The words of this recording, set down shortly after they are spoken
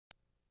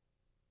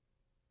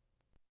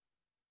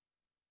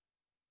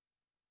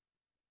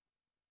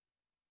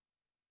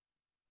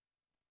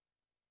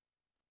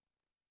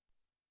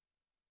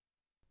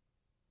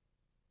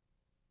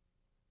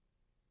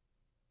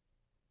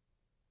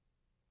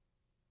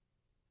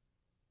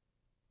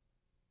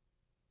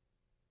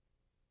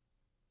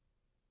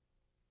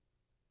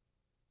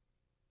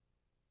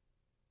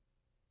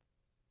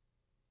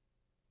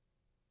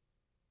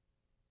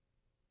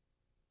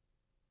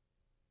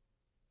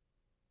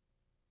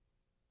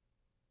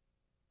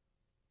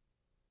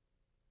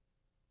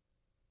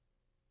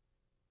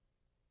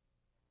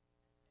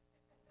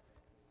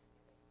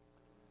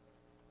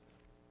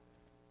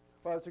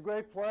Well, it's a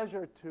great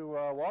pleasure to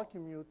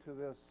welcome you to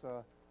this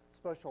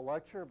special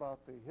lecture about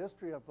the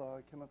history of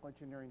chemical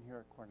engineering here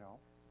at Cornell.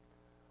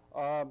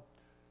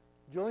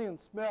 Julian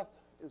Smith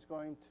is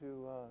going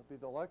to be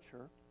the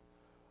lecturer.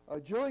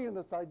 Julian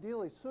is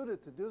ideally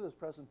suited to do this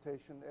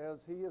presentation as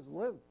he has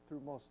lived through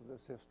most of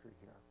this history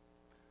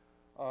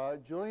here.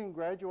 Julian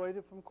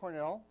graduated from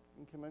Cornell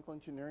in chemical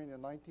engineering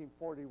in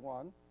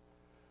 1941.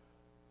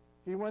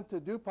 He went to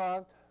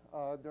DuPont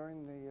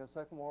during the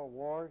Second World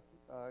War.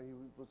 He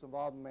was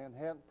involved in the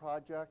Manhattan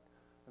Project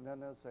and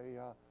then as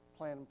a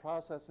plant and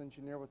process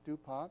engineer with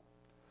DuPont.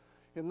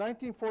 In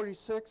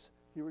 1946,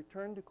 he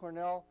returned to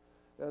Cornell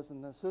as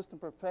an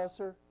assistant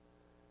professor.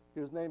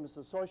 He was named as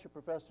associate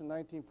professor in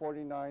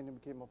 1949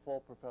 and became a full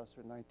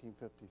professor in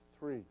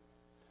 1953.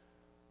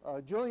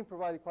 Julian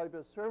provided quite a bit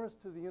of service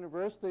to the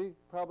university.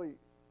 Probably,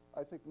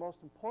 I think,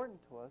 most important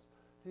to us,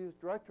 he was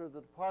director of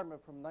the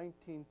department from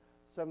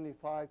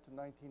 1975 to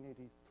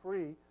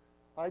 1983.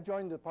 I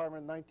joined the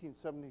department in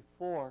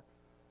 1974,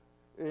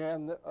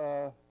 and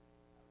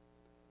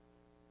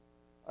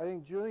I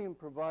think Julian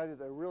provided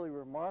a really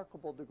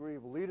remarkable degree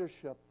of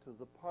leadership to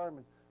the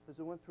department as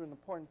it went through an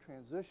important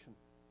transition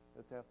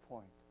at that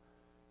point.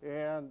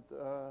 And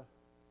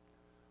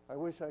I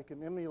wish I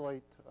could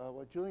emulate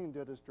what Julian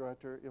did as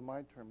director in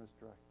my term as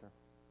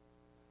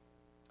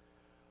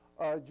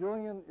director.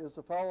 Julian is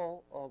a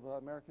fellow of the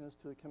American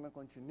Institute of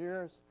Chemical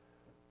Engineers.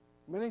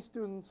 Many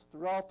students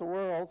throughout the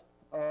world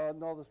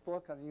know this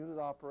book on unit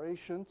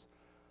operations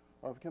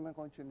of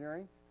chemical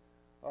engineering.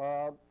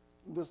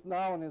 This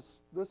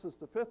is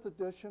the 5th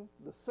edition.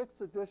 The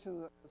 6th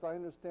edition, as I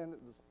understand it,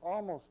 is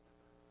almost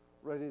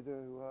ready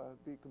to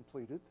be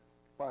completed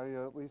by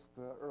at least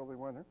early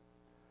winter.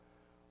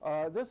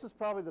 This is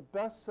probably the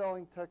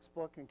best-selling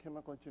textbook in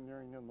chemical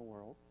engineering in the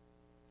world.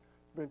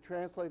 It's been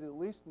translated at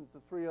least into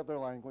 3 other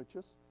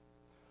languages.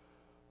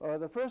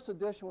 The first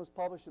edition was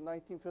published in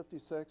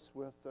 1956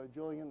 with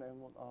Julian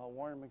and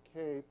Warren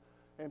McCabe,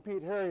 and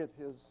Pete Harriott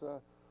is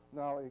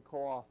now a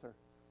co-author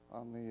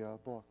on the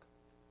book.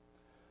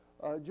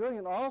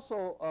 Julian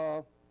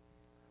also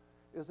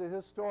is a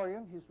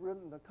historian. He's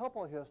written a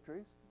couple of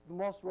histories. The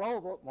most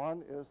relevant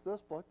one is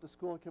this book, The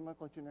School of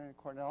Chemical Engineering at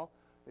Cornell,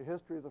 A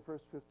History of the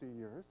First 50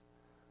 Years.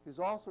 He's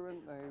also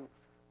written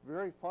a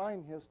very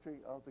fine history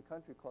of the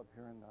country club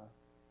here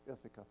in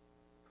Ithaca.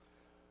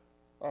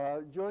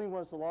 Julian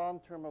was a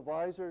long-term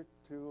advisor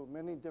to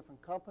many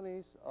different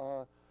companies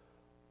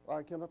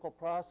on chemical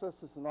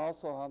processes and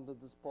also on the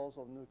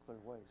disposal of nuclear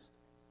waste.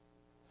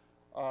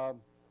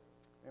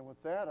 And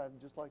with that, I'd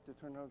just like to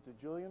turn it over to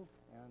Julian,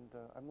 and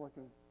I'm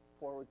looking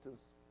forward to this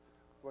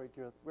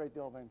great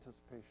deal of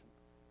anticipation.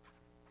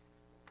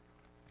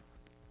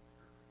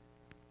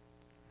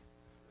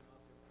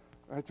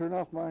 I turn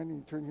off mine and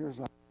you turn yours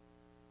on.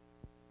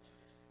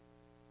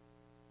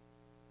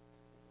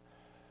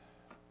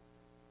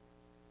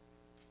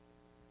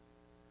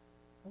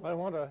 Well, I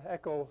want to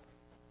echo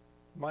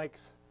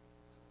Mike's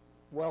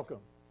welcome,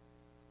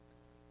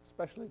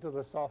 especially to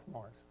the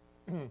sophomores.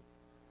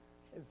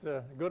 It's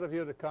good of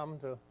you to come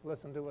to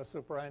listen to a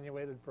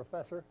superannuated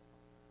professor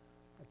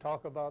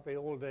talk about the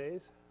old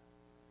days.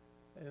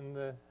 And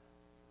it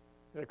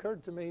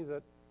occurred to me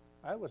that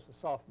I was a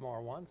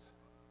sophomore once.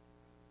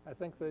 I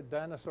think the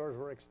dinosaurs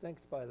were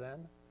extinct by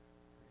then,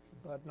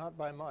 but not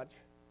by much.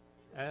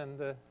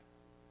 And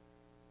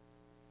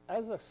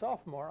as a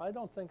sophomore, I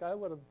don't think I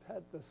would have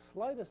had the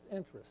slightest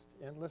interest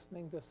in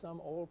listening to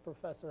some old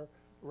professor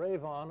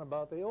rave on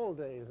about the old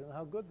days and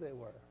how good they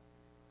were.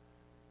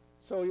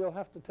 So you'll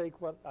have to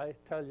take what I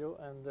tell you,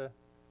 and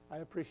I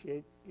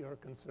appreciate your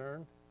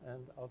concern, and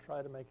I'll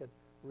try to make it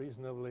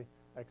reasonably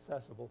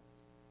accessible.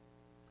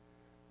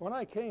 When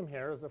I came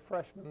here as a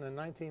freshman in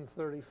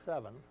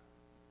 1937,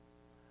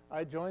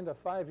 I joined a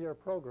 5-year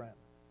program.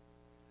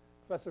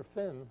 Professor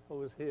Finn, who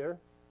was here,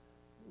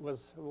 was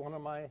one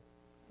of my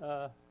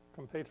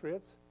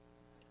compatriots.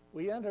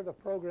 We entered a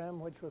program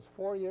which was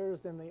 4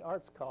 years in the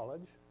Arts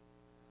College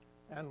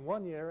and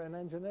 1 year in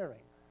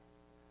engineering.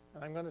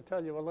 And I'm going to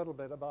tell you a little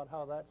bit about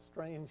how that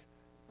strange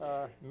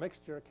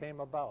mixture came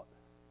about.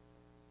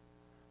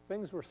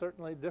 Things were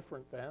certainly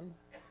different then,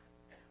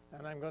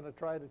 and I'm going to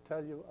try to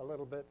tell you a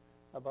little bit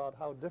about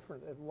how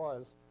different it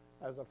was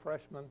as a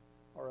freshman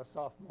or a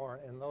sophomore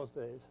in those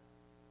days.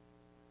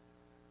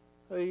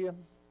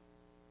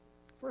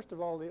 First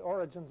of all, the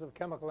origins of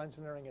chemical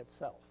engineering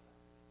itself.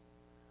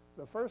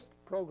 The first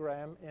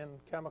program in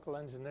chemical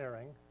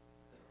engineering,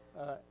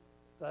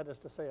 that is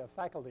to say a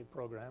faculty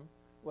program,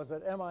 was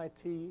at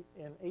MIT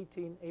in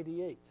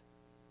 1888.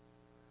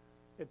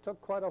 It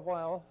took quite a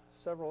while,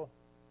 several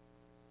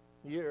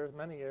years,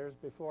 many years,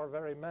 before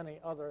very many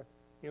other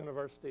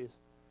universities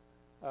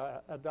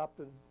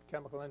adopted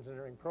chemical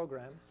engineering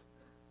programs.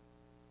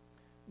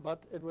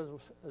 But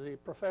the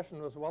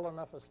profession was well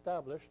enough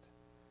established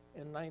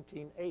in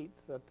 1908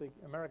 that the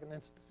American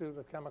Institute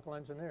of Chemical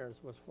Engineers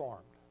was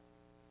formed.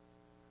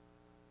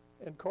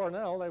 In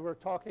Cornell, they were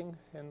talking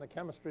in the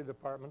chemistry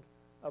department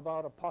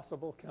about a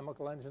possible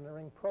chemical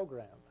engineering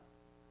program.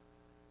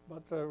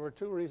 But there were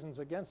two reasons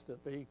against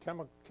it. The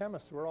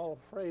chemists were all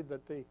afraid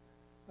that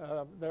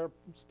their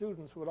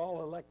students would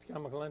all elect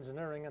chemical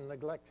engineering and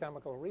neglect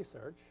chemical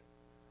research.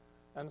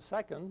 And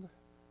second,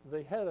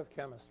 the head of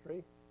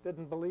chemistry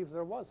didn't believe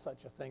there was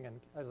such a thing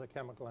as a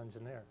chemical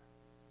engineer.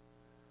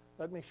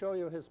 Let me show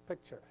you his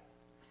picture.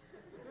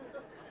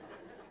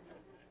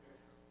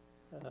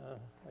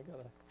 I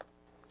gotta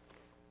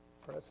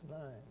press 9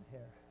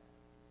 here.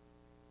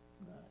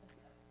 9.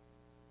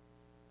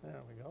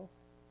 There we go.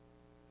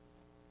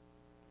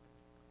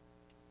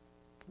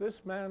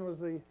 This man was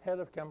the head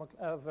of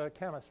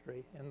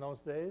chemistry in those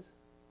days,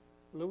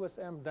 Lewis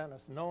M.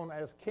 Dennis, known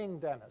as King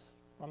Dennis,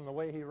 from the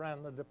way he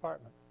ran the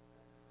department.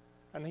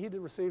 And he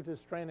received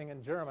his training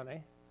in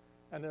Germany,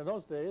 and in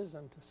those days,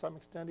 and to some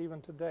extent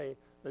even today,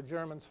 the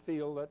Germans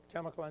feel that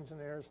chemical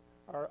engineers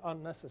are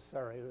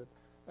unnecessary, that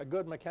a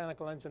good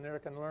mechanical engineer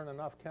can learn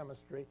enough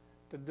chemistry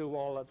to do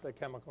all that the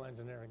chemical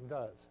engineering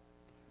does.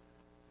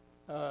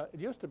 It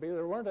used to be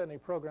there weren't any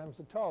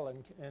programs at all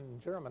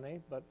in Germany,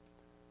 but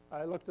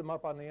I looked them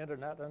up on the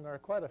internet, and there are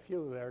quite a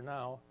few there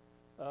now,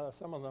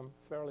 some of them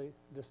fairly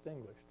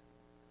distinguished.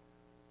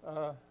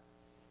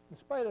 In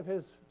spite of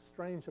his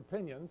strange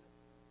opinions,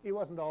 he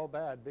wasn't all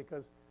bad,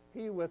 because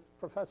he, with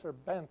Professor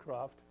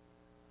Bancroft,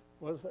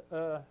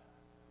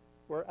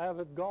 were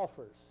avid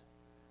golfers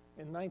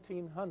in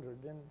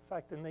 1900. In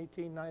fact, in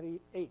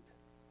 1898,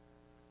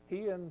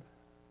 he and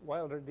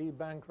Wilder D.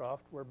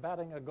 Bancroft were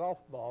batting a golf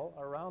ball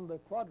around the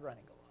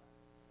quadrangle.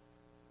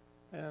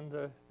 And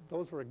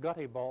those were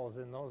gutty balls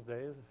in those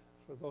days.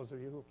 For those of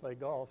you who play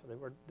golf, they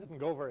didn't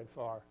go very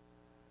far.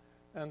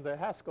 And the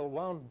Haskell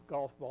wound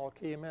golf ball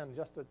came in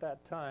just at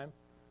that time,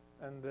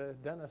 and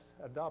Dennis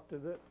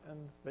adopted it,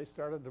 and they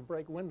started to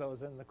break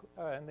windows in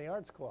the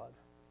arts quad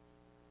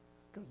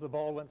because the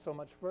ball went so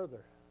much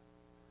further.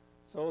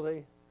 So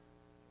they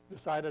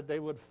decided they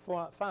would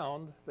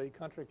found the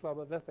Country Club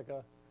of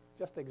Ithaca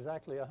just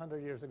exactly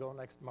 100 years ago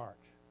next March.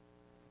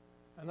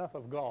 Enough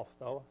of golf,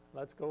 though.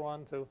 Let's go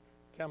on to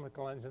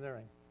chemical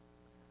engineering.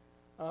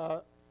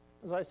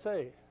 As I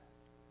say,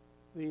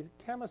 the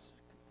chemists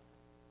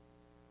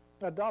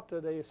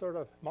adopted a sort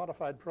of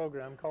modified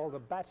program called the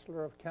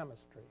Bachelor of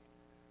Chemistry,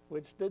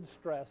 which did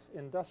stress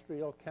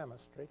industrial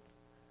chemistry.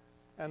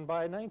 And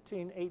by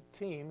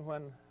 1918,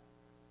 when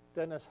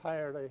Dennis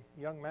hired a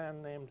young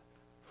man named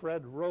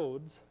Fred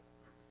Rhodes,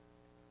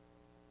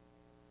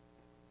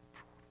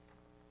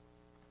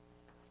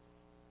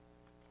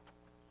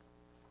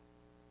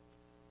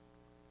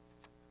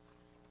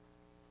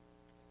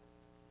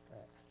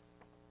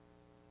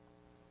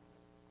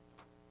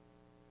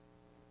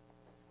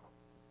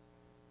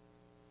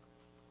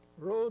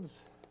 Rhodes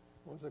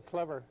was a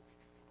clever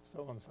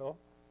so-and-so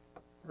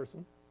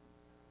person,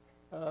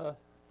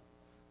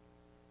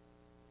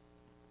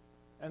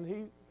 and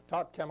he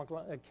taught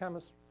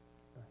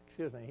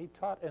he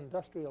taught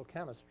industrial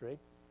chemistry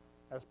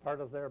as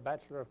part of their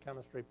Bachelor of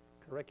Chemistry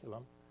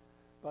curriculum,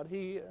 but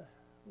he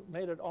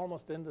made it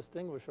almost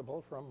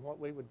indistinguishable from what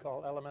we would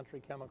call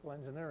elementary chemical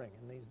engineering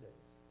in these days.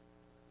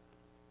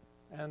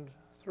 And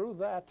through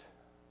that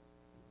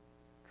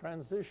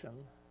transition,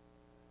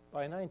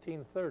 by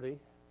 1930,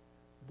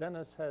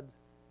 Dennis had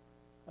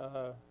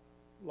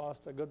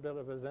lost a good bit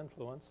of his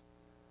influence,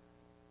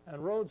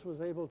 and Rhodes was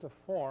able to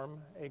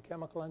form a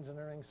chemical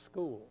engineering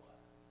school.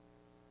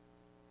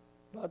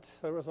 But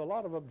there was a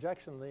lot of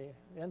objection.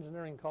 The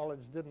engineering college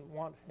didn't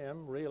want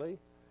him, really,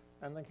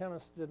 and the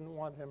chemists didn't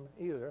want him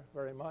either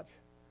very much.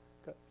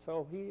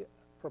 So he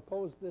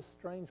proposed this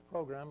strange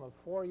program of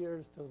 4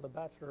 years to the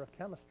Bachelor of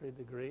Chemistry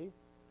degree,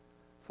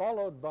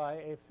 followed by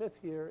a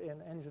 5th year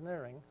in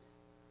engineering,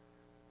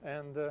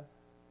 and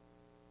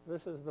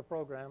this is the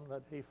program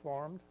that he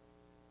formed,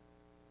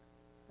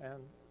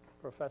 and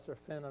Professor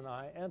Finn and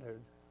I entered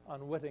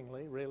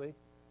unwittingly, really,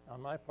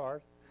 on my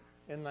part,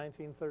 in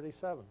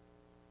 1937.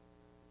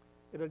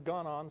 It had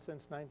gone on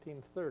since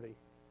 1930,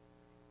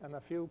 and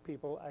a few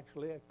people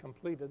actually had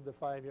completed the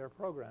 5-year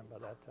program by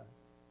that time.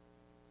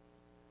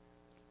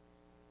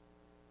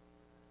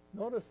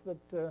 Notice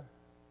that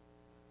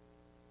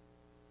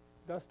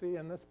Dusty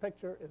in this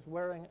picture is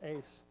wearing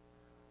a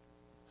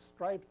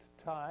striped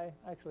tie,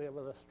 actually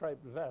with a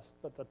striped vest,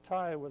 but the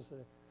tie was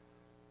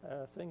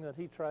a thing that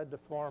he tried to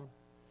form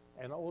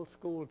an old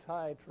school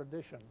tie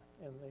tradition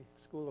in the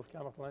School of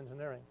Chemical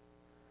Engineering.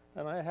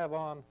 And I have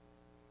on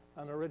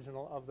an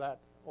original of that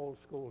old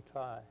school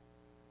tie.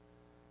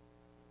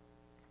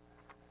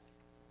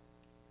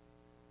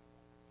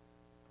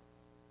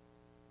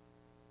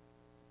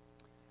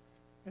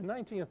 In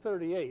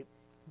 1938,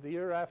 the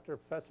year after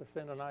Professor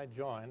Finn and I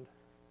joined,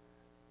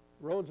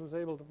 Rhodes was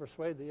able to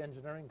persuade the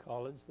engineering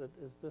college that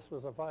this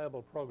was a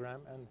viable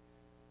program, and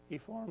he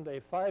formed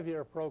a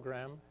 5-year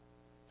program.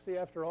 See,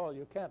 after all,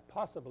 you can't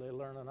possibly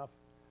learn enough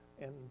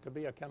to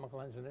be a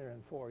chemical engineer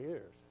in 4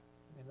 years.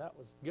 I mean, that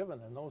was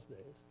given in those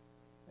days,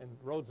 in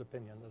Rhodes'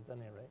 opinion at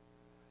any rate.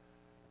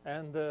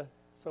 And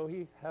so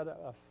he had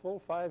a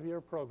full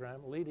 5-year program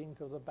leading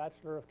to the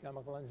Bachelor of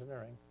Chemical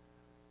Engineering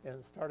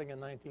starting in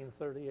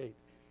 1938.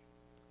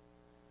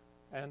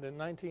 And in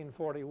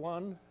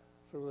 1941,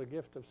 through the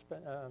gift of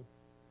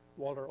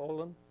Walter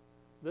Olin.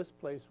 This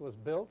place was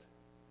built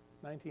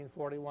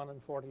 1941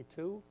 and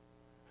 42,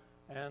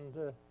 and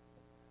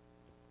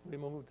we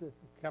moved to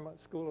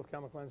School of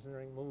Chemical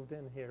Engineering moved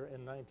in here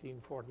in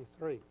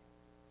 1943.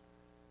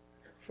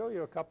 Show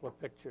you a couple of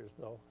pictures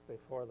though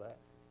before that.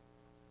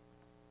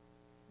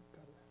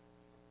 Got to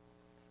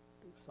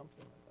do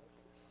something about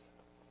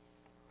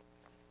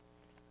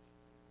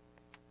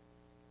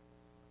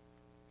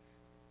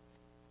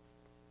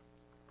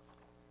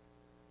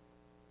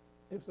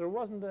this. If there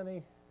wasn't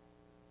any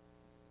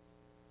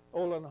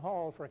Olin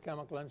Hall for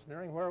chemical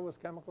engineering, where was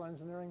chemical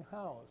engineering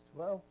housed?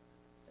 Well,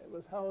 it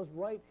was housed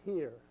right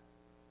here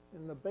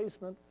in the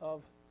basement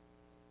of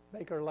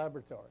Baker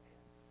Laboratory.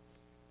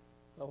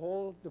 The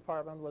whole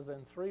department was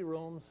in 3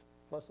 rooms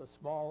plus a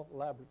small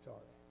laboratory.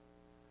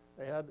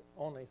 They had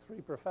only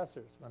 3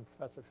 professors when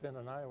Professor Finn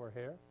and I were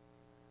here,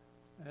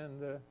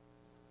 and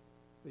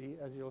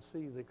as you'll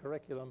see, the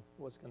curriculum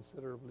was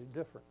considerably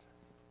different.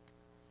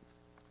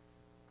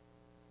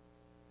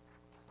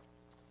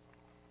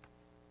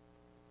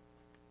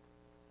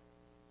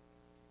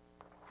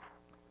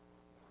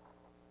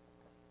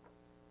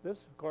 This,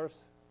 of course,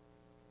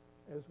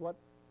 is what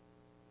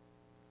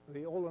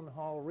the Olin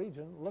Hall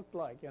region looked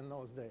like in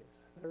those days.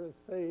 There is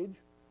Sage,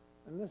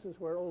 and this is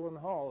where Olin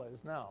Hall is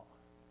now.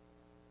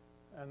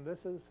 And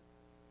this is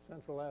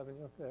Central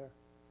Avenue there,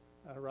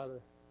 rather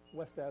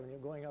West Avenue,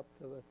 going up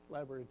to the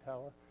Library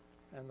Tower,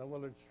 and the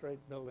Willard Strait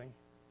building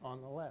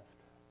on the left.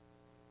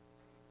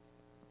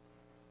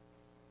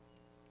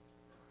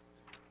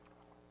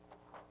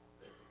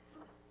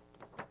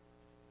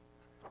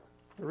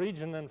 The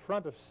region in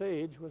front of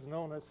Sage was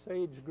known as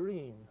Sage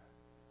Green.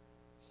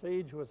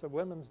 Sage was a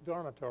women's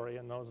dormitory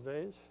in those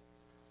days,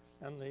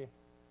 and the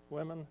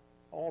women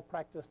all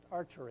practiced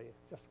archery,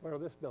 just where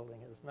this building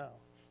is now.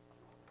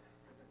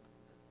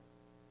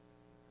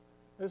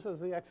 This is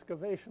the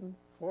excavation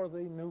for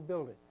the new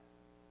building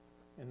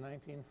in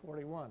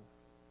 1941.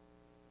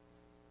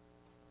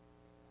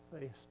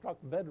 They struck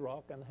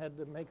bedrock and had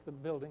to make the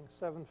building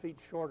 7 feet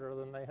shorter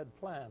than they had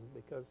planned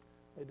because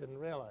they didn't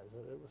realize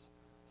that it was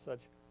such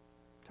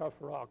tough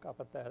rock up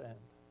at that end.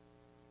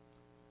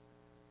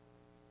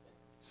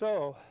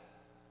 So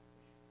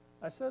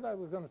I said I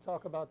was going to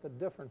talk about the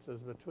differences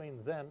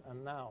between then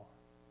and now.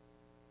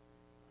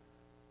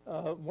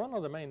 One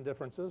of the main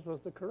differences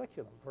was the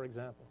curriculum, for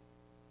example,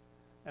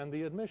 and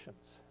the admissions.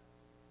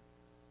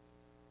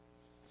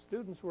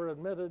 Students were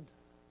admitted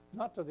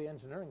not to the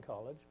engineering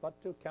college,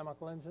 but to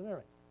chemical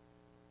engineering.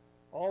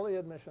 All the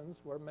admissions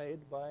were made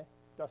by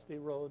Dusty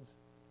Rhodes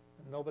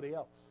and nobody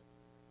else.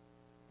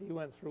 He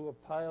went through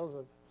piles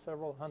of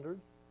several hundred.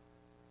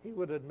 He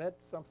would admit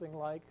something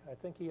like, I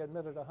think he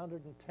admitted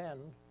 110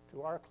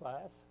 to our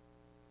class,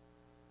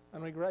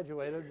 and we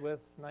graduated with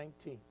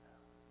 19.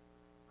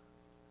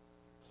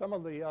 Some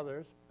of the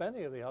others,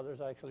 many of the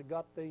others actually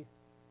got the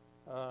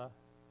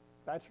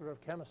Bachelor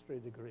of Chemistry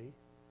degree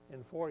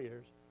in 4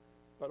 years,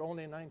 but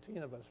only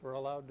 19 of us were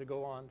allowed to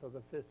go on to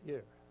the 5th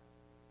year.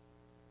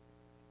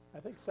 I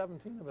think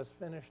 17 of us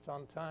finished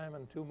on time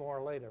and 2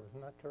 more later,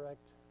 isn't that correct?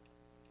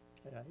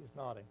 Yeah, he's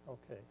nodding,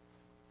 okay.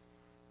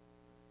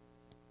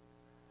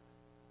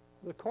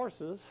 The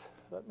courses,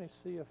 let me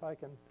see if I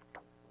can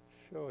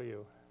show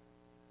you.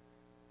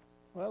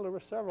 Well, there were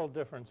several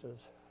differences.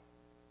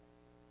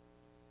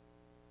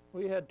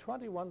 We had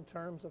 21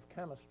 terms of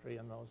chemistry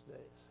in those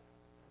days,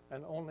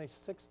 and only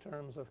 6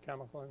 terms of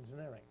chemical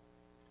engineering,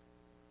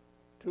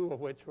 2 of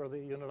which were the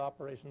unit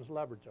operations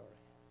laboratory.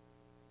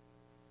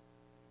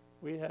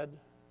 We had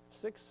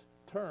 6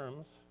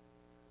 terms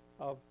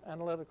of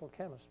analytical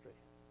chemistry,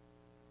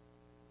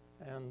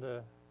 and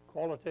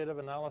qualitative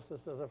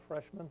analysis as a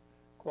freshman,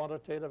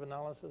 quantitative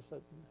analysis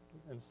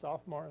in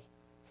sophomores,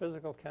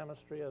 physical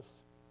chemistry as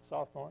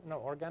sophomore, no,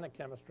 organic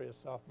chemistry as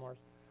sophomores,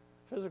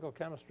 physical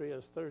chemistry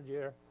as 3rd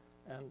year,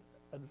 and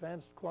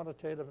advanced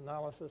quantitative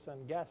analysis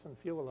and gas and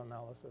fuel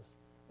analysis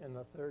in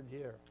the 3rd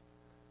year.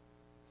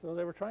 So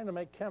they were trying to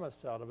make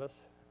chemists out of us,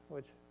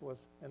 which was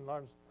in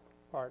large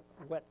part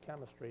wet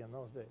chemistry in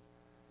those days.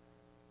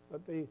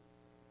 But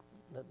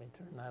let me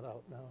turn that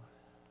out now.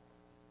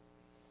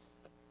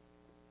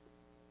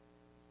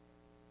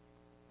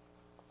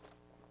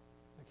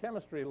 The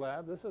chemistry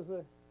lab, this is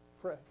the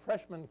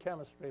freshman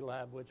chemistry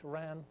lab, which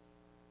ran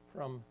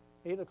from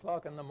 8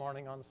 o'clock in the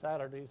morning on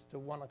Saturdays to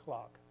 1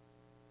 o'clock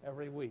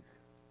every week.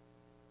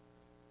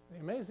 The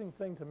amazing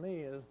thing to me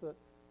is that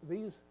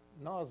these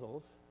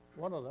nozzles,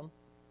 one of them,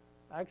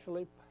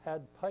 actually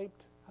had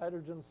piped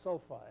hydrogen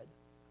sulfide,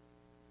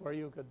 where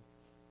you could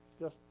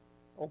just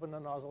open the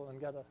nozzle and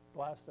get a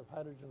blast of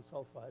hydrogen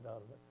sulfide out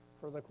of it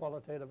for the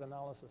qualitative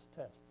analysis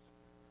tests.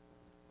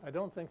 I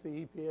don't think the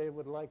EPA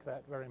would like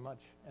that very much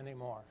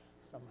anymore,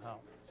 somehow.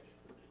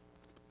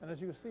 And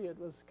as you see, it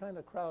was kind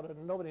of crowded,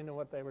 and nobody knew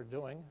what they were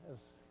doing, as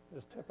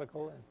is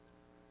typical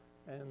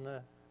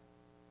in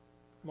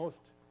most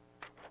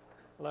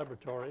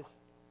laboratories.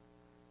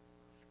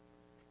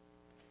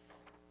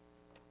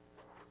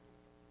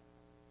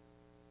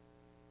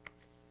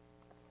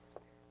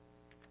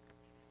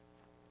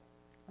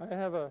 I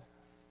have a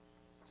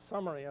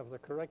summary of the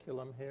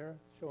curriculum here,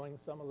 showing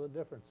some of the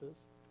differences.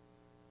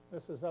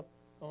 This is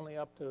only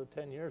up to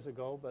 10 years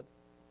ago, but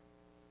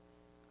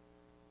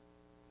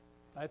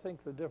I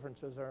think the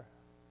differences are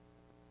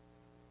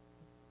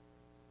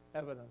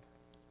evident.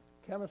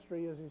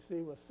 Chemistry, as you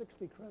see, was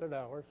 60 credit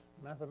hours,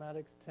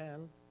 mathematics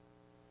 10,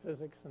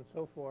 physics and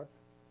so forth.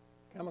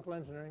 Chemical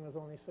engineering was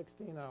only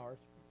 16 hours.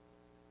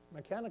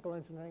 Mechanical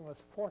engineering was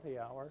 40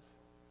 hours,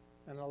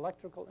 and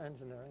electrical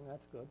engineering,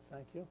 that's good,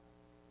 thank you.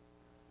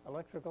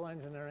 Electrical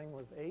engineering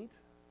was 8.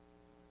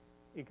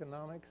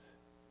 Economics,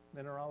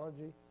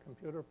 mineralogy,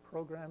 computer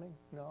programming,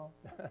 no.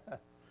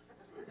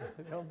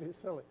 Don't be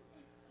silly.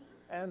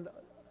 And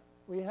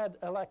we had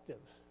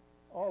electives,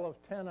 all of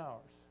 10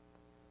 hours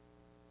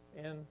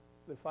in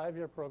the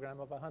 5-year program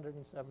of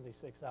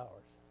 176 hours.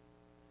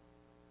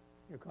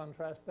 You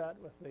contrast that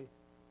with the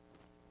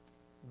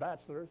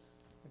bachelor's,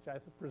 which I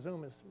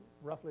presume is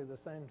roughly the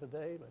same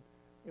today, but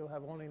you'll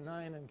have only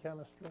 9 in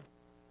chemistry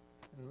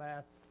and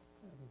math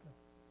and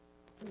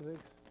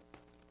physics.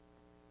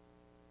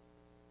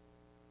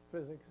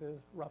 Physics is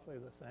roughly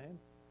the same.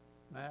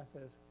 Math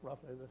is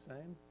roughly the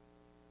same.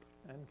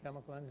 And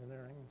chemical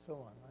engineering and so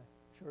on.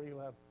 I'm sure you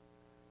have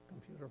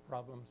computer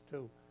problems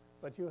too.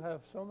 But you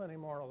have so many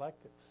more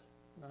electives,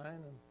 9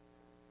 and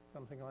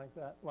something like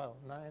that. Well,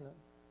 9 and,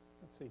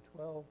 let's see,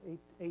 12,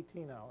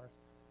 18 hours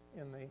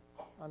in the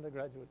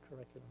undergraduate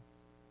curriculum.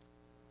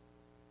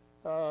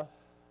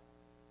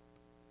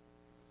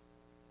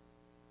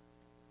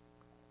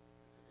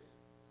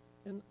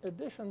 In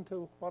addition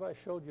to what I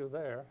showed you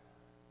there,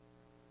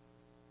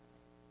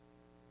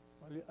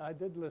 well, I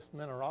did list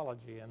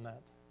mineralogy in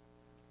that.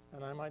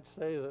 And I might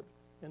say that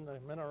in the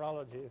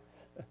mineralogy,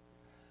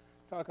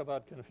 talk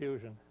about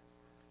confusion.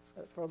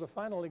 For the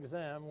final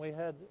exam, we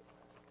had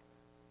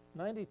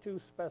 92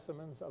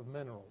 specimens of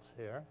minerals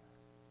here.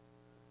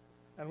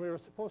 And we were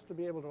supposed to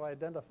be able to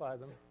identify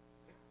them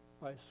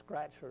by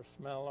scratch or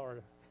smell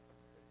or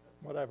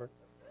whatever,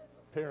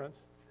 appearance.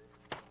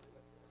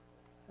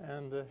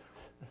 And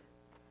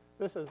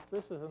this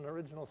is an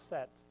original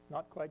set,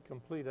 not quite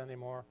complete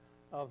anymore,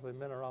 of the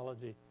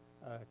mineralogy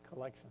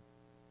collection.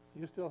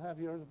 You still have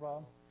yours,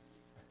 Bob?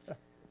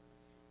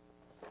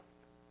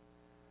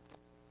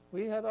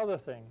 We had other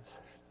things.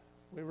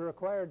 We were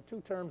required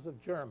 2 terms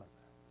of German,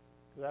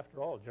 because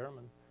after all,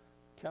 German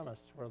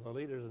chemists were the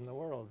leaders in the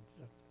world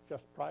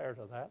just prior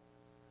to that.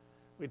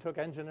 We took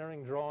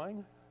engineering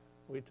drawing.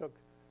 We took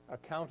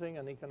accounting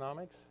and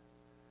economics.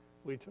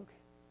 We took,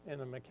 in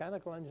the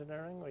mechanical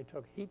engineering, we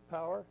took heat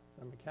power,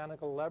 the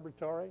mechanical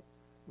laboratory,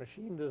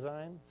 machine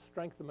design,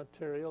 strength of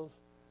materials.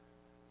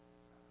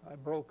 I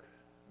broke,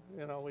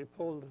 you know, we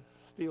pulled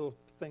steel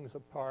things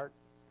apart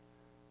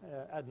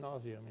ad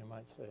nauseum, you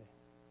might say.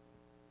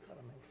 Got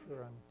to make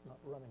sure I'm not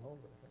running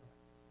over here.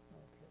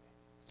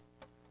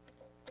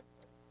 Okay.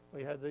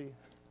 We had the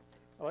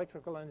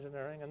electrical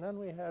engineering, and then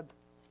we had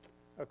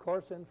a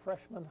course in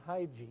freshman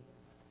hygiene.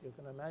 You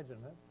can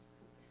imagine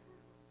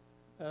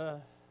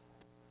it.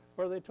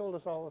 Where they told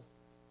us all the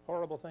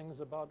horrible things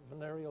about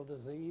venereal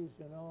disease,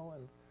 you know,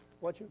 and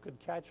what you could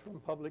catch from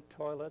public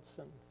toilets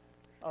and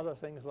other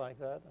things like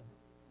that.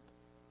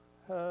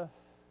 And,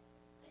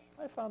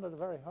 I found it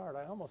very hard.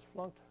 I almost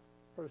flunked.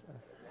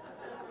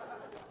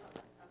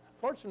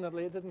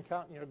 Fortunately, it didn't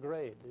count in your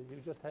grade.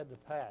 You just had to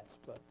pass,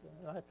 but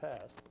I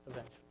passed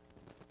eventually.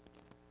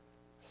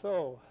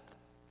 So,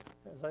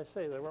 as I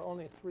say, there were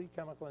only 3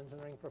 chemical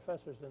engineering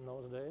professors in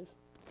those days.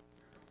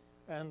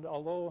 And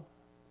although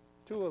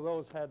 2 of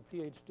those had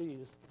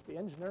PhDs, the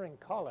engineering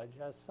college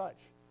as such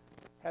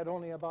had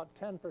only about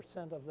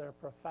 10% of their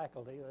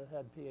faculty that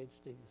had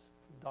PhDs,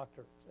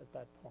 doctorates at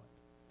that point.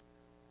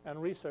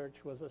 And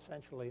research was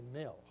essentially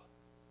nil.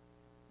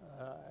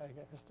 I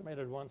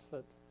estimated once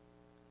that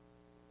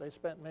they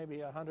spent maybe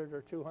 $100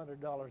 or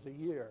 $200 a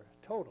year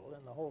total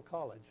in the whole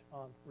college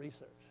on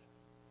research.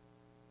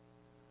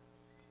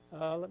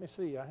 Let me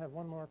see, I have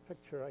one more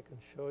picture I can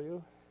show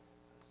you.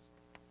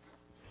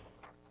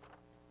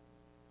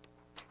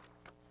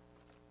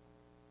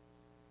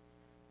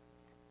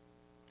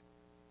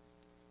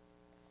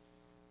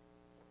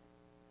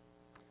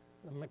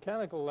 The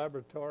mechanical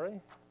laboratory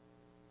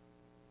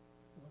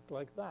looked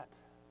like that.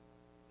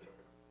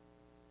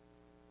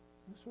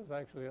 This was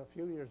actually a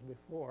few years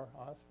before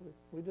us.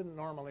 We didn't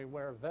normally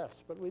wear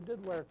vests, but we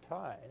did wear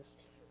ties.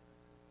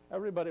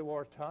 Everybody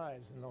wore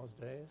ties in those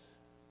days.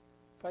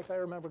 In fact, I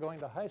remember going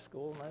to high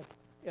school and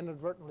I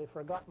inadvertently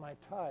forgot my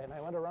tie, and I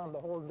went around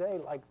the whole day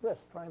like this,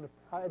 trying to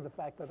hide the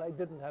fact that I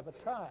didn't have a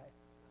tie.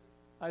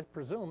 I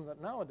presume that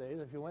nowadays,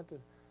 if you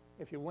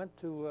went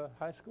to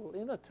high school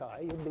in a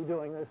tie, you'd be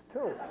doing this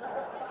too.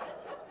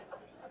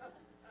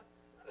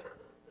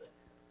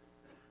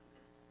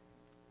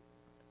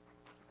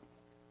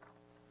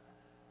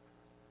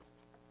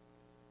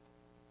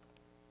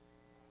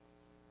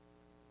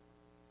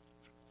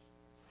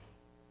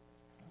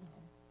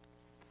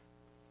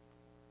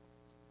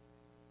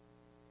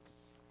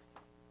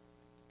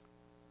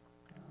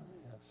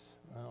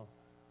 Well,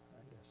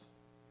 I guess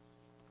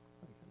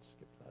we can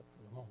skip that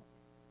for the moment.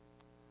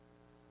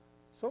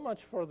 So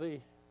much for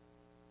the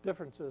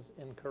differences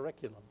in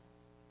curriculum.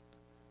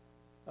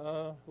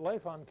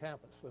 Life on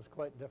campus was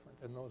quite different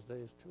in those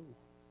days, too.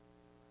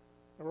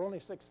 There were only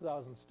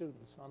 6,000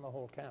 students on the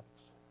whole campus,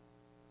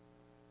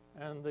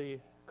 and the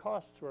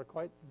costs were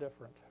quite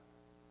different.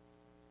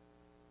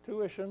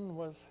 Tuition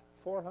was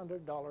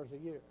 $400 a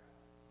year.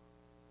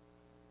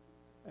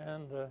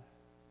 And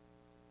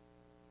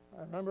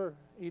I remember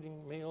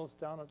eating meals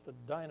down at the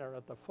diner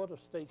at the foot of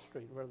State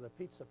Street, where the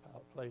pizza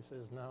place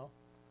is now.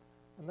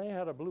 And they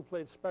had a blue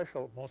plate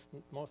special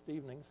most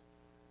evenings.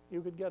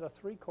 You could get a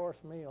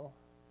 3-course meal,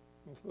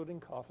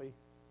 including coffee,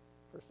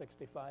 for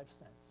 65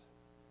 cents.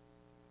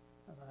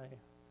 And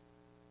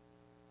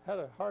I had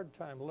a hard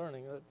time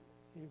learning that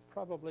you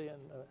probably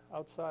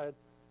outside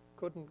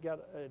couldn't get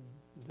a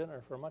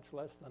dinner for much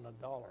less than $1 in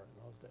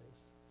those days,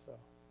 so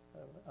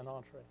an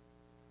entree.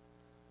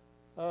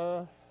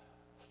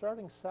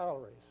 Starting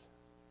salaries.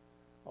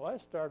 Well, I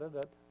started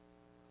at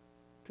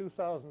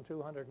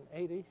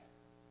 $2,280,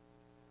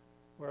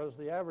 whereas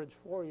the average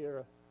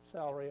 4-year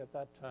salary at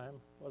that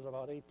time was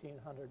about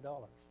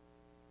 $1,800.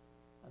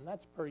 And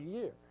that's per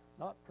year,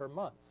 not per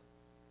month.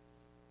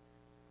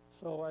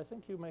 So I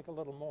think you make a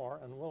little more,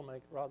 and we'll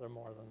make rather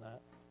more than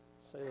that,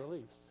 to say the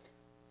least.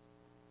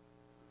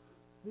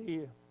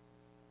 The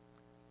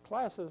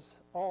classes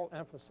all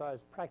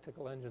emphasized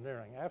practical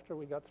engineering. After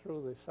we got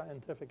through the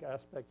scientific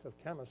aspects of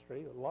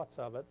chemistry, lots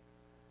of it,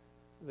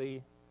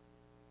 the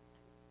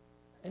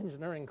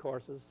engineering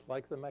courses,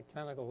 like the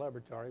mechanical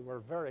laboratory, were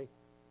very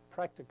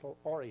practically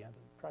oriented.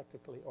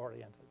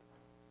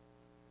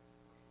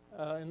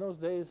 In those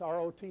days,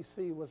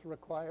 ROTC was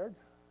required,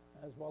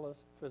 as well as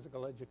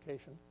physical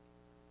education.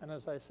 And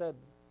as I said,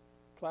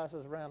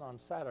 classes ran on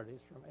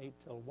Saturdays from 8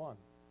 till 1.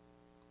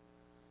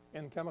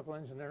 In chemical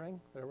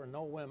engineering, there were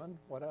no women,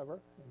 whatever,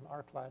 in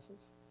our classes.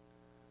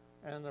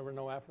 And there were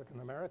no African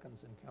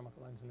Americans in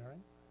chemical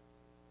engineering.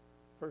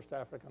 First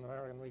African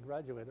American we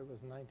graduated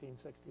was in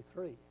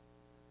 1963.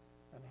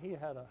 And he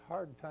had a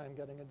hard time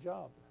getting a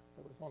job.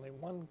 There was only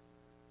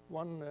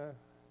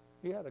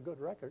he had a good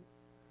record,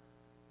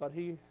 but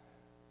he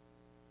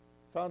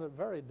found it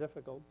very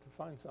difficult to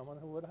find someone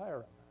who would hire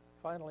him.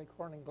 Finally,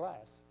 Corning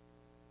Glass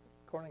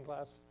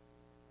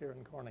here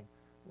in Corning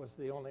was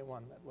the only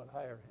one that would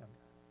hire him.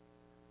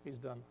 He's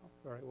done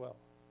very well.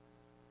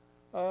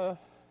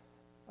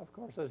 Of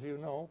course, as you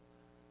know,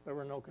 there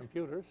were no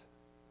computers.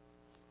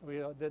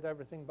 We did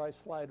everything by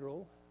slide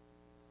rule,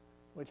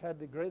 which had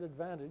the great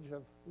advantage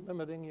of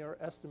limiting your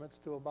estimates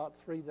to about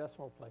 3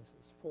 decimal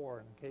places, 4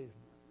 on occasion.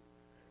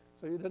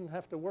 So you didn't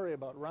have to worry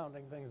about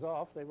rounding things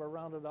off. They were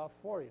rounded off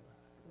for you,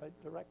 right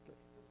directly.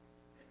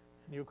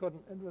 You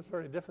couldn't, it was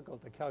very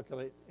difficult to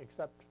calculate,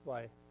 except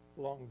by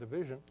long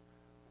division,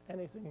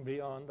 anything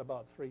beyond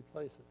about 3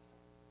 places.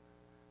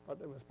 But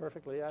it was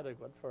perfectly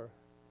adequate for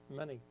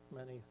many,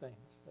 many things.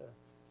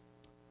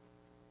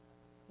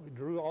 We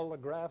drew all the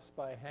graphs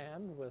by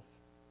hand with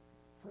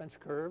French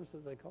curves,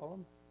 as they call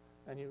them,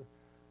 and you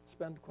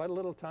spend quite a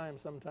little time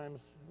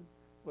sometimes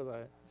with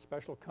a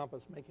special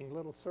compass making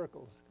little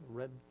circles,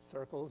 red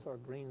circles or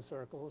green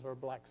circles or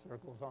black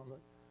circles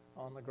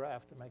on the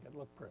graph to make it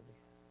look pretty.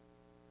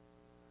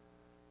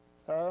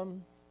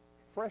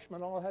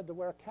 Freshmen all had to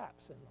wear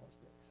caps in those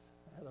days.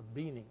 They had a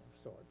beanie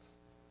of sorts.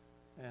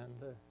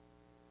 And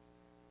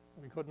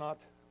we could not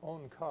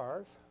own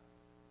cars.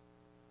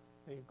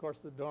 Of course,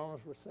 the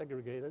dorms were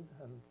segregated,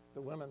 and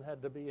the women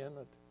had to be in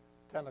at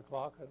 10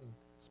 o'clock and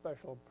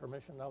special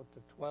permission out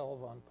to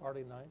 12 on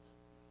party nights.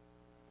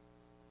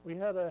 We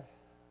had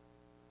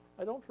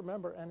I don't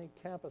remember any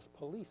campus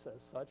police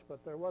as such,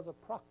 but there was a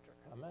proctor,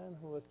 a man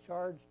who was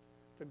charged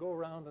to go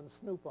around and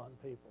snoop on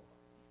people.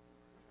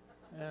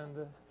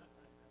 And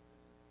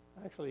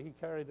actually, he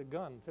carried a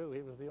gun, too.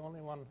 He was the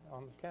only one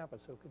on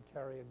campus who could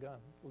carry a gun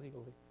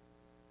legally.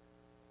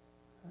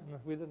 And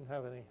we didn't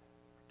have any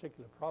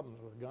particular problems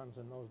with guns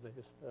in those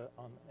days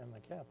in the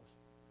campus.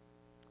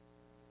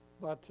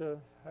 But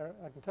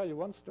I can tell you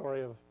one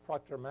story of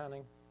Proctor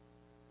Manning.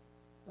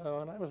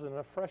 When I was in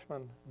a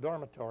freshman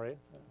dormitory,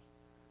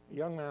 a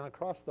young man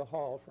across the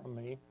hall from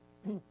me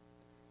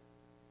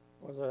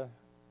was,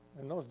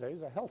 in those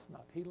days, a health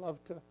nut. He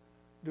loved to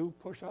do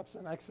push-ups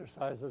and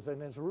exercises in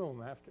his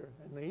room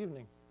in the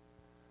evening.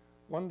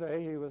 One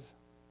day he was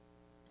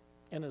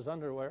in his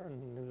underwear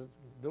and he was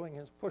doing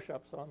his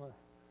push-ups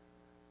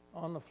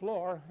on the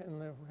floor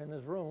in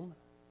his room,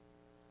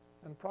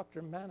 and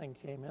Proctor Manning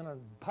came in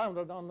and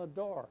pounded on the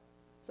door.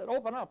 Said,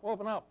 "Open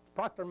up,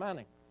 Proctor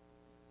Manning."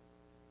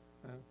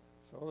 And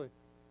so the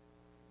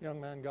young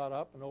man got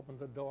up and opened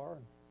the door,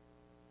 and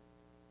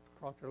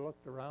Proctor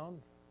looked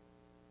around,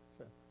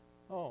 said,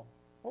 "Oh,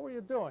 what were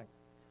you doing?"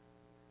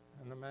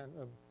 And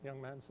the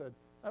young man said,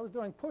 "I was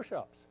doing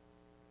push-ups."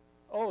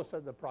 "Oh,"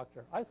 said the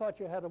proctor, "I thought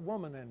you had a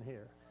woman in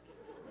here."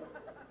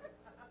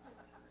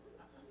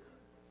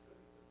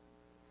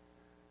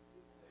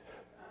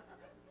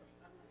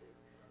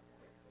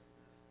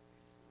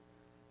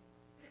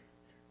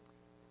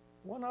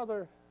 One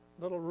other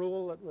little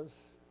rule that was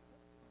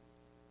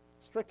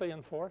strictly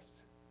enforced: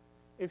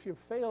 if you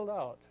failed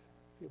out,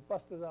 if you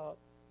busted out,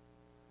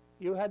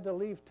 you had to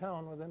leave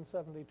town within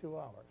 72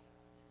 hours.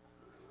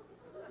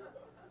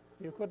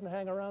 You couldn't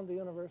hang around the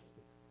university.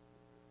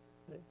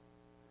 See?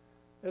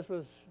 This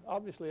was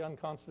obviously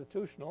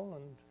unconstitutional,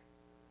 and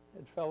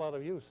it fell out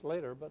of use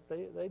later, but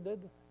they did.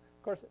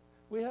 Of course,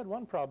 we had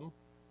one problem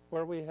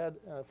where we had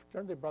a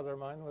fraternity brother of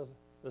mine was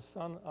the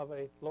son of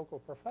a local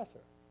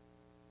professor,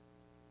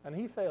 and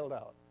he failed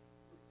out.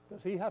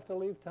 Does he have to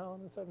leave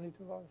town in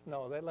 72 hours?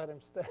 No, they let him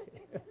stay.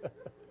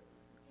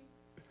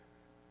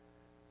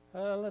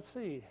 Let's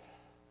see.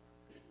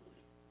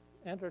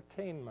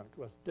 Entertainment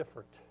was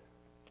different.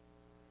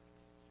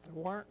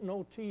 There weren't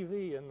no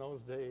TV in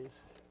those days.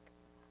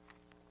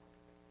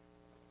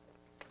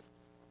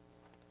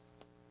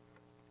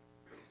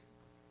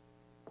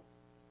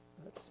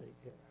 Let's see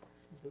here.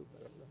 Do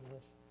better than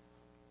this.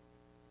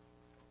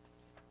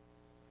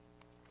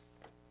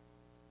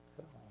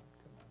 Come on,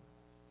 come on.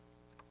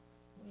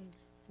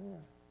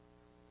 Yeah.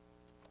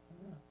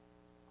 Yeah.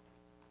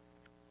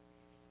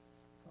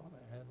 Thought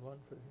I had one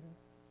for here.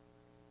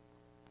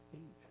 8.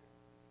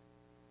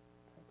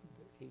 Happened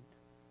to 8.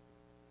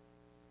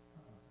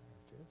 Oh, there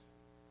it is.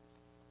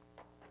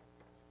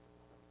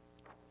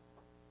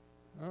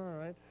 All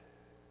right.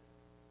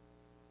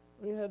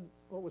 We had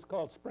what was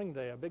called Spring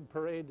Day, a big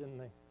parade in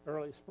the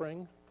early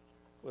spring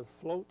with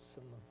floats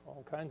and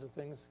all kinds of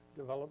things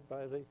developed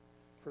by the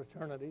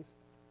fraternities.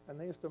 And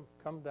they used to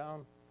come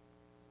down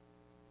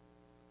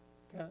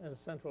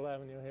Central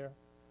Avenue here,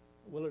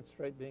 Willard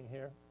Strait being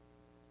here.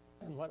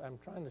 And what I'm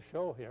trying to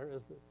show here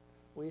is that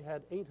we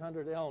had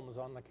 800 elms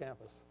on the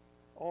campus,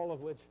 all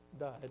of which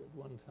died at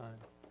one time.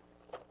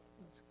 Let's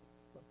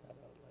put that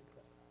out like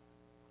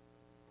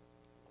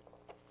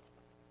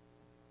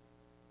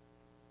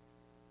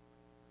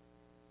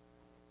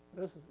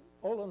that. This is,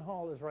 Olin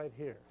Hall is right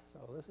here, so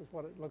this is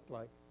what it looked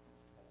like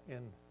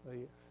in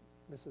the,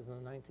 this is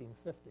in the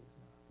 1950s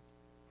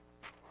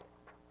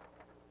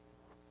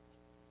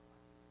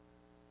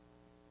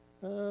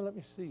now. Let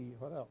me see,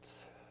 what else?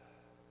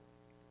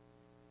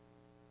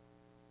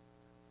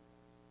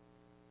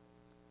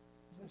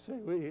 As I say,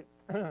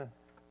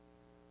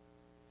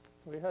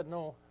 we had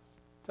no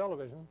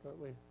television, but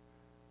we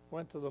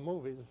went to the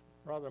movies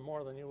rather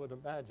more than you would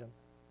imagine.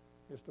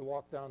 Used to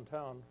walk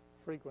downtown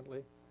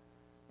frequently,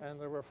 and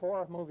there were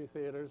 4 movie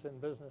theaters in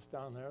business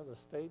down there: the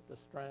State, the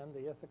Strand,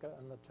 the Ithaca,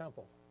 and the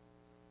Temple.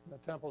 And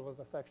the Temple was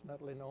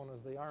affectionately known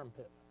as the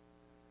Armpit.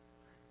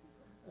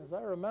 As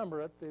I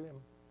remember it, the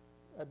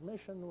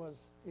admission was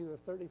either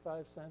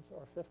 35 cents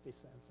or 50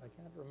 cents. I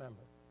can't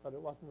remember, but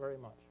it wasn't very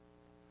much.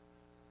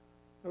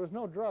 There was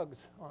no drugs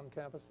on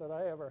campus that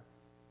I ever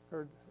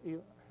heard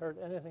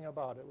anything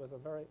about. It was a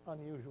very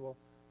unusual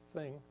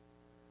thing.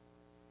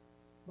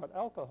 But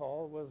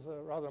alcohol was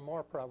rather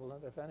more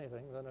prevalent, if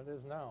anything, than it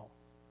is now.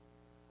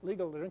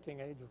 Legal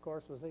drinking age, of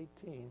course, was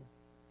 18,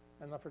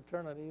 and the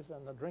fraternities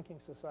and the drinking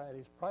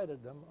societies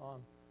prided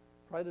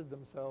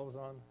themselves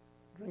on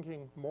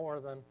drinking more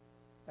than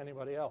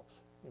anybody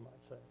else, you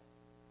might say.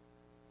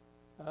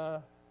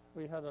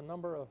 We had a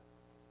number of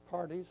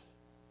parties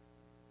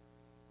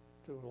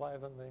to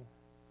liven the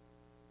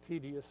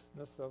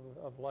tediousness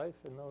of life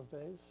in those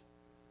days.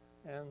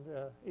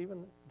 And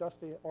even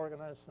Dusty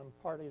organized some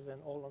parties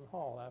in Olin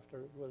Hall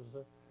after it was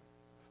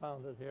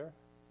founded here.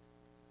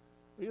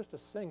 We used to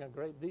sing a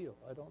great deal.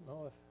 I don't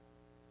know if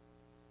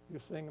you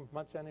sing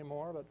much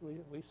anymore, but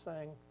we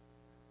sang,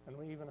 and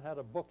we even had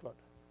a booklet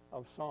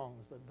of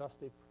songs that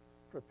Dusty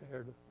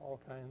prepared, all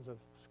kinds of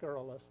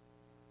scurrilous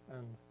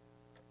and,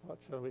 what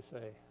shall we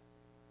say,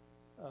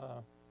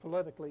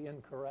 politically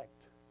incorrect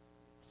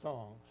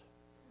songs.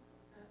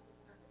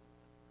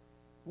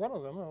 One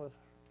of them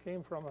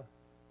came from a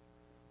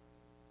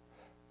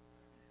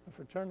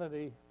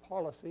fraternity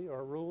policy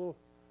or rule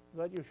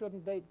that you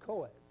shouldn't date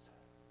co-eds.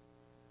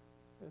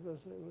 It was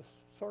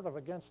sort of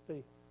against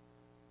the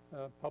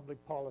public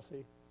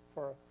policy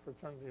for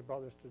fraternity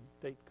brothers to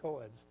date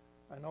co-eds.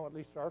 I know at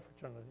least our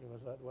fraternity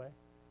was that way.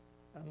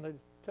 And the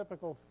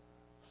typical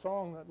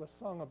song that was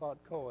sung about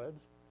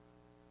co-eds,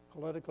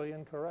 politically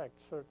incorrect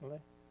certainly,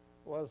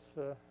 was,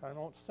 I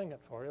won't sing it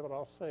for you, but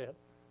I'll say it,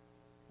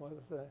 was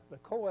the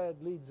co-ed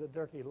leads a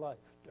dirty life,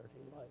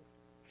 dirty life.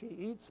 She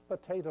eats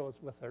potatoes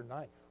with her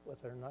knife,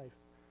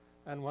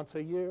 And once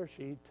a year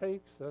she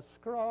takes a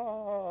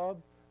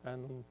scrub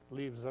and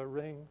leaves a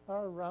ring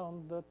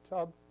around the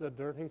tub, the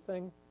dirty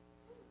thing.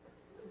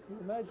 Can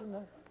you imagine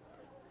that?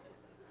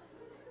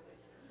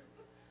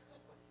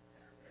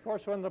 Of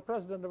course, when the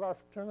president of our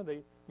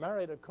fraternity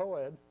married a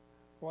co-ed,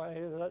 why,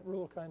 that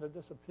rule kind of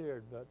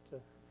disappeared,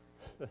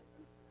 but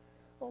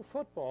oh,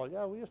 football,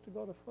 yeah, we used to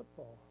go to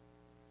football.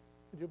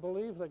 Did you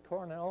believe that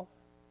Cornell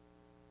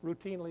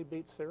routinely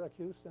beat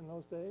Syracuse in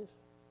those days?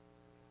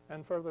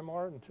 And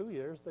furthermore, in 2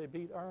 years, they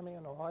beat Army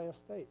and Ohio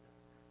State.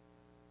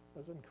 It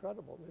was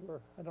incredible. We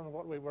were, I don't know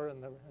what we were in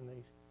the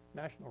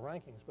national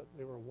rankings, but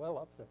we were well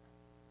up there.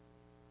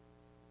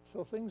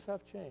 So things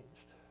have changed.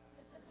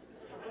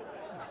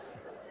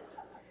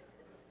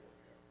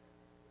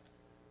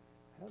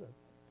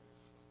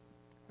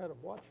 Had a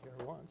watch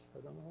here once.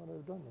 I don't know what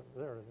I've done with it.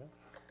 There it is.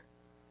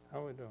 How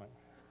are we doing?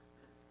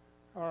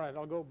 All right,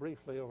 I'll go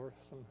briefly over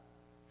some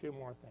few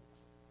more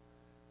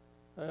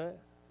things.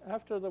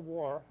 After the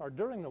war, or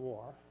during the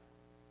war,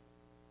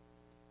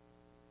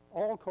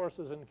 all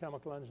courses in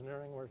chemical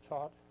engineering were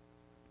taught.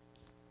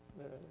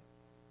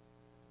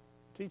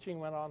 Teaching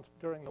went on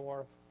during the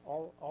war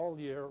all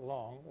year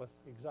long with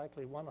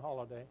exactly one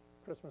holiday,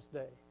 Christmas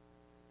Day.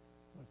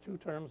 2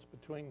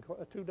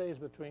 days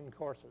between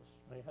courses.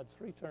 We had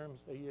 3 terms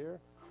a year,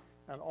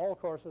 and all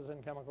courses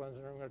in chemical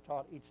engineering were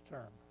taught each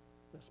term,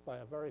 this by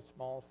a very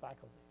small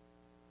faculty.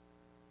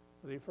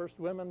 The first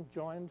women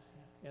joined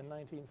in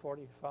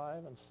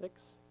 1945 and 6,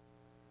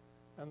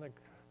 and the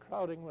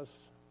crowding was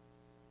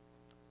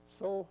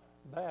so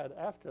bad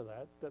after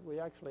that that we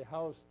actually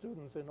housed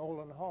students in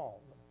Olin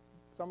Hall.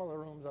 Some of the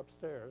rooms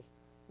upstairs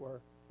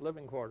were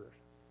living quarters.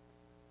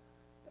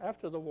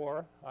 After the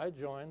war, I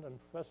joined, and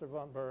Professor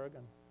von Berg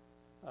and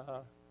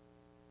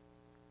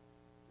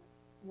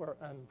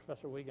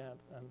Professor Wiegand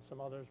and some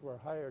others were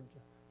hired to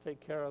take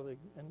care of the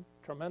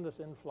tremendous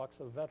influx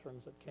of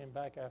veterans that came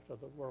back after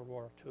the World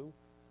War II.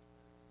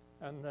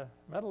 And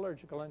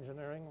metallurgical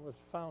engineering was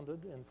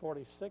founded in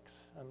 '46,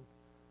 and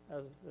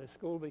as the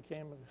school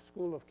became a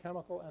School of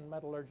Chemical and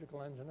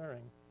Metallurgical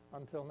Engineering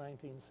until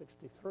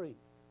 1963.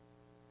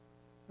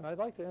 And I'd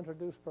like to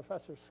introduce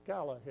Professor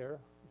Scala here.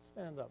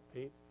 Stand up,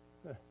 Pete.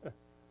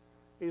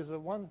 He's the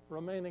one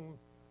remaining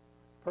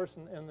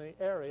person in the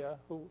area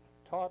who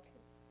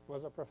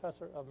was a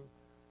professor of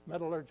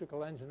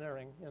metallurgical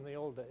engineering in the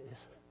old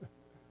days.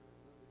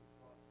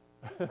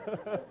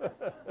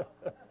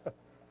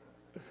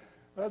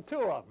 Well,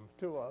 two of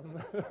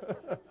them.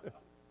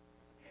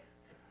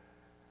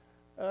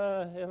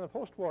 In the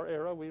post-war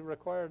era, we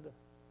required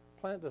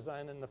plant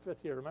design in the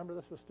 5th year. Remember,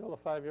 this was still a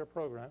 5-year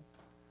program.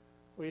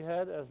 We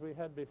had, as we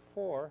had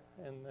before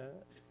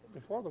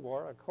the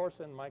war, a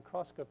course in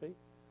microscopy,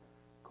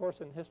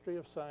 course in history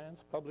of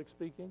science, public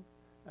speaking,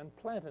 and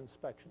plant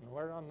inspection,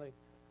 where on the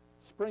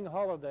spring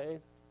holiday,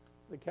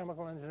 the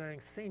chemical engineering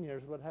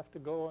seniors would have to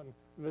go and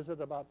visit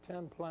about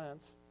 10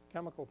 plants,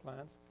 chemical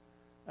plants,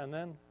 and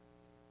then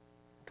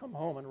come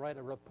home and write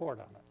a report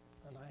on it.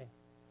 And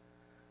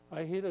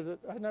I hated it.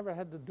 I never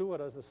had to do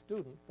it as a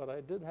student, but I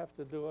did have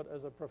to do it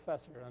as a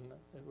professor, and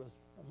it was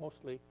a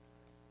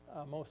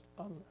most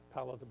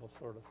unpalatable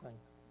sort of thing.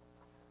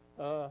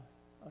 I'll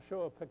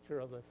show a picture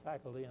of the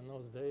faculty in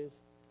those days.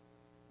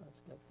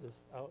 Let's get this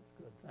out.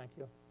 Good, thank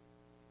you.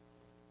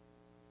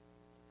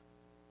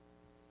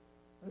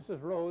 This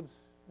is Rhodes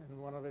in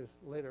one of his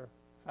later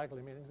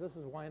faculty meetings. This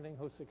is Winding,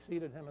 who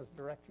succeeded him as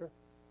director.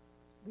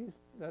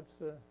 That's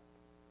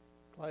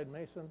Clyde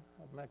Mason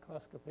of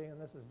microscopy, and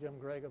this is Jim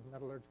Gregg of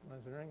metallurgical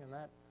engineering, and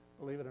that,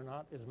 believe it or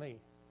not, is me.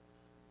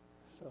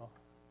 So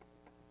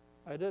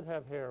I did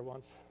have hair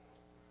once.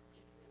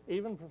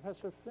 Even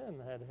Professor Finn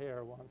had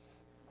hair once.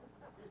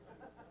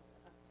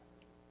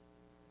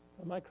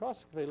 The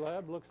microscopy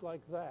lab looks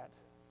like that.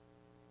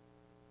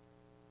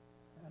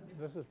 And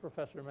this is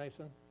Professor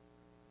Mason,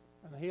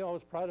 and he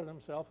always prided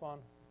himself on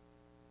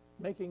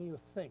making you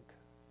think.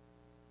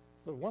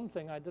 The one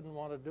thing I didn't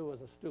want to do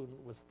as a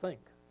student was think.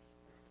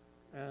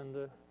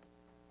 And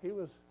he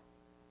was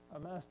a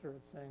master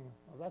at saying,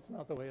 well, that's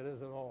not the way it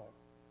is at all.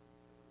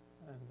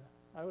 And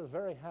I was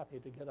very happy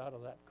to get out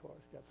of that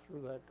course, get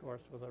through that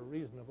course with a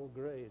reasonable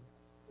grade.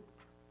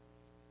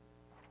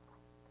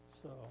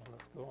 So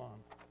let's go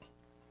on.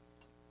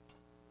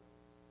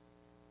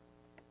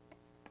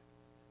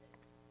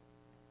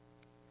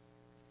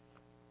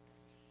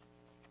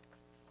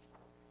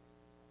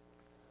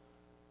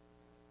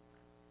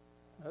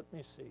 Let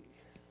me see.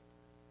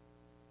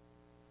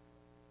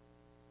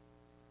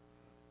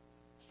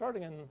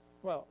 Starting in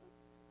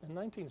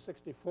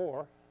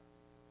 1964,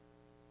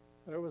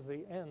 there was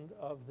the end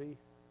of the,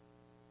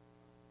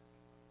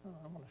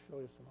 I want to show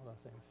you some other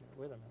things here.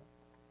 Wait a minute.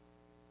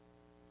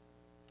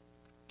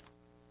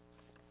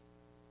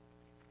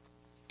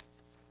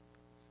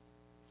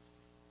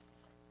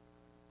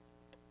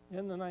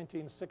 In the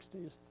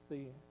 1960s,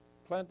 the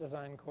plant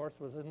design course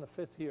was in the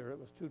 5th year. It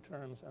was 2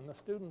 terms, and the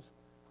students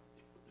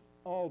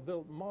all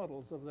built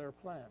models of their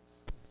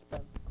plants.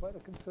 Spent quite a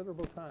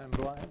considerable time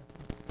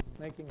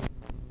making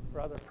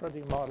rather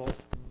pretty models.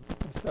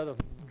 Instead of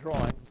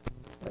drawings,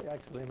 they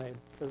actually made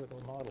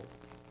physical models.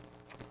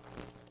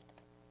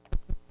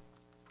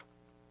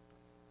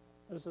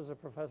 This is a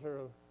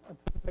picture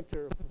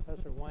of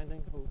Professor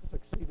Winding, who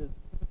succeeded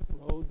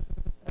Rhodes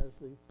as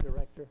the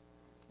director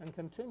and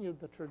continued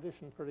the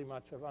tradition pretty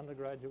much of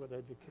undergraduate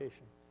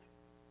education.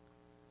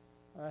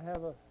 I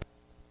have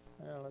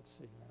let's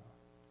see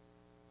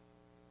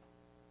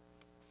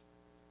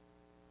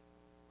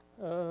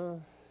now.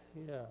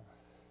 Yeah.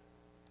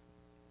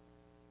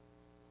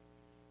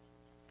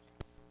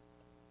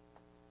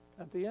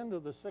 At the end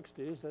of the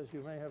 60s, as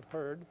you may have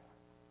heard,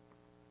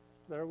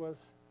 there was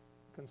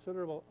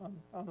considerable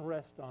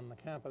unrest on the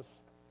campus,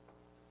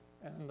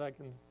 and I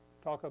can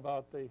talk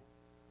about the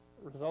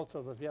results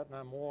of the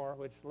Vietnam War,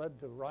 which led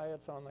to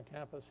riots on the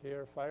campus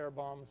here, fire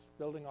bombs,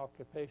 building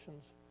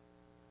occupations,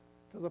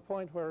 to the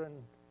point where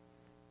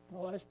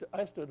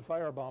I stood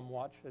firebomb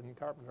watch in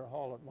Carpenter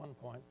Hall at one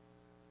point,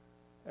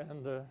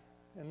 And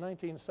in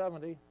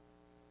 1970,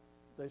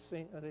 the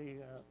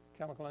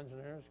chemical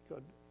engineers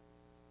could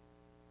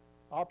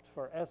opt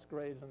for S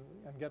grades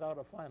and get out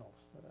of finals.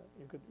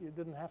 You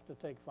didn't have to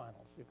take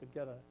finals. You could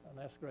get an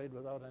S grade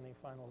without any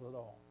finals at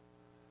all.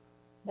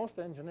 Most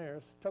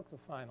engineers took the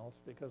finals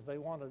because they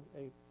wanted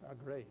a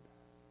grade.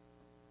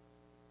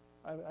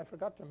 I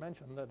forgot to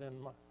mention that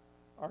in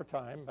our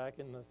time, back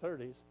in the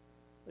 30s,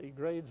 the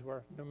grades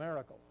were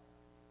numerical.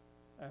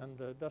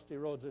 And Dusty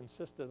Rhodes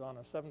insisted on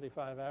a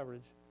 75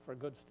 average for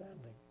good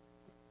standing.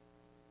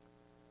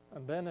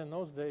 And then in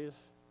those days,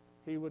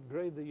 he would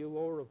grade the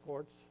UO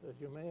reports, as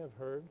you may have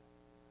heard,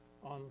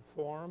 on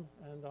form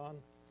and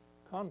on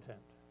content.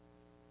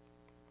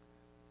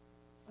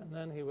 And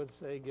then he would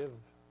say give,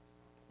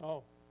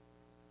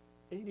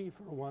 80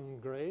 for one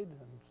grade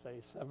and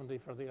say 70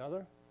 for the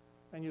other,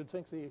 and you'd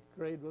think the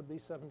grade would be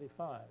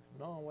 75.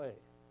 No way.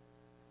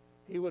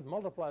 He would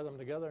multiply them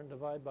together and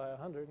divide by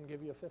 100 and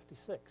give you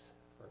 56.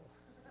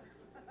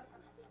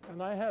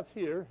 And I have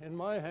here in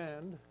my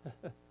hand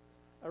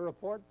a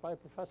report by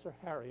Professor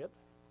Harriet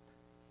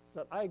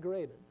that I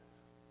graded.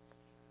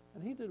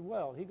 And he did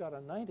well. He got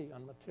a 90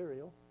 on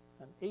material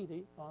and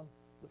 80 on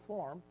the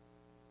form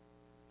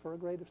for a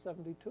grade of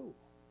 72.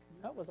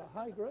 That was a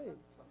high grade.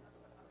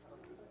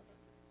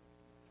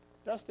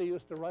 Dusty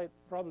used to write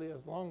probably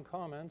as long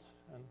comments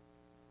and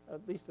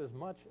at least as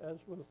much as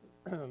was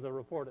the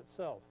report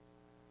itself.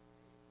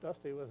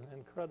 Dusty was an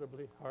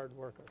incredibly hard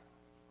worker.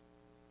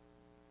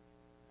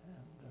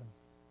 And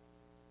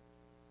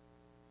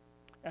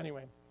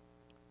anyway,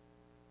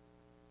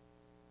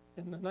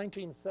 in the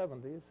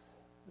 1970s,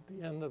 at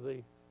the end of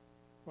the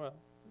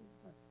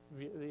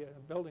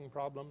building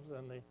problems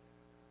and the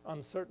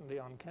uncertainty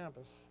on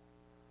campus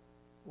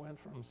went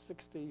from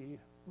 67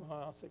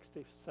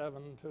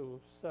 to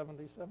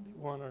 70,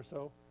 71 or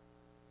so.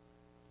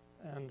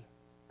 And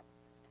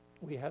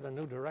we had a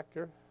new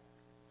director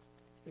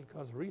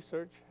because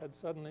research had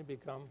suddenly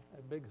become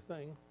a big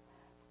thing,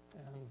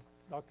 and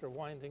Dr.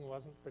 Winding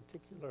wasn't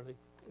particularly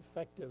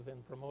effective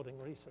in promoting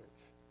research.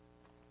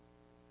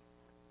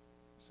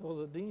 So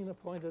the dean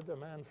appointed a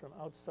man from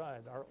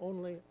outside, our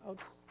only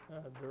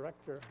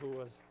director who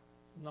was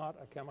not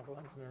a chemical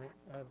engineering,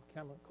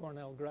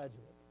 Cornell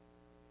graduate.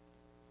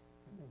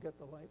 Can you get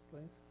the light,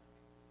 please?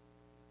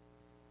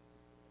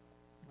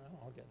 No,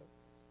 I'll get it.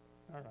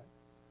 All right.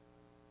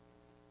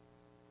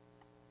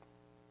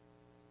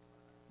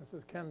 This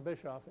is Ken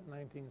Bischoff in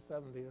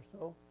 1970 or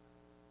so,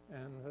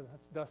 and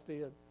that's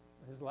Dusty at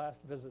his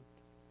last visit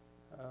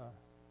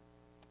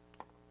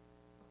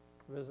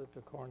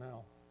to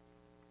Cornell.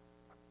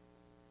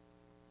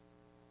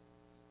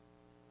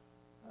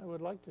 I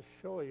would like to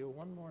show you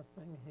one more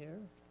thing here.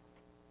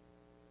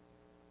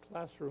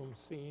 Classroom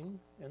scene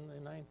in the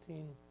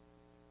 1960s.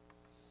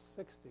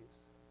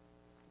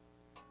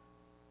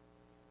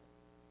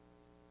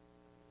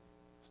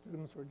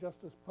 Students were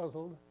just as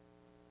puzzled,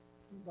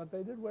 but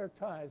they did wear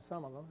ties,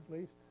 some of them at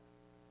least,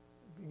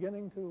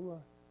 beginning to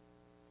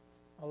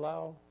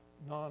allow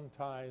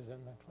non-ties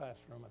in the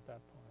classroom at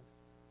that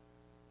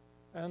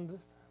point. And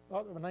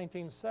about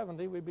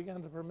 1970, we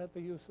began to permit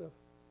the use of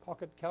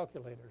pocket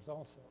calculators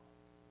also,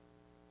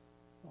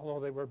 although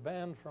they were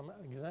banned from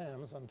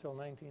exams until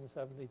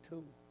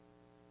 1972.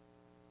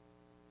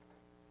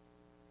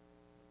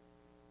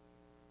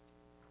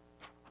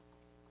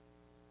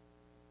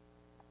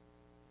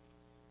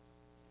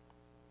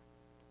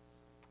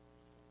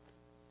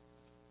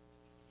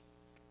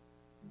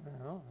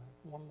 Now,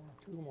 one more,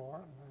 two more,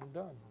 and I'm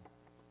done.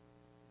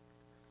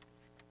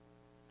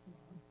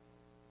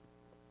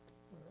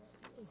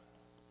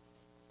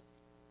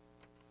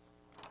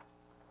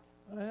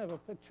 I have a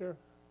picture of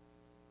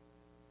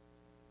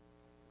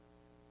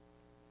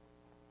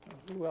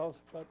who else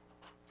but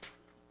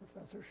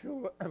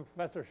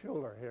Professor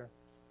Schuler here,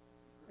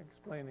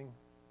 explaining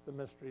the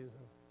mysteries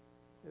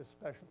of his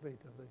specialty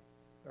to the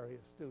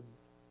various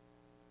students.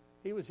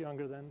 He was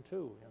younger then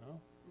too, you know.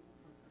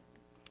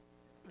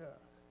 Yeah,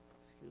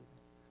 excuse me.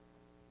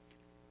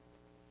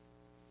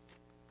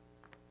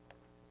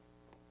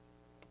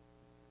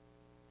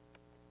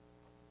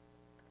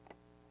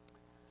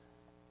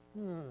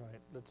 All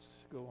right, let's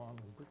go on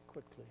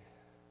quickly.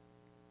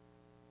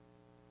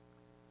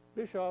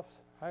 Bischoff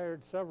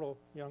hired several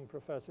young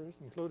professors,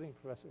 including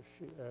Professor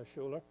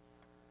Schuler,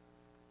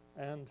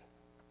 and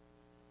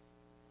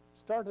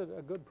started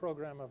a good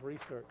program of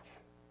research.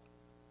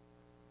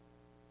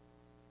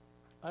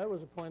 I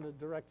was appointed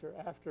director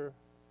after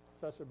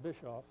Professor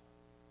Bischoff,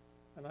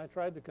 and I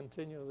tried to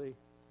continue the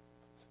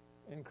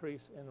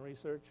increase in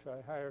research.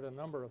 I hired a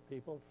number of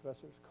people,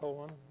 Professors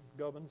Cohen,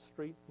 Gubbins,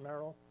 Street,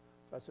 Merrill,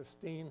 Professor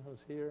Steen, who's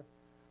here,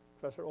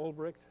 Professor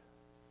Olbricht,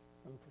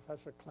 and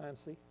Professor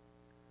Clancy.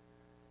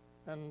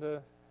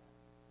 And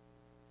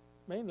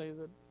mainly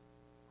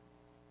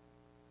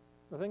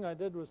the thing I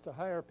did was to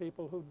hire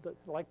people who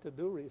liked to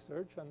do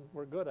research and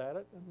were good at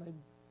it, and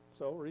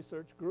so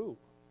research grew.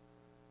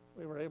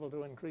 We were able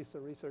to increase the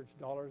research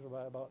dollars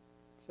by about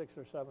 6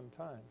 or 7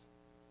 times.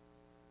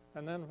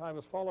 And then I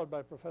was followed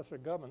by Professor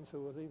Gubbins,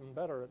 who was even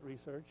better at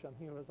research, and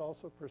he was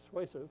also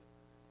persuasive.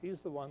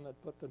 He's the one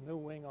that put the new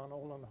wing on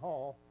Olin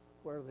Hall,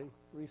 where the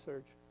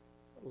research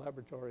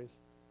laboratories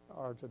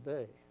are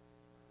today.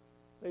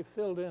 They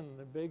filled in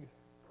the big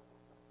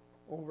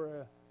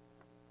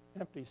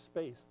empty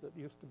space that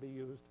used to be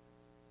used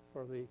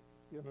for the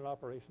unit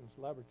operations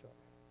laboratory.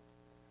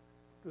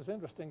 It was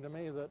interesting to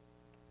me that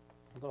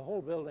the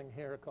whole building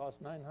here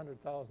cost $900,000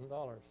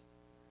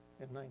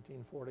 in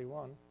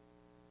 1941.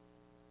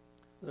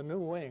 The new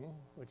wing,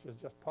 which is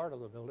just part of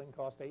the building,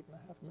 cost $8.5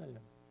 million.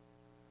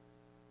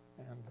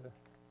 And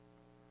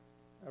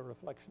a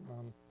reflection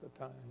on the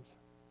times.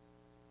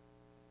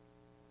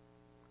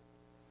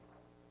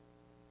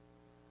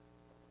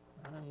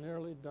 And I'm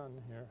nearly done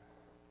here.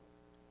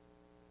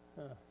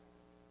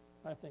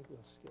 I think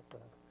we'll skip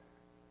that.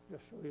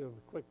 Just show you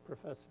a quick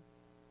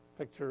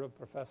picture of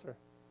Professor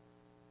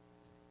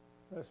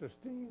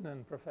Steen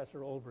and Professor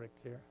Olbricht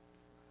here.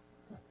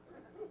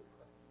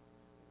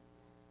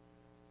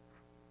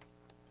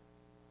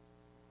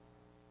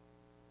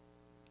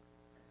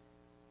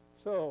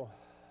 So,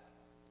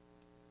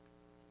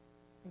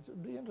 it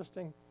would be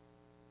interesting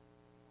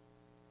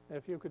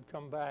if you could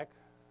come back.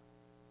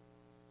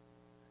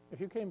 If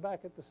you came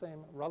back at the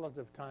same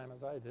relative time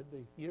as I did,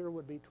 the year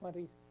would be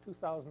 2060,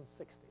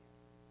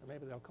 or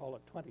maybe they'll call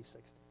it 2060.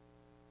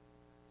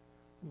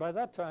 And by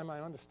that time,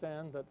 I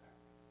understand that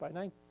by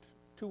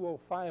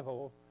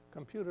 2050,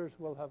 computers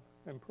will have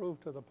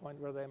improved to the point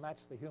where they match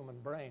the human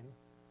brain.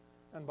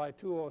 And by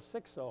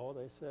 2060,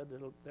 they said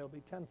they'll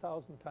be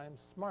 10,000 times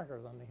smarter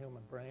than the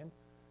human brain.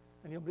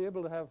 And you'll be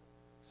able to have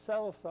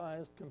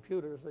cell-sized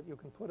computers that you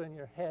can put in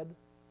your head.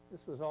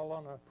 This was all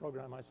on a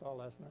program I saw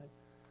last night.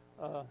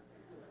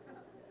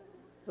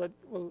 That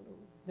will,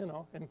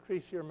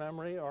 increase your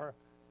memory or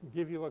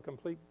give you a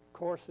complete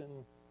course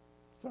in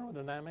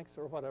thermodynamics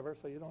or whatever,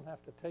 so you don't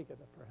have to take it,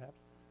 perhaps.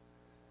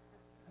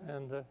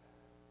 And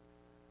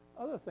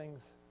other things.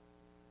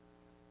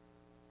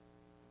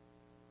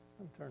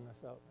 Let me turn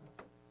this out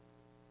now.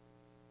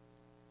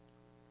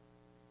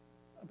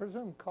 I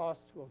presume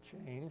costs will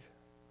change.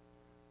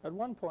 At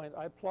one point,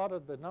 I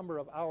plotted the number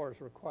of hours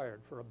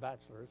required for a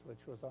bachelor's,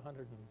 which was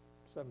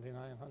 179,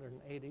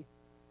 180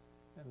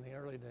 in the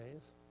early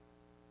days.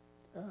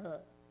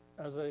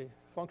 As a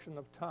function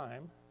of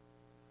time,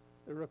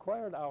 the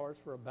required hours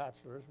for a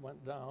bachelor's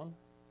went down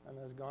and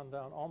has gone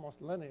down almost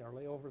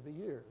linearly over the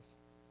years.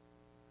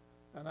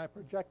 And I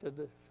projected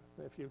that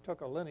if you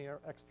took a linear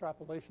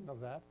extrapolation of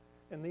that,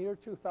 in the year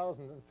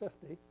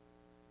 2050,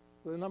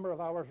 the number of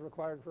hours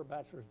required for a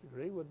bachelor's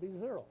degree would be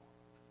 0.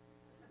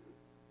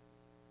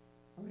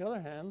 On the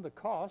other hand, the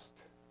cost,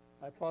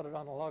 I plotted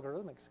on a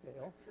logarithmic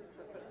scale,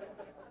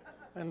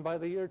 and by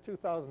the year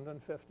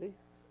 2050,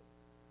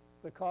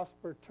 the cost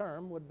per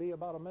term would be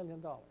about $1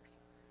 million.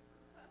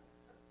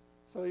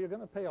 So you're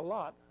going to pay a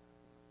lot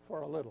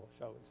for a little,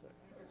 shall we say.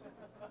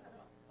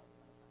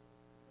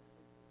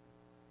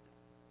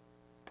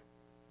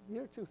 The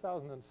year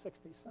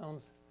 2060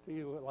 sounds to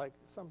you like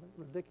some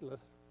ridiculous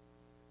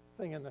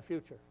thing in the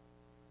future,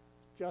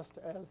 just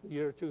as the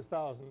year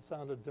 2000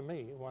 sounded to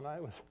me when I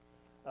was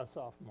a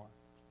sophomore.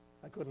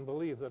 I couldn't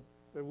believe that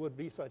there would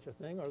be such a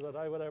thing or that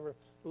I would ever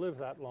live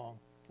that long,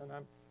 and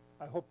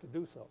I hope to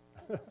do so,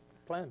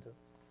 plan to.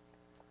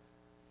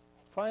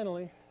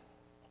 Finally,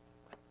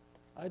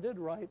 I did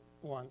write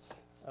once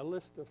a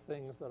list of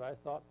things that I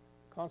thought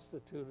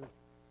constituted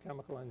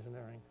chemical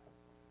engineering.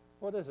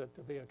 What is it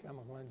to be a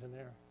chemical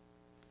engineer?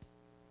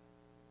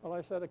 Well,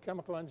 I said a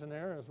chemical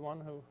engineer is one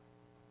who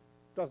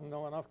doesn't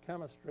know enough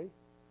chemistry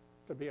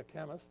to be a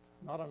chemist,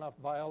 not enough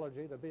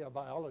biology to be a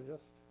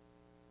biologist,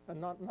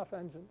 and not enough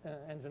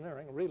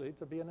engineering, really,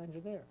 to be an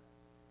engineer.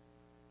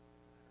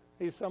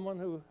 He's someone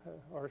who,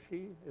 or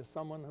she is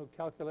someone who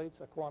calculates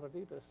a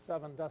quantity to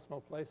 7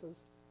 decimal places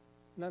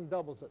and then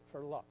doubles it for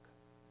luck.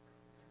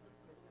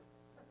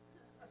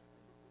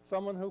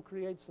 Someone who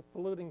creates the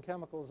polluting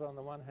chemicals on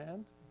the one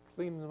hand,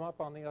 cleans them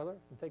up on the other,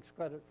 and takes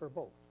credit for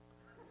both.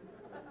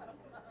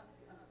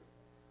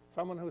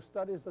 Someone who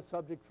studies the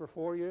subject for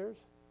 4 years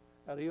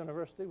at a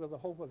university with the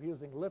hope of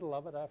using little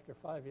of it after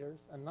 5 years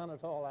and none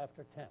at all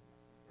after 10.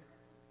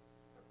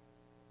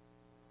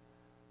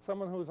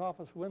 Someone whose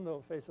office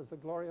window faces a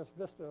glorious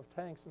vista of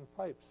tanks and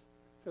pipes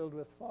filled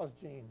with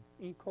phosgene,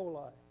 E.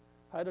 coli,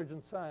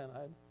 hydrogen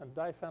cyanide, and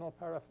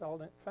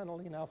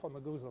diphenylphenylene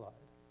alpha-meguzolide.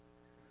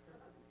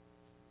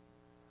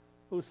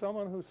 Who's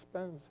someone who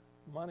spends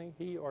money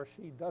he or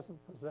she doesn't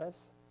possess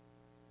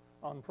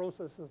on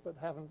processes that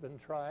haven't been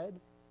tried,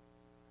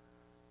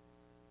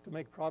 to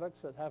make products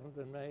that haven't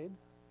been made,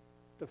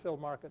 to fill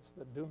markets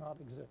that do not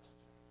exist.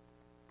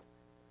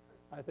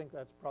 I think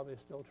that's probably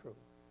still true.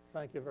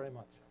 Thank you very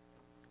much.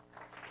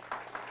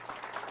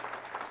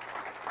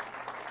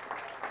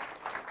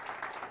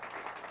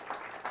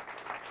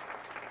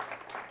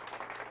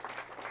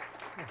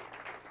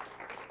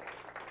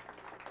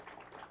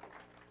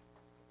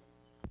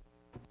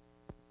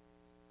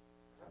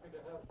 Happy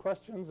to have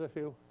questions if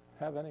you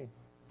have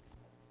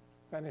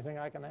anything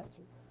I can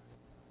answer.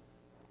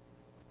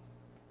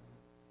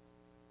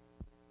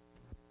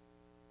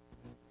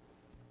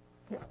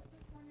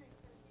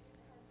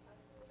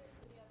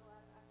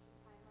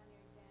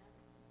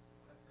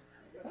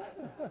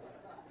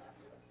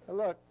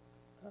 Look,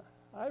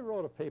 I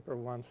wrote a paper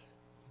once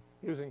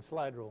using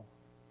slide rule,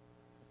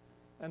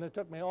 and it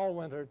took me all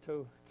winter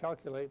to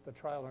calculate the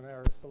trial and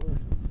error solutions.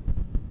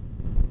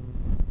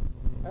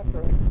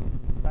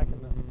 Back in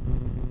the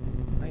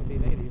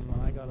 1980s, when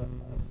I got a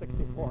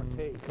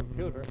 64K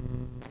computer,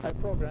 I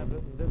programmed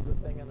it and did the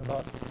thing in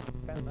about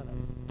 10 minutes.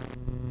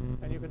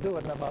 And you could do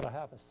it in about a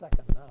half a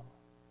second now.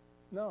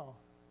 No,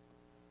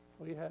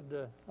 we had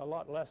a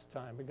lot less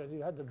time because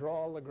you had to draw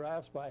all the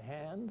graphs by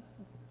hand.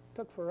 It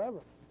took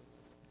forever.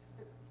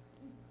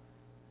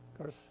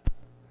 Of course,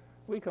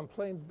 we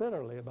complained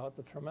bitterly about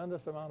the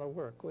tremendous amount of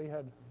work we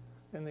had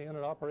in the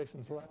unit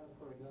operations lab,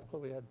 for example.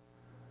 We had,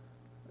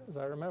 as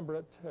I remember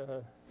it,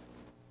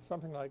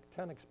 something like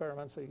 10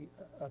 experiments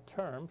a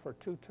term for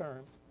 2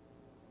 terms.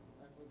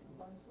 And we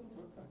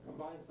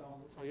combined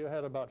some, so you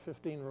had about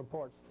 15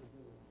 reports to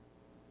do.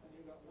 And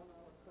you got 1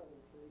 hour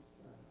credit for each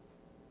term.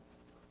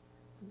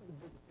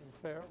 In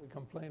fair, we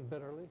complained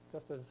bitterly,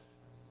 just as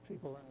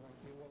people in the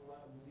UL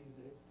lab these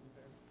days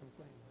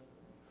complain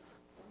bitterly.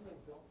 Some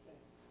things don't change.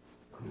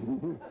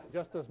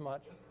 Just as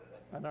much,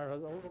 and are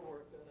as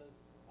overworked and as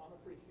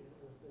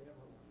unappreciated as they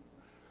ever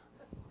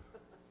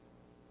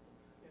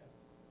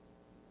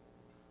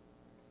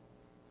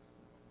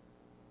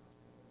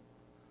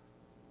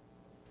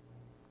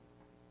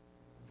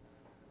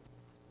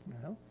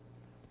were.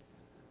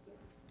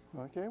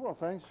 Yeah. Okay, well,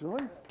 thanks,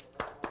 Julian.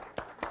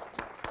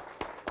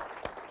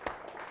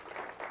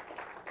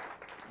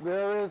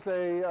 There is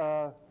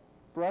a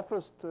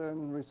breakfast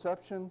and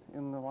reception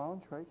in the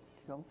lounge, right?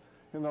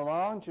 In the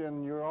lounge,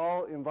 and you're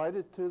all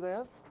invited to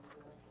that.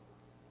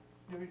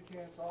 Give you a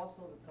chance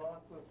also to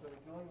talk with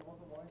Julian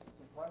Wilson,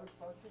 some private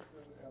questions,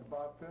 and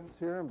Bob Finn's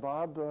here, and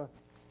Bob can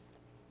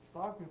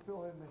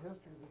fill in the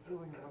history that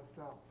Julian left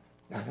out.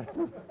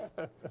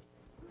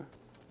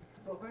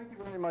 So thank you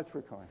very much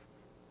for coming.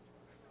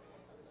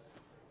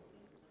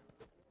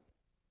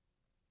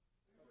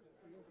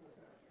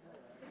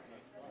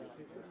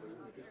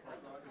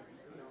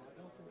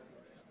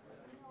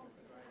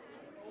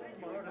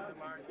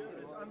 It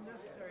is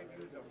unnecessary to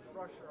use a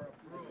brush or a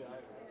broom.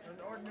 An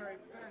ordinary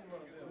pen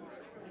will do.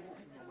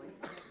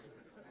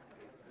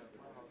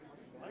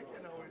 I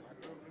can always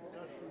remove the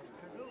dust from the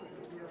canoe.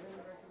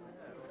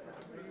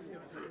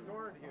 It's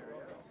stored here.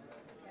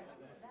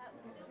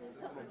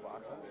 There's no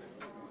boxes.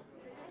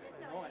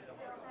 No, I still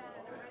had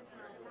an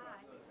original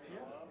tie.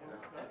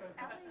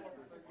 Ellie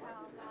used to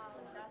tell how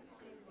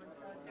Dusty was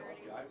so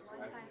dirty.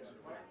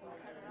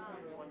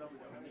 One time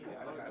she wanted to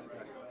cut it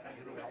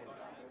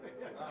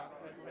off.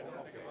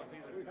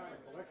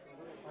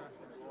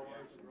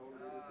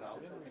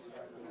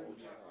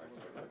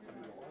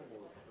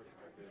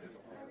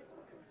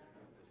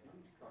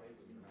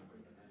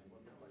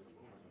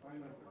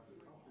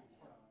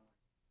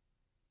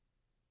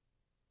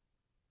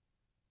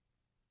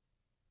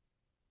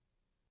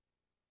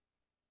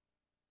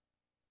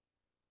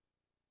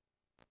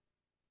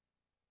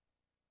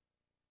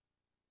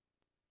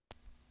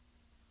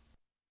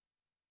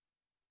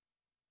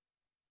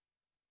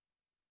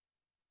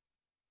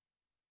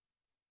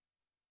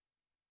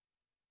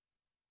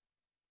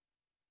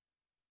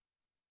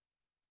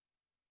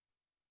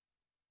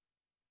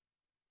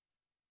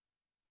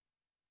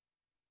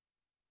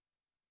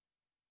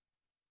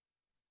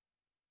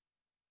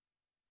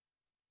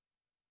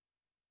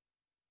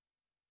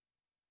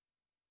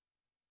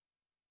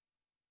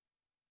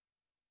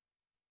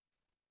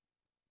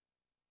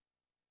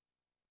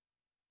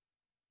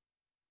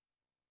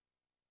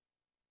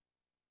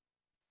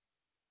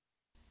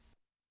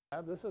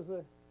 This is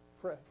the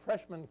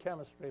freshman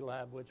chemistry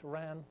lab, which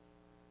ran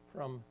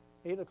from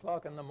 8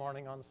 o'clock in the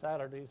morning on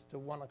Saturdays to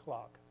 1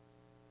 o'clock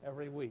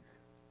every week.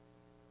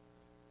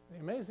 The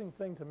amazing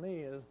thing to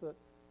me is that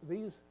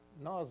these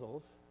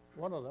nozzles,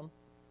 one of them,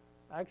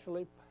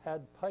 actually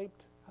had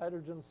piped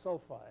hydrogen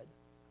sulfide,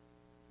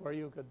 where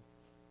you could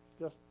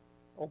just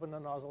open the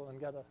nozzle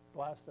and get a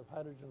blast of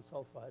hydrogen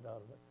sulfide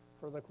out of it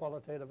for the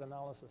qualitative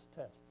analysis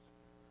tests.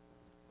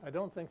 I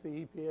don't think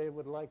the EPA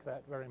would like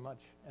that very much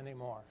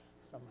anymore,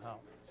 somehow.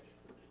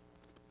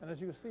 And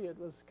as you see, it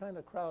was kind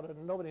of crowded,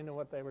 and nobody knew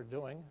what they were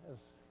doing, as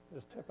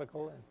is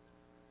typical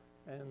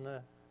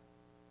in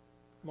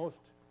most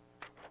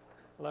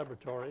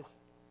laboratories.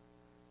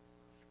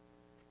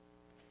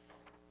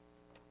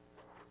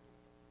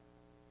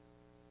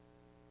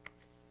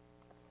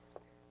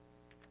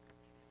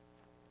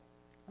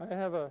 I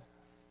have a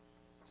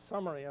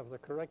summary of the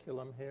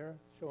curriculum here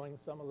showing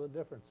some of the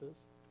differences.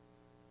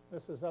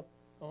 This is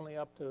only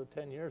up to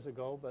 10 years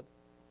ago, but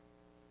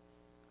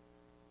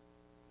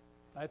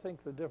I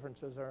think the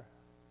differences are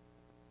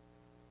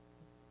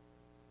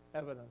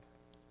evident.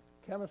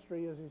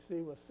 Chemistry, as you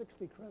see, was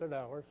 60 credit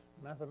hours,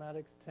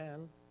 mathematics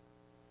 10,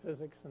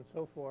 physics and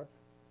so forth.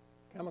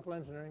 Chemical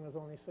engineering was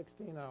only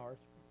 16 hours.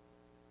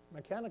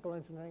 Mechanical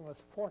engineering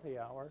was 40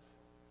 hours,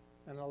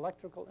 and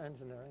electrical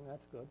engineering,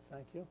 that's good,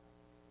 thank you.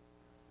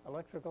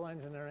 Electrical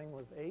engineering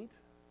was 8,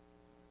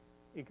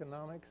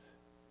 economics,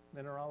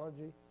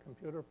 mineralogy,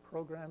 computer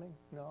programming,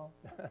 no,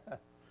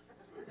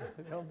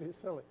 don't be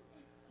silly.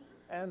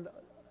 And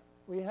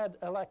We had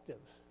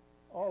electives,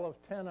 all of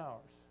 10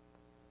 hours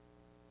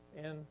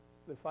in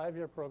the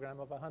 5-year program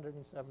of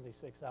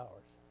 176 hours.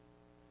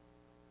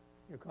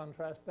 You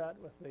contrast that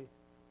with the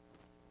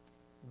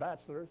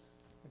bachelor's,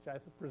 which I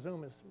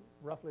presume is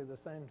roughly the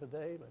same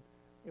today, but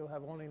you'll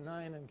have only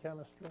 9 in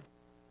chemistry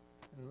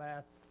and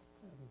math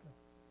and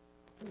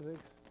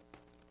physics.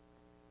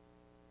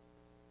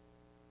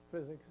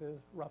 Physics is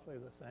roughly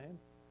the same.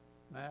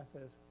 Math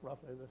is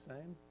roughly the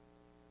same.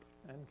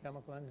 And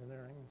chemical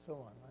engineering and so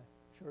on.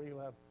 I'm sure you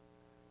have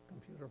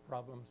computer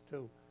problems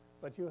too.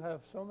 But you have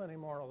so many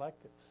more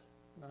electives,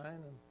 9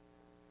 and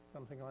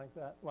something like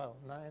that. Well,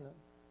 9 and,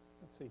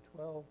 let's see,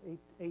 12,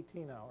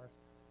 18 hours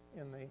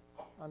in the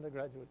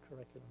undergraduate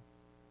curriculum.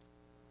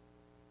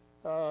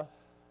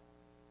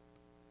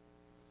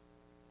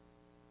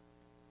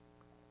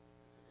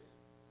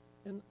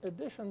 In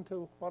addition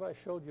to what I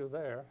showed you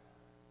there,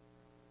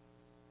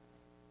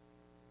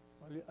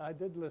 well, I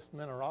did list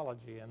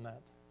mineralogy in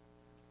that.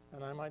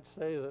 And I might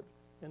say that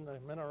in the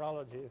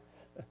mineralogy,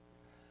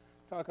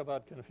 talk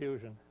about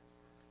confusion.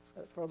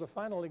 For the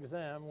final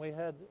exam, we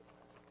had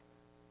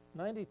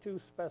 92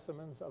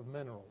 specimens of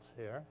minerals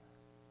here.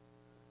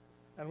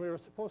 And we were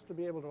supposed to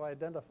be able to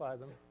identify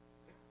them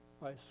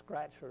by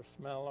scratch or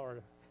smell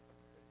or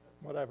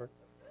whatever,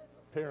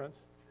 appearance.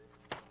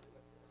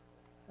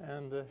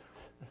 And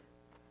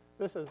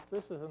this is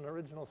an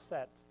original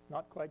set,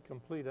 not quite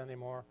complete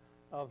anymore,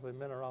 of the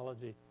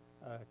mineralogy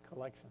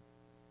collection.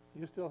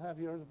 You still have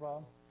yours,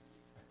 Bob?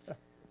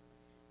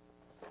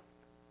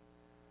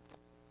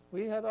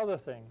 We had other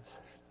things.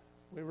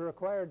 We were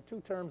required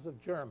 2 terms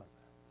of German,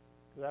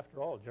 because after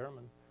all,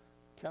 German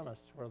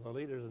chemists were the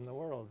leaders in the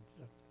world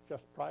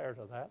just prior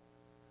to that.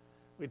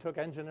 We took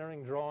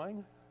engineering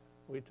drawing.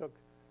 We took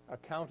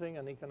accounting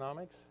and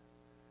economics.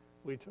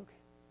 We took,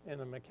 in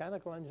the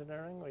mechanical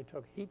engineering, we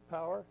took heat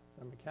power,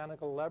 the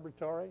mechanical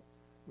laboratory,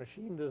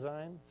 machine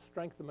design,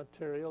 strength of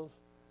materials.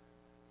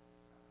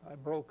 I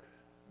broke,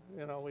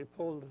 you know, we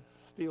pulled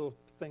steel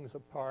things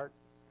apart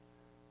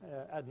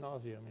ad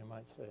nauseum, you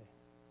might say.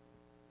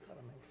 Got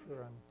to make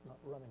sure I'm not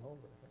running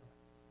over here.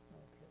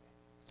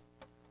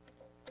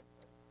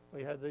 Okay.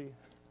 We had the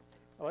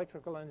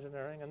electrical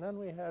engineering, and then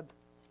we had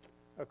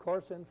a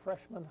course in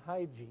freshman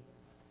hygiene.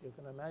 You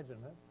can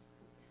imagine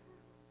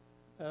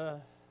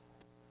it.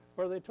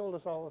 Where they told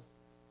us all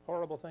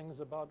horrible things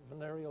about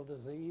venereal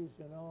disease,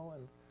 you know,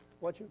 and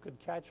what you could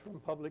catch from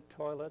public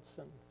toilets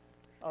and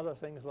other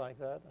things like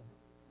that.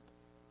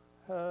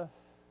 And,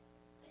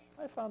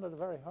 I found it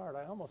very hard.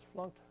 I almost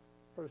flunked.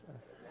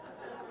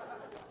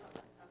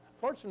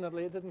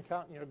 Fortunately, it didn't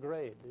count in your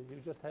grade.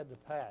 You just had to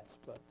pass,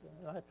 but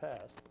I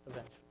passed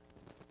eventually.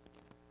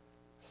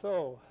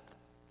 So,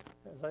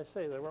 as I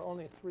say, there were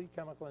only 3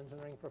 chemical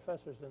engineering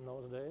professors in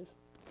those days.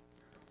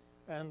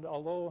 And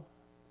although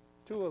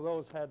 2 of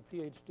those had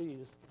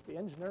PhDs, the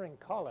engineering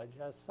college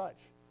as such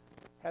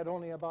had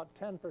only about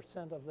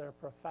 10% of their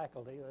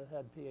faculty that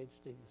had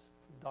PhDs,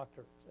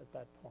 doctorates at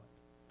that point.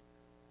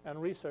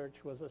 And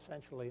research was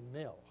essentially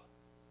nil.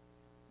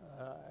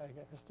 I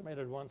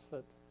estimated once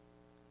that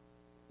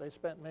they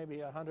spent maybe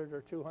 $100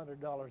 or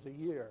 $200 a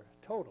year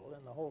total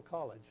in the whole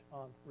college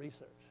on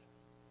research.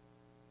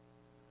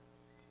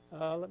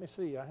 Let me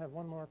see, I have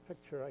one more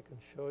picture I can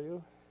show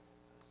you.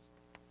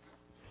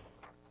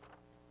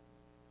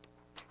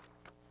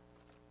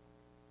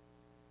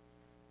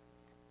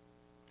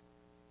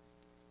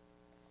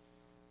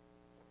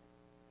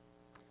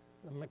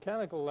 The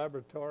mechanical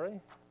laboratory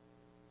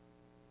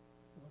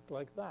looked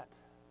like that.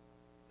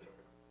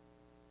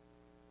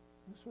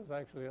 This was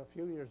actually a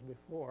few years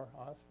before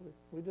us.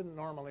 We didn't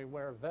normally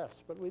wear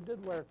vests, but we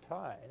did wear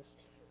ties.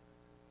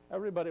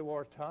 Everybody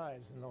wore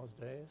ties in those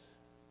days.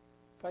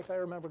 In fact, I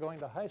remember going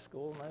to high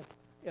school and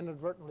I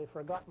inadvertently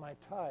forgot my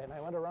tie, and I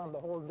went around the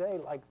whole day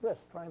like this,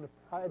 trying to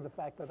hide the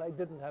fact that I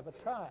didn't have a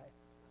tie.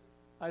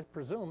 I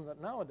presume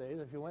that nowadays,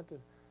 if you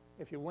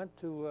went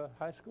to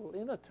high school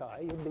in a tie,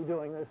 you'd be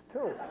doing this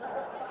too.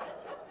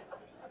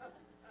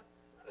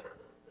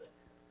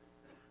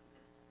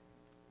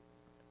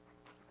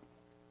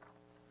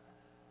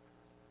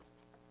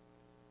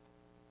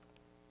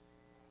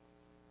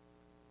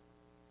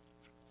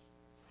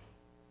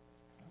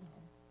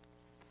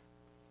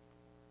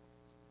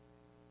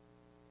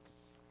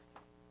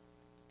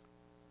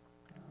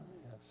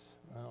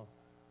 Well,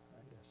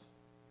 I guess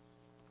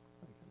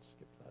we can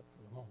skip that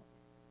for the moment.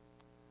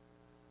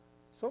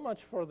 So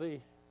much for the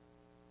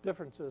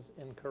differences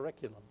in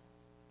curriculum.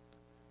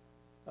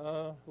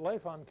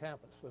 Life on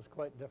campus was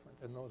quite different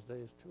in those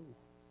days, too.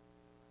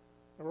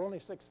 There were only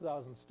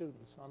 6,000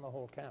 students on the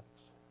whole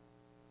campus.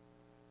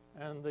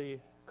 And the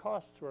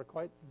costs were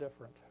quite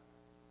different.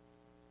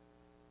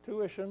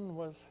 Tuition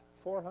was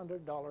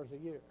 $400 a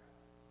year.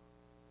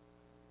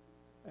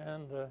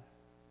 And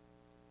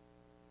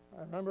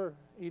I remember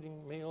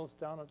eating meals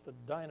down at the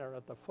diner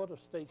at the foot of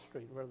State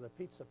Street, where the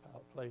pizza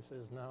place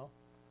is now.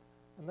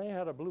 And they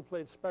had a blue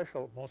plate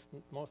special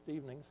most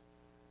evenings.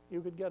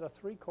 You could get a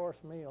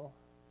 3-course meal,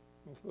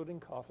 including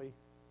coffee,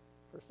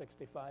 for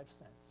 65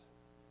 cents.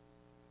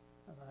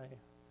 And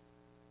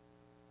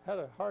had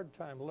a hard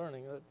time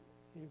learning that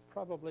you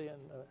probably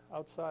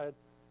outside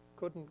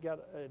couldn't get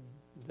a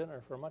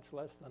dinner for much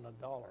less than $1 in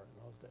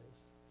those days,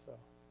 so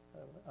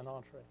an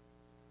entree.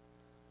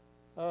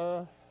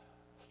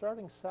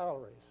 Starting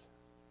salaries.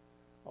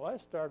 Well, I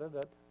started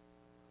at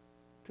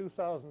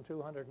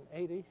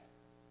 $2,280,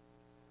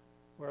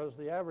 whereas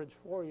the average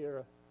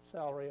four-year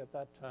salary at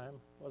that time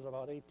was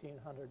about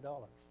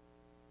 $1,800.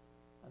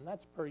 And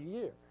that's per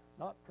year,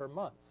 not per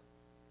month.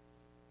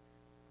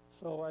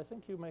 So I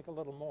think you make a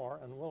little more,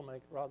 and we'll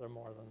make rather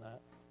more than that,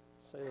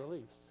 to say the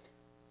least.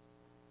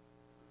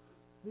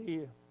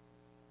 The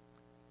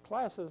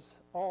classes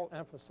all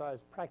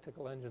emphasized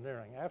practical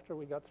engineering. After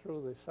we got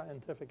through the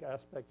scientific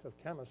aspects of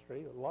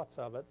chemistry, lots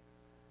of it,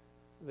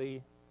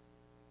 the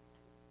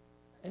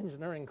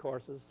engineering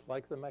courses,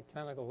 like the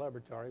mechanical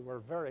laboratory, were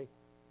very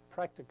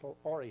practically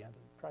oriented.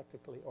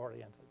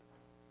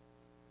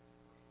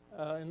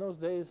 In those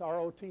days,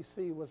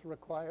 ROTC was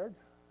required,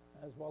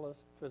 as well as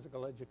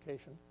physical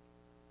education.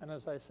 And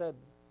as I said,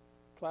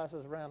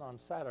 classes ran on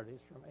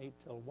Saturdays from 8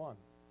 till 1.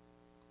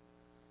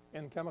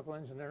 In chemical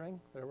engineering,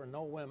 there were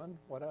no women,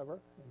 whatever,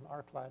 in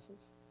our classes.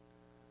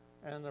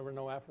 And there were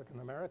no African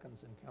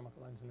Americans in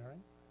chemical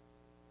engineering.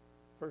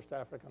 First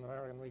African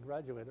American we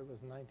graduated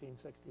was in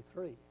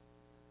 1963.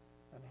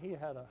 And he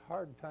had a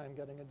hard time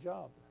getting a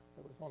job.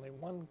 There was only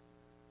one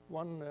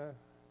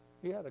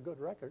he had a good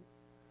record,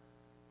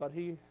 but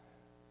he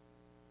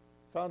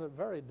found it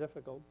very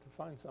difficult to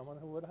find someone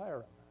who would hire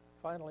him.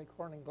 Finally,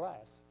 Corning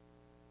Glass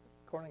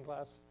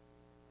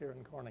here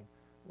in Corning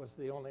was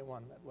the only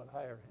one that would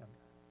hire him.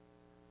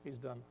 He's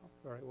done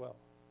very well.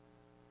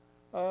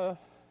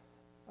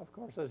 Of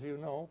course, as you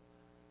know,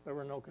 there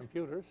were no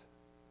computers.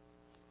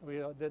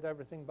 We did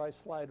everything by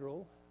slide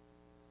rule,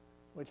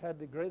 which had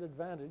the great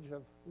advantage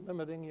of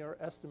limiting your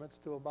estimates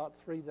to about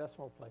 3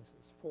 decimal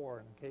places, 4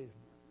 on occasion.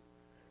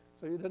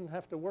 So you didn't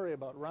have to worry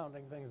about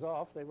rounding things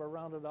off. They were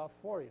rounded off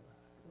for you,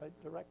 right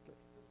directly.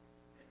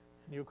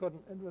 You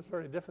couldn't, it was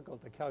very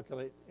difficult to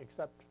calculate,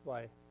 except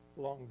by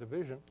long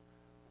division,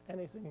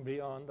 anything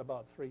beyond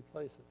about 3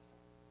 places.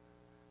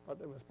 But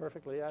it was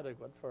perfectly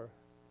adequate for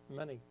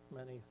many,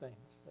 many things.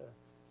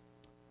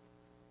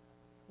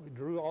 We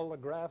drew all the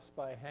graphs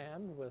by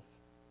hand with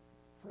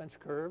French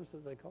curves,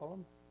 as they call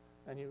them,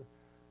 and you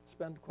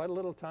spend quite a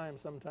little time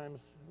sometimes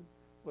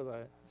with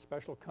a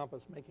special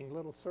compass making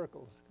little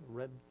circles,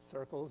 red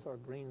circles or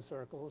green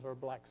circles or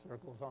black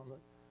circles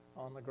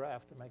on the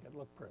graph to make it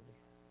look pretty.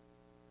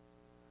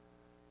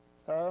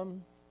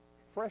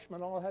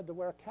 Freshmen all had to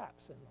wear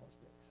caps in those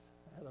days.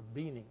 They had a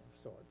beanie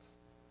of sorts.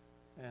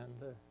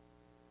 And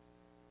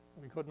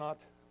we could not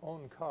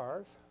own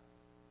cars.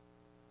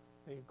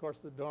 Of course,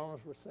 the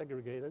dorms were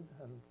segregated,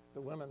 and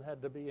the women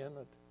had to be in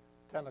at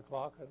 10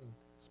 o'clock and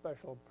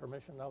special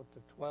permission out to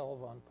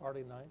 12 on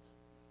party nights.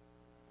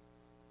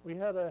 We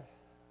had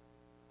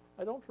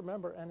I don't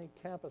remember any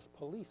campus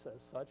police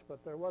as such,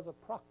 but there was a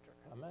proctor,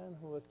 a man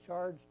who was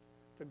charged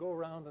to go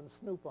around and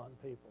snoop on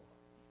people.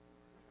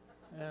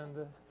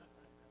 And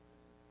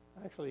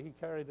actually, he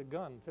carried a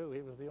gun, too.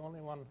 He was the only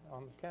one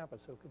on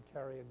campus who could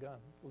carry a gun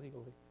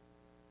legally.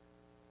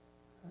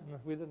 And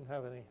we didn't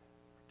have any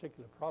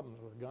particular problems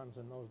with guns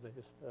in those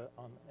days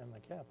in the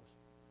campus.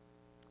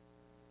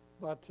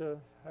 But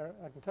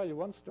I can tell you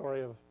one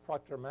story of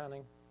Proctor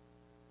Manning.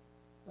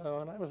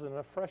 When I was in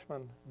a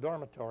freshman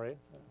dormitory,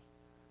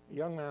 a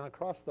young man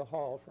across the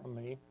hall from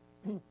me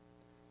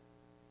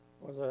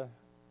was,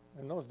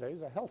 in those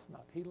days, a health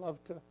nut. He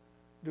loved to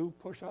do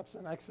push-ups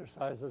and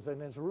exercises in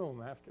his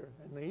room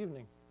in the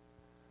evening.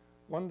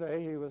 One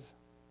day he was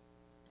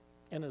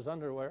in his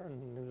underwear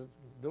and he was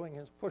doing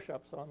his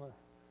push-ups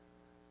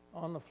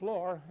on the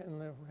floor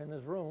in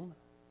his room,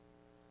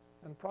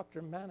 and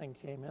Proctor Manning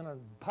came in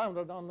and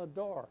pounded on the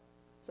door.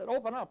 Said,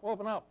 "Open up,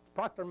 it's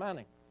Proctor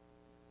Manning."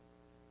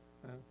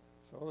 And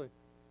so the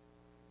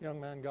young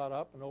man got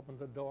up and opened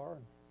the door,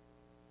 and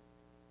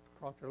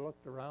Proctor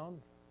looked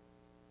around,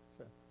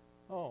 said,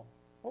 "Oh,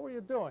 what were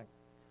you doing?"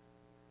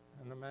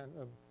 And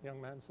the young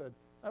man said,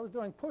 "I was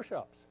doing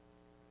push-ups."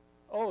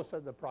 "Oh,"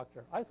 said the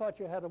proctor, "I thought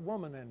you had a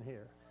woman in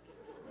here."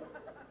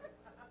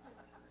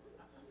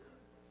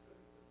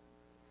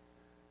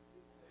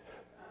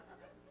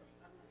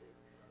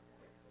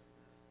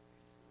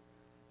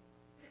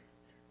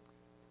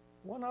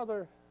 One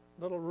other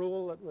little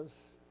rule that was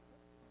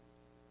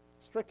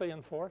strictly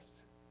enforced: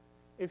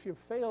 if you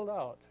failed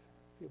out,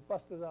 if you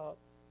busted out,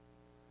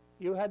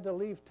 you had to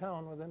leave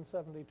town within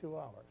 72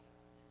 hours.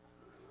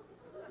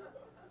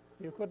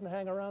 You couldn't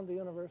hang around the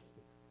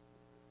university.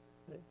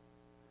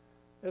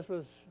 This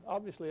was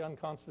obviously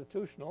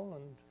unconstitutional,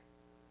 and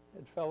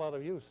it fell out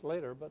of use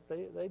later, but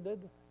they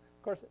did.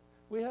 Of course,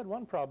 we had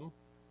one problem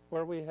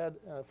where we had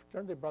a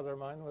fraternity brother of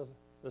mine was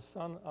the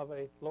son of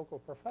a local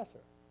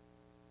professor,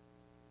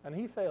 and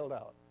he failed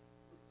out.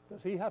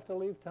 Does he have to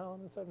leave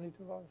town in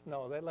 72 hours?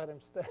 No, they let him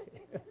stay.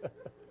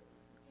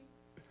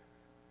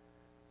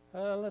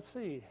 Let's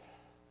see.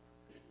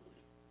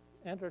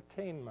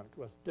 Entertainment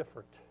was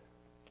different.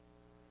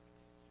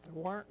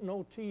 There weren't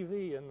no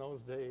TV in those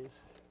days.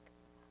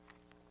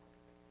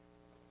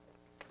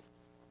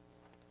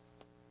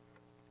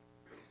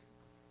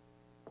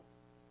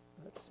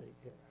 see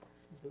here.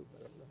 Do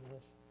better than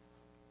this.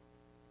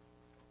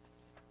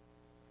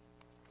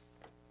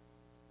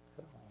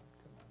 Come on,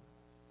 come on.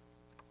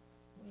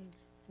 Where's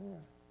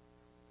here?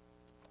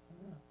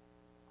 Yeah.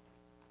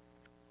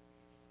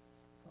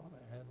 Thought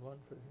I had one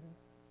for here.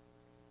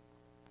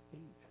 8.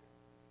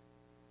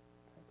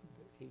 Happened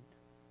to 8.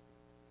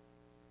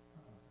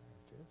 Oh, there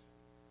it is.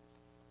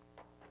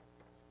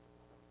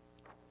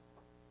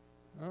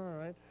 All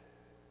right.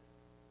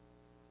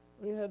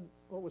 We had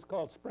what was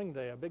called Spring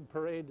Day, a big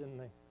parade in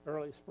the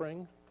early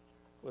spring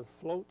with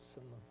floats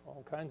and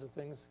all kinds of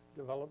things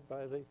developed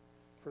by the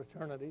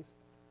fraternities.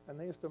 And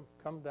they used to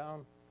come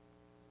down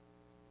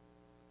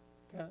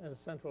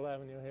Central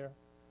Avenue here,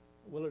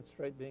 Willard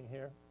Street being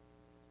here.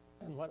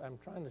 And what I'm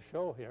trying to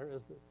show here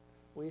is that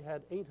we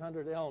had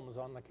 800 elms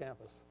on the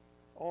campus,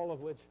 all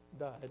of which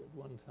died at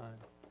one time.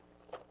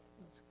 Let's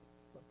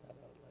put that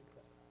out like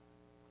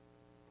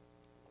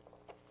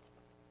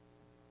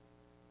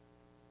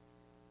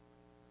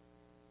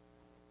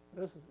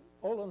that. This is,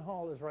 Olin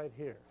Hall is right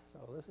here, so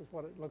this is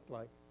what it looked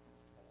like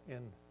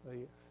in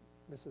the,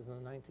 this is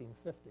in the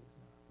 1950s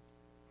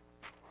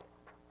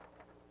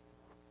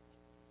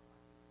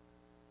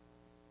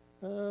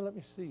now. Let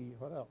me see,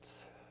 what else?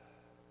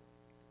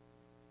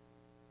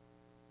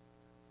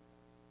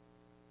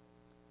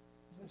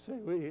 As I say,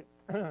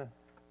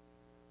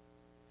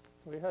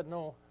 we had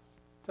no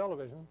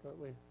television, but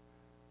we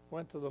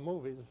went to the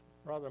movies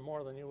rather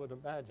more than you would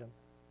imagine.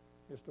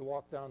 Used to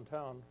walk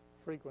downtown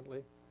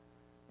frequently,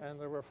 and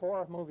there were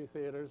 4 movie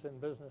theaters in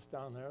business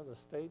down there: the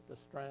State, the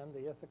Strand,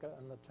 the Ithaca,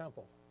 and the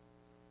Temple.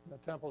 And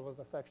the Temple was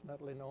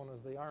affectionately known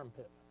as the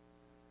Armpit.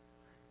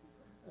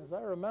 As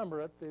I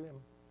remember it, the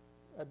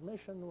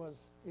admission was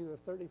either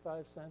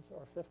 35 cents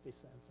or 50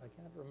 cents. I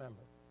can't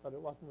remember, but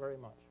it wasn't very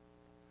much.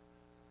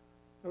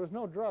 There was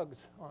no drugs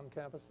on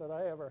campus that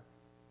I ever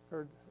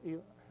heard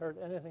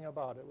anything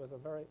about. It was a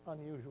very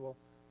unusual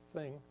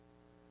thing.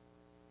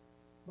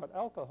 But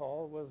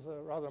alcohol was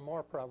rather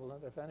more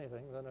prevalent, if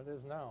anything, than it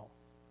is now.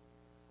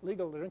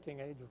 Legal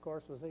drinking age, of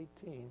course, was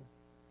 18,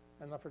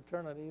 and the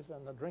fraternities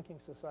and the drinking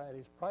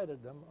societies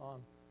prided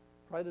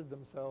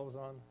themselves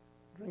on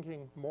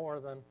drinking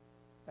more than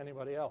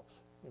anybody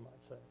else, you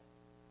might say.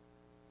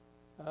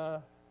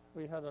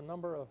 We had a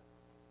number of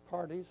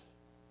parties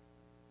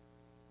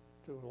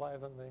to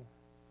liven the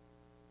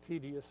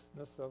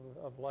tediousness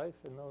of life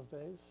in those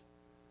days.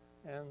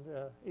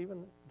 And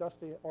even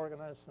Dusty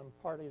organized some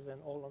parties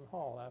in Olin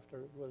Hall after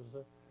it was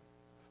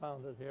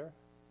founded here.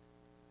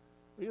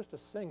 We used to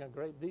sing a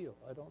great deal.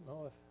 I don't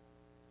know if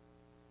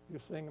you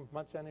sing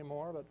much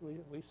anymore, but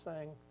we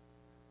sang,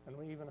 and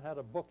we even had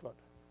a booklet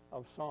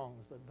of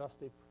songs that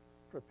Dusty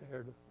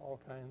prepared, all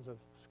kinds of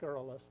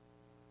scurrilous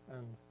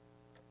and,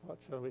 what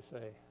shall we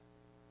say,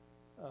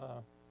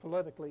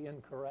 politically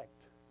incorrect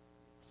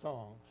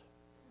songs.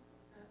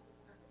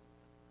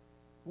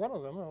 One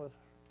of them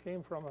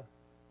came from a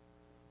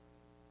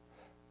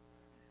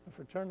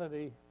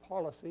fraternity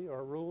policy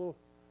or rule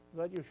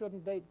that you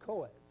shouldn't date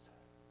co-eds.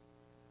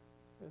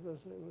 It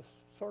was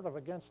sort of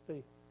against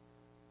the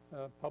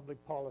public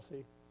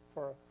policy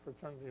for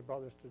fraternity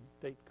brothers to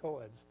date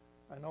co-eds.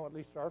 I know at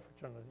least our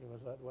fraternity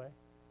was that way.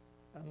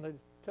 And the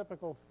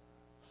typical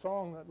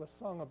song that was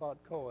sung about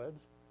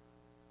co-eds,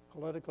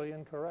 politically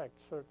incorrect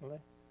certainly,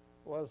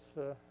 was,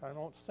 I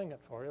won't sing it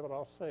for you, but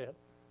I'll say it,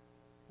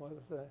 was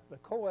the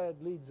co-ed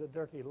leads a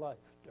dirty life,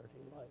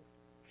 dirty life.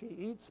 She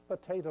eats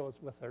potatoes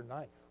with her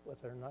knife,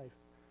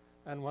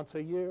 And once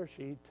a year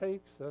she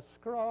takes a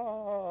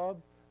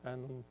scrub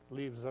and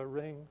leaves a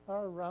ring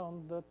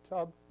around the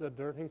tub, the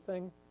dirty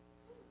thing.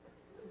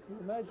 Can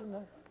you imagine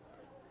that?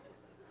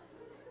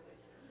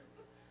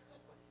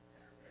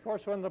 Of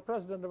course, when the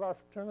president of our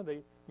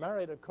fraternity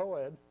married a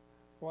co-ed,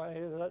 why,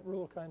 that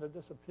rule kind of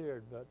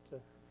disappeared, but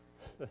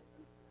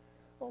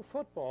oh,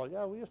 football,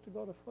 yeah, we used to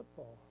go to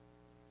football.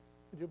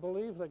 Would you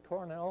believe that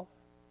Cornell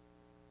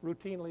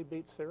routinely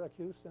beat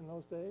Syracuse in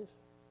those days?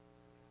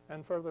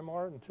 And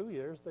furthermore, in 2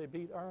 years, they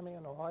beat Army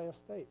and Ohio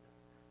State.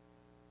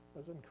 It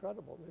was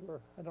incredible. We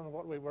were, I don't know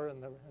what we were in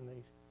the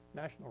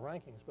national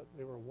rankings, but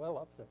we were well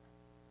up there.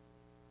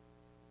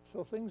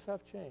 So things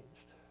have changed.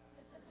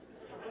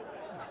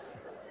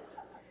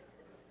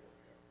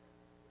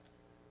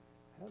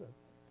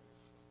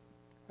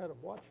 Had a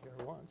watch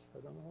here once. I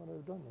don't know what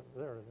I've done with it.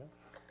 There it is.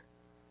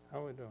 How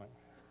are we doing?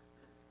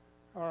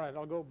 All right,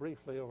 I'll go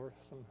briefly over a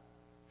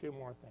few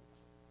more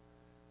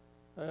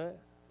things.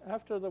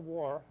 After the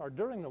war, or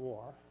during the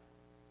war,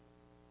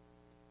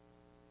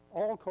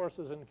 all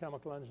courses in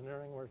chemical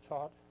engineering were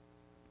taught.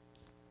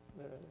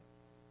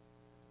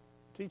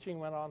 Teaching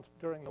went on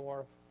during the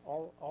war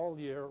all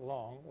year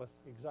long with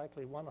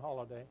exactly one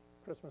holiday,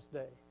 Christmas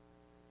Day.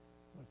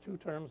 2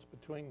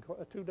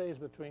 days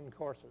between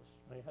courses.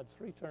 We had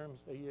 3 terms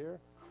a year,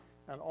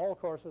 and all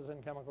courses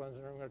in chemical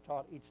engineering were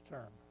taught each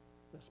term,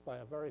 this by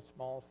a very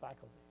small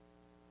faculty.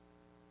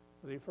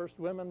 The first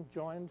women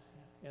joined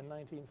in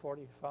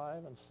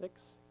 1945 and 6,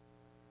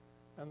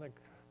 and the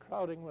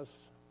crowding was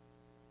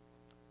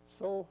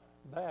so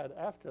bad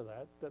after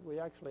that that we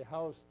actually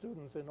housed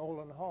students in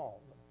Olin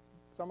Hall.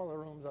 some of the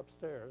rooms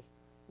upstairs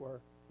were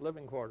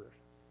living quarters.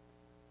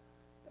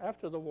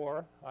 After the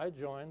war, I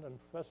joined, and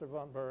Professor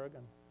von Berg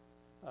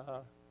and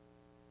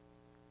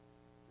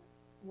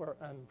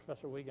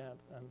Professor Wiegand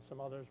and some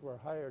others were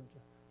hired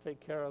to take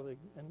care of the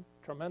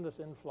tremendous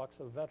influx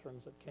of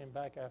veterans that came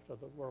back after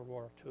the World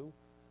War II.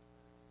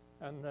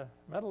 And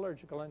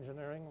metallurgical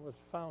engineering was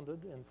founded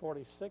in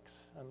 '46,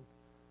 and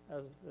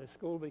as the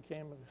school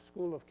became a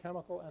School of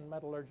Chemical and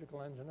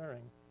Metallurgical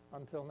Engineering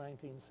until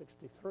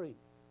 1963.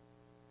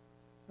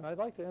 And I'd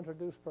like to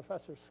introduce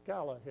Professor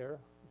Scala here.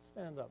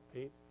 Stand up,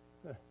 Pete.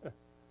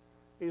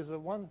 He's the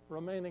one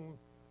remaining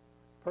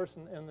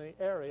person in the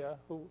area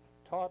who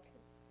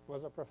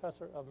was a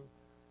professor of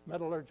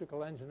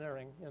metallurgical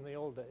engineering in the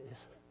old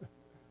days.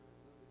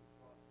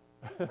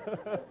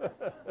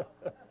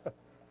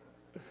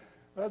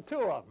 Well,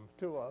 two of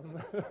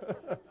them.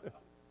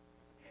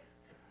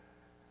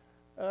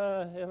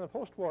 In the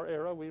post-war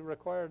era, we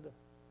required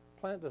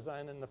plant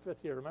design in the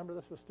 5th year. Remember,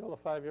 this was still a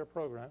 5-year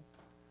program.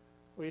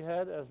 We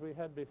had, as we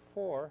had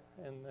before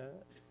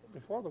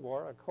the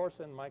war, a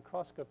course in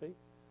microscopy,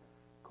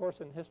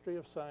 course in history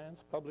of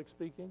science, public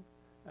speaking,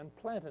 and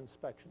plant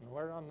inspection,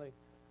 where on the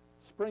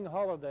spring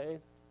holiday,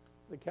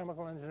 the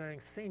chemical engineering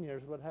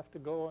seniors would have to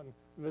go and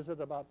visit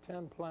about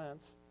 10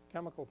 plants,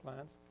 chemical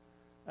plants,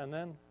 and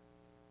then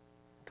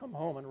come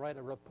home and write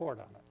a report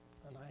on it.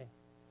 And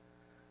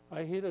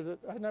I hated it.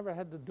 I never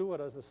had to do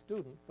it as a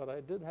student, but I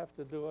did have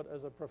to do it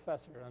as a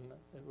professor, and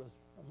it was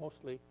a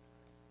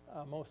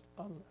most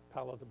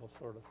unpalatable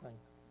sort of thing.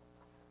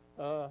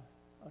 I'll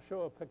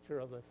show a picture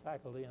of the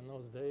faculty in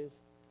those days.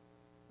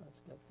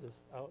 Let's get this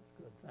out.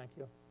 Good, thank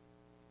you.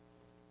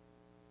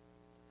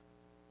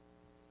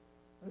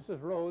 This is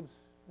Rhodes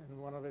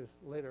in one of his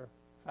later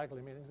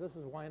faculty meetings. This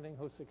is Winding,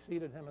 who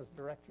succeeded him as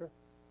director.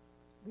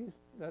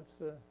 That's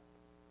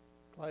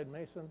Clyde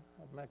Mason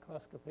of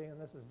microscopy, and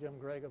this is Jim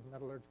Gregg of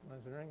metallurgical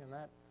engineering, and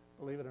that,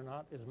 believe it or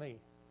not, is me.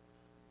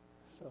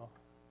 So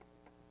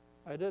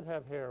I did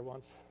have hair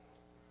once.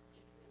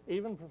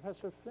 Even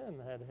Professor Finn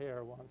had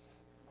hair once.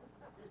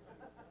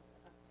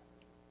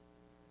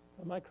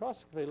 The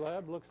microscopy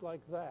lab looks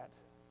like that.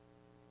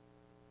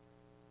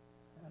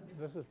 And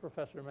this is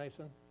Professor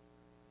Mason,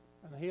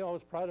 and he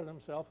always prided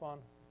himself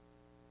on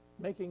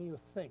making you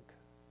think.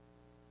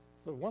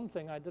 The one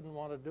thing I didn't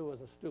want to do as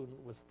a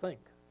student was think.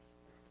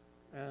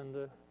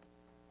 And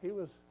he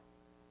was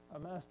a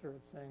master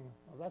at saying,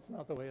 well, that's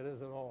not the way it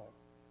is at all.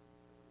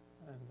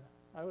 And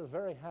I was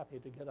very happy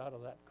to get out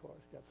of that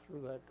course, get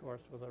through that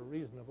course with a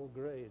reasonable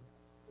grade.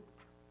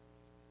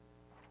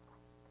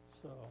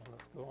 So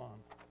let's go on.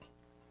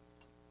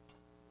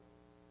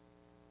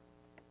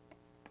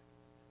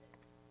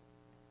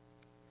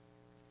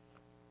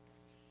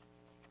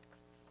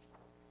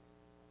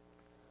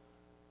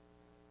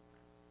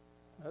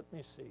 Let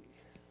me see.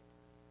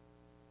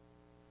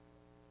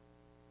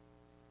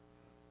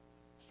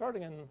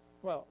 Starting in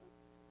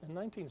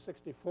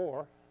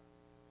 1964,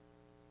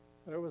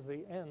 there was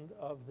the end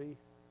of the,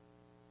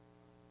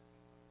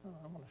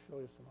 I want to show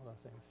you some other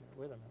things here.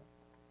 Wait a minute.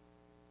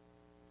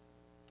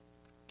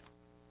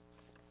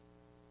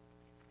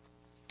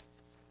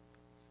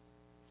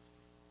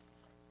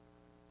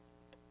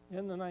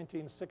 In the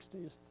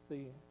 1960s,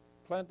 the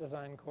plant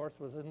design course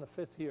was in the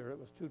 5th year. It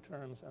was 2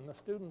 terms, and the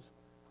students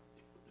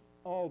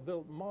all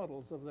built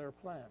models of their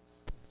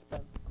plants.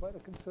 Spent quite a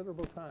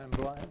considerable time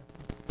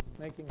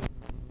making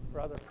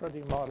rather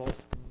pretty models.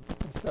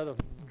 Instead of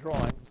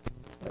drawings,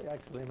 they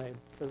actually made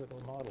physical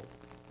models.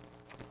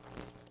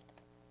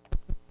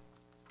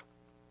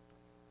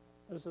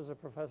 This is a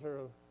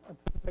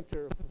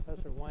picture of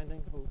Professor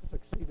Winding, who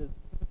succeeded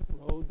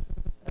Rhodes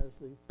as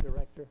the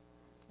director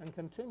and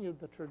continued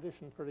the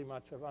tradition pretty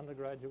much of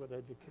undergraduate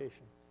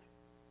education.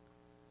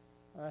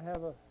 I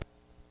have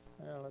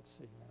let's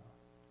see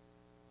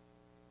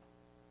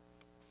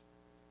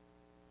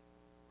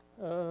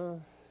now.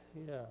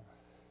 Yeah.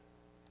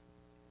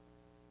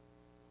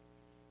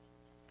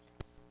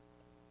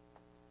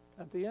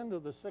 At the end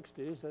of the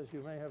 60s, as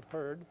you may have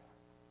heard,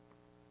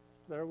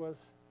 there was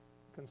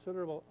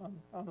considerable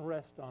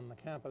unrest on the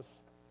campus,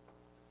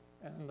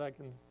 and I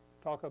can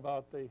talk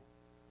about the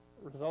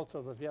results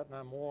of the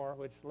Vietnam War,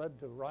 which led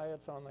to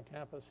riots on the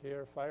campus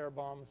here,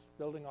 firebombs,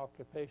 building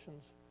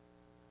occupations,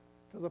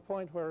 to the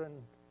point where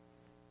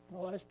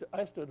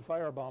I stood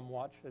firebomb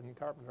watch in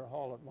Carpenter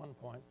Hall at one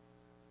point,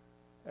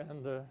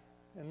 and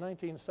in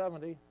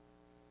 1970,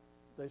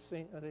 the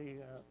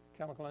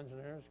chemical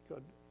engineers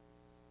could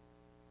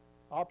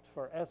opt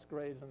for S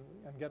grades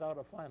and get out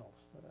of finals.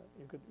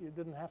 You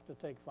didn't have to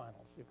take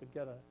finals. You could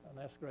get an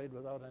S grade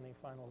without any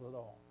finals at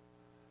all.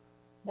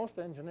 Most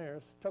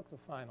engineers took the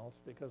finals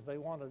because they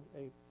wanted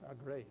a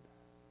grade.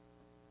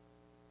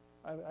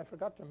 I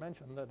forgot to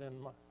mention that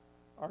in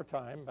our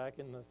time, back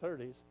in the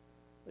 30s,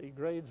 the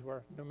grades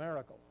were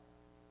numerical.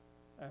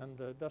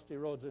 And Dusty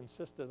Rhodes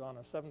insisted on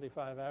a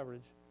 75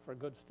 average for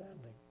good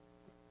standing.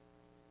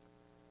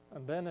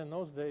 And then in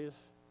those days,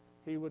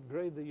 he would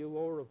grade the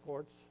UO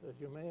reports, as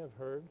you may have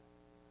heard,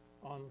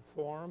 on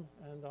form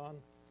and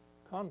on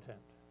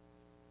content.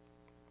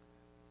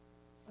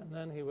 And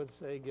then he would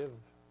say give,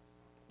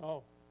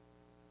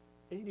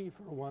 80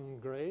 for one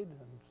grade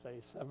and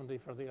say 70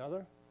 for the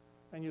other,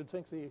 and you'd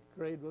think the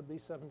grade would be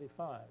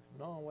 75.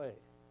 No way.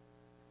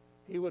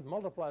 He would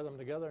multiply them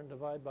together and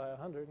divide by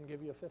 100 and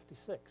give you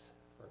 56.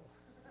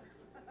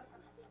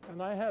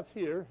 And I have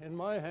here in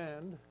my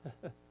hand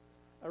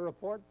a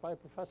report by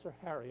Professor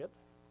Harriet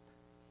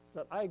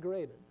that I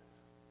graded.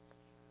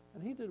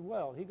 And he did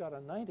well. He got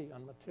a 90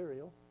 on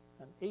material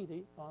and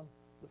 80 on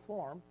the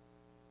form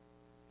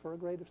for a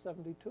grade of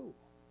 72.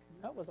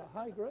 That was a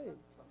high grade.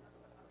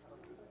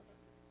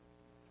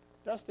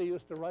 Dusty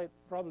used to write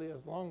probably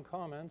as long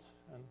comments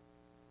and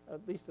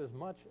at least as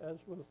much as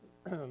was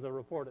the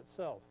report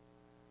itself.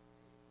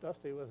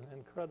 Dusty was an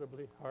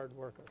incredibly hard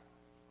worker.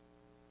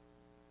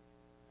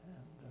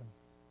 And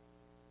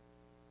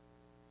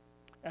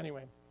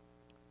anyway,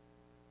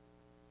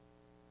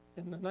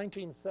 in the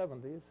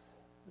 1970s,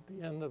 at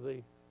the end of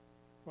the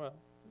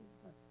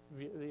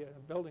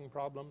building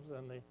problems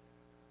and the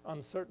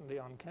uncertainty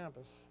on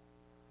campus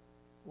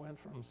went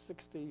from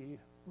 67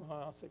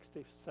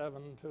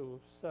 to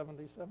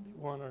 70,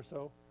 71 or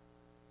so.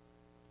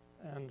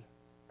 And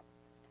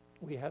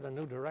we had a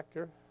new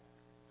director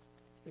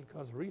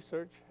because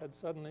research had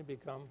suddenly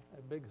become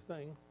a big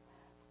thing,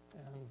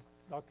 and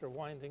Dr.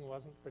 Winding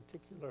wasn't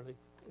particularly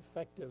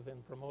effective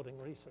in promoting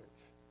research.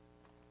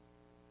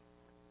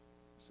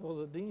 So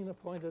the dean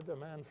appointed a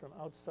man from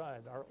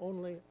outside, our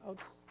only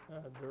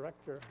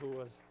director who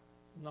was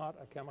not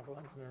a chemical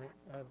engineering,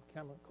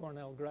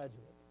 Cornell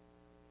graduate.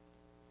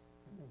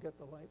 Can you get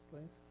the light,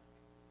 please?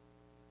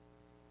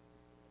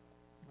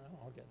 No,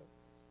 I'll get it.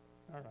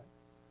 All right.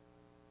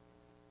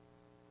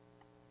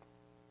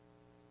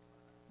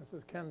 This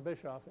is Ken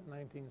Bischoff in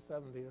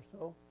 1970 or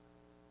so,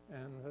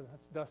 and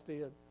that's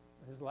Dusty at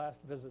his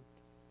last visit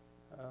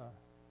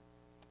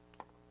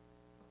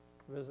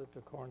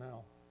to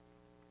Cornell.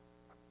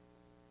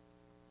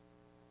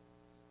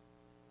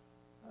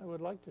 I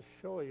would like to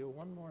show you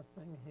one more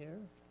thing here.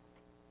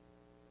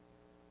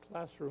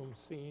 Classroom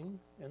scene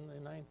in the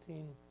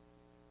 1960s.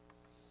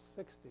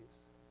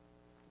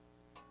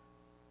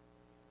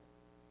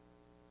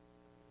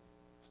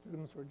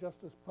 Students were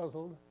just as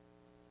puzzled,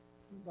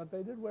 but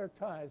they did wear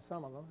ties,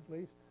 some of them at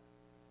least,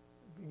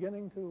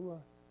 beginning to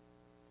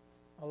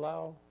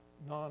allow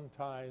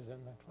non-ties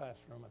in the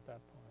classroom at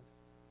that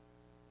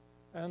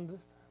point. And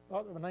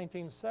about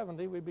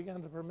 1970, we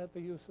began to permit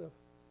the use of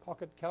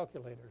pocket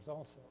calculators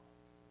also,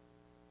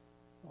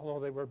 although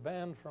they were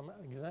banned from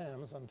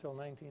exams until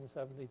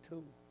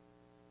 1972.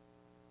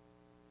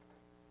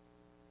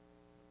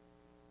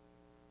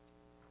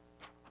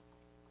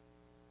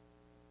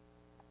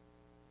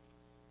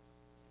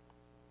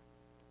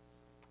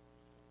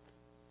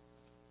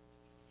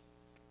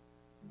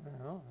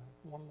 Now,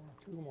 one more,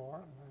 two more,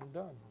 and I'm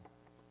done.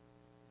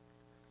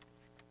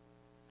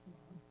 Come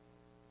on.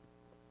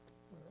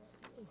 Where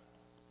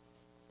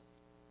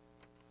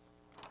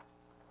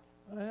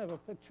are you? I have a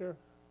picture of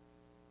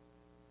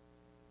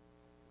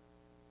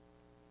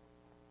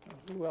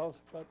who else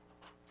but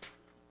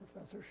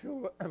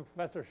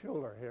Professor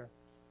Schuler here,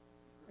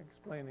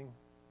 explaining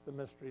the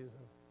mysteries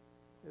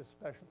of his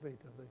specialty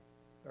to the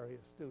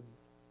various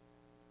students.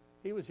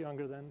 He was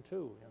younger then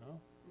too, you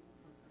know.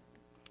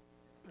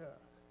 Yeah.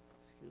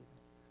 Excuse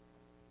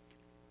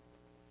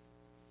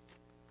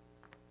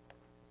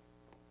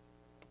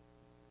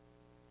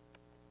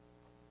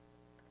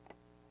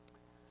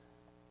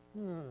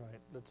me. All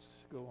right, let's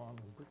go on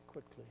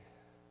quickly.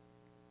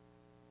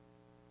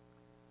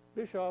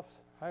 Bischoff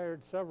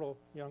hired several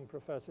young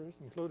professors,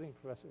 including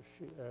Professor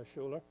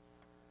Schuler,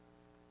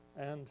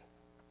 and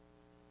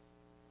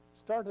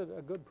started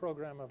a good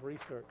program of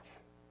research.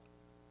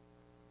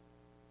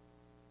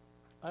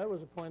 I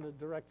was appointed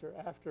director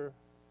after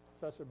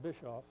Professor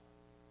Bischoff,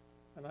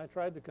 and I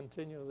tried to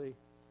continue the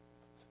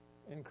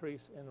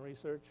increase in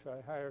research.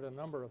 I hired a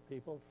number of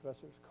people,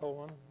 Professors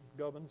Cohen,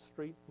 Gubbins,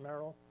 Street,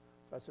 Merrill,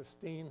 Professor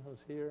Steen, who's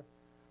here,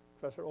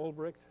 Professor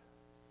Olbricht,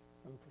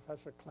 and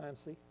Professor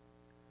Clancy.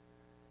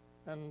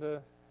 And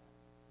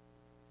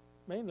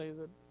mainly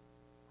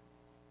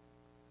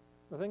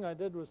the thing I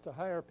did was to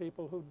hire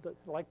people who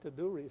liked to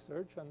do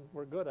research and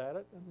were good at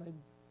it, and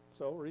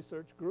so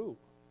research grew.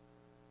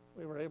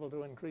 We were able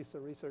to increase the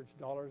research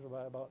dollars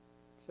by about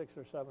 6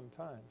 or 7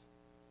 times.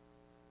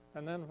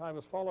 And then I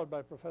was followed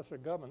by Professor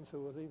Gubbins,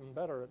 who was even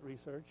better at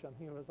research, and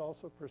he was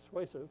also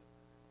persuasive.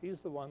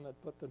 He's the one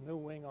that put the new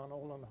wing on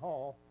Olin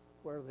Hall,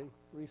 where the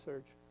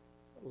research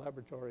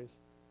laboratories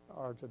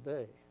are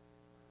today.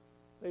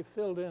 They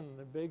filled in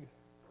the big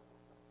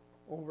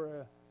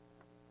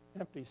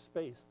empty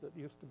space that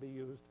used to be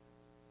used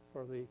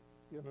for the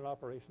unit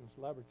operations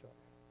laboratory.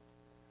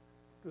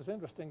 It was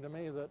interesting to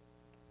me that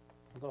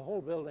the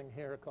whole building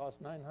here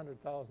cost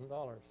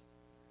 $900,000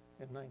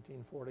 in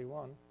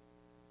 1941.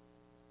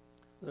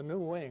 The new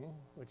wing,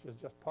 which is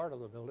just part of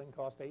the building,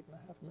 cost $8.5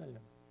 million.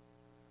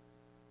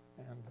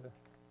 And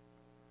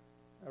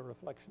a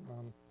reflection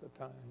on the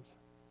times.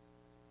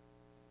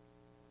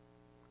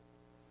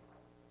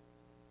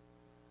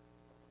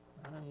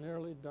 And I'm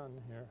nearly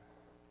done here.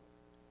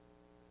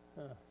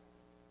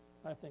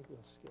 I think we'll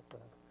skip that.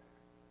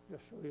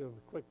 Just show you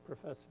a quick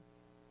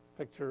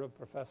picture of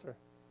Professor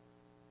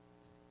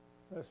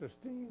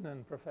Steen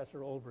and Professor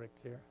Olbricht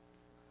here.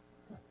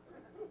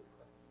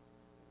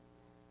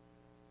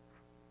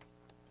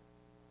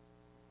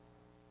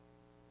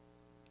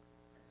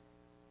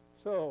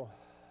 So,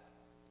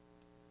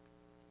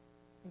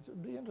 it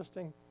would be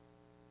interesting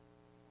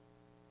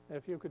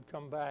if you could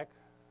come back.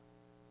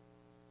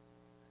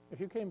 If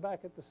you came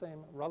back at the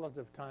same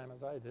relative time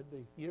as I did,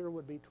 the year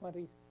would be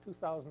 2060,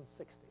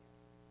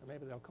 or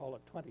maybe they'll call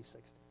it 2060.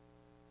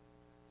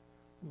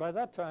 And by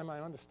that time,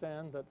 I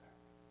understand that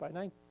by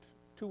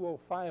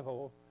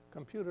 2050,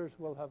 computers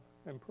will have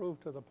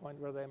improved to the point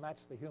where they match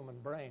the human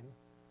brain.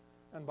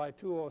 And by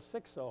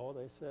 2060,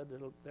 they said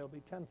they'll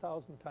be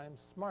 10,000 times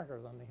smarter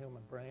than the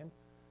human brain.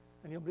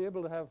 And you'll be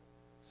able to have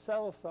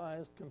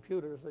cell-sized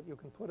computers that you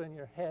can put in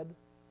your head.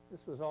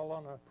 This was all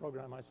on a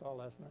program I saw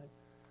last night.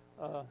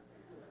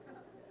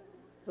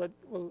 That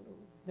will,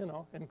 you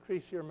know,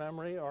 increase your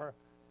memory or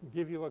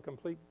give you a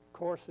complete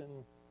course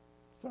in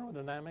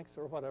thermodynamics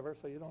or whatever,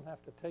 so you don't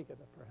have to take it,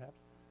 perhaps.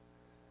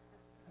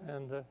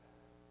 And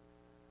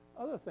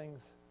other things.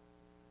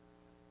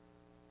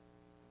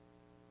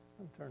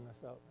 Let me turn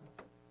this out.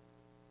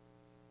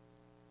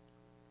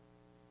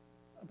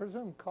 I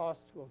presume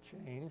costs will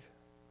change.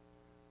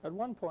 At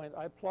one point,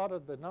 I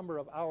plotted the number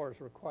of hours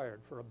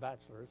required for a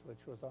bachelor's,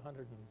 which was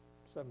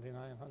 179,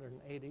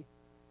 180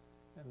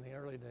 in the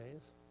early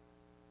days.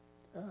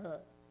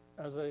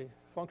 As a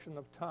function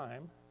of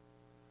time,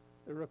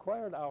 the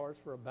required hours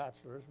for a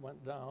bachelor's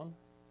went down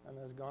and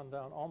has gone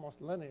down almost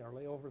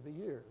linearly over the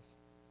years.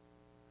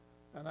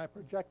 And I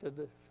projected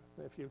that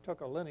if you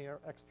took a linear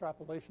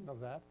extrapolation of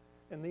that,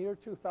 in the year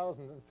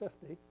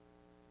 2050,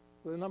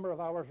 the number of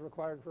hours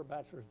required for a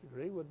bachelor's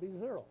degree would be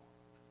 0.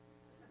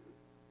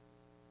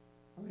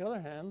 On the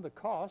other hand, the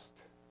cost,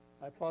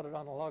 I plotted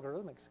on a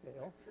logarithmic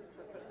scale,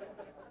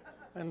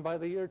 and by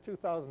the year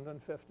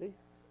 2050,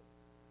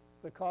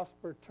 the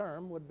cost per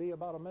term would be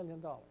about $1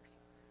 million.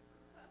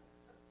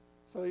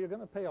 So you're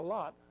going to pay a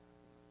lot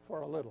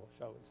for a little,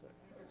 shall we say.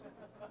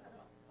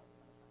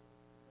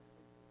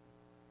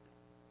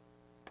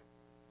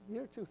 The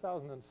year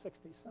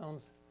 2060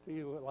 sounds to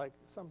you like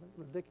some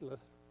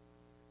ridiculous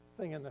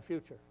thing in the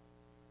future,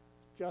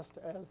 just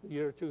as the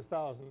year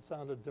 2000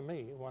 sounded to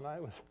me when I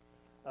was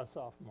a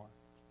sophomore.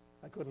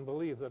 I couldn't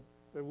believe that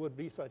there would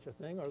be such a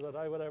thing or that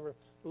I would ever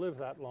live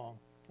that long,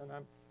 and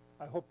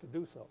I hope to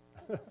do so,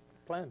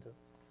 plan to.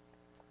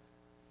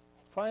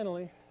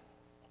 Finally,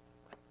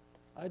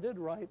 I did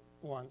write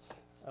once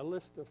a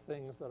list of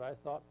things that I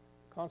thought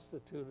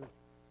constituted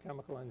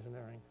chemical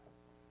engineering.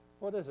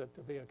 What is it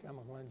to be a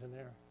chemical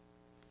engineer?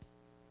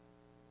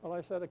 Well,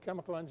 I said a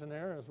chemical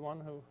engineer is one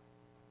who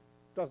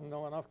doesn't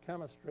know enough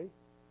chemistry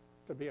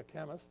to be a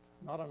chemist,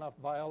 not enough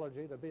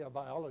biology to be a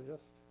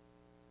biologist,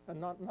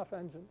 and not enough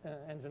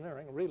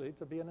engineering, really,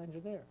 to be an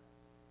engineer.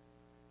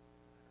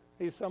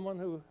 He's someone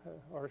who,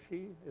 or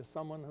she is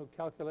someone who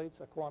calculates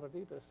a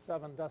quantity to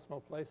 7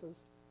 decimal places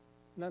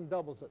and then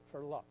doubles it for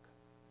luck.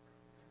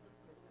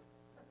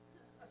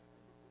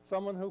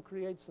 Someone who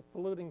creates the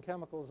polluting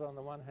chemicals on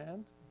the one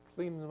hand,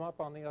 cleans them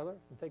up on the other,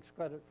 and takes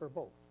credit for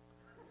both.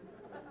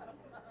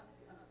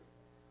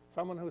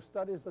 Someone who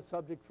studies the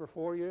subject for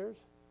 4 years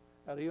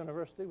at a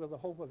university with the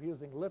hope of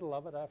using little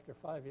of it after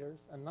 5 years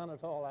and none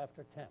at all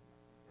after 10.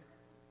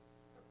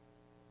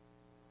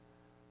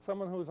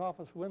 Someone whose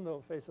office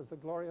window faces a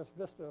glorious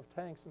vista of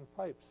tanks and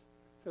pipes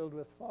filled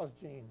with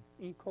phosgene,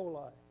 E.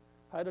 coli,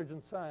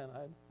 hydrogen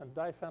cyanide, and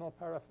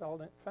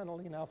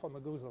diphenylparaphenylene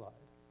alpha-meguzolide.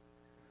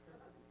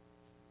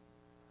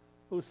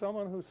 Who's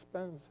someone who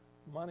spends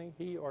money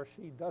he or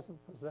she doesn't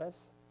possess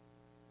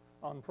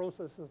on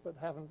processes that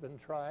haven't been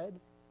tried,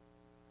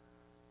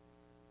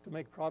 to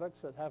make products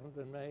that haven't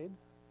been made,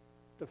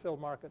 to fill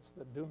markets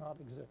that do not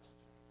exist.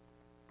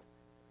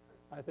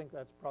 I think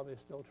that's probably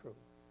still true.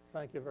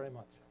 Thank you very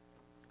much.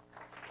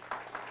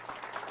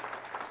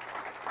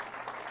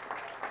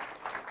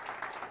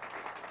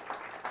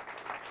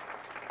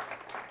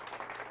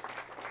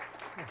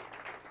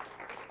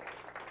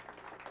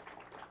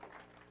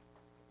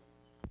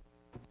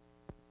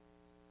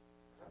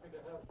 Happy to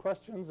have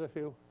questions if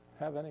you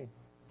have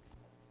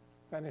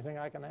anything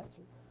I can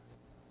answer.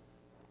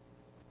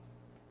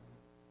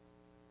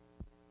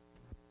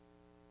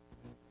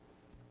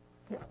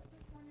 Yeah.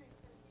 Just wondering,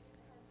 since you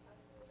didn't have to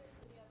calculate it,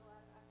 would you have a lot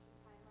of extra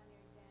time on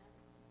your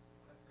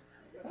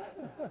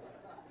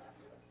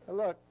exam?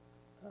 Look,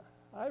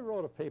 I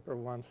wrote a paper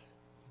once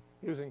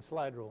using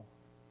slide rule,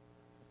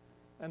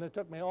 and it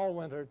took me all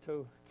winter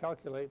to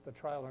calculate the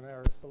trial and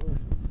error solutions.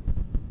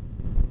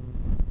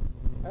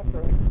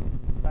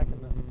 Back in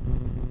the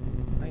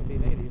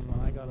 1980s, when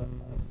I got a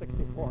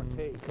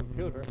 64K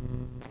computer,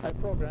 I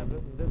programmed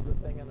it and did the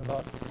thing in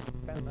about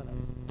 10 minutes.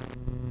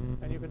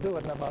 And you could do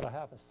it in about a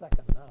half a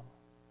second now.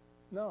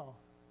 No,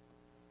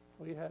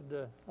 we had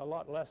a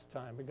lot less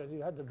time because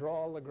you had to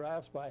draw all the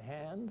graphs by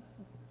hand.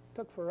 It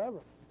took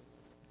forever.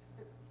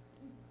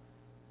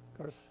 Of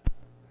course,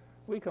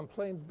 we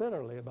complained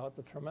bitterly about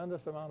the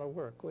tremendous amount of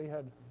work. We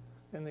had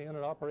In the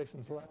unit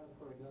operations lab,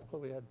 for example,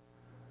 we had,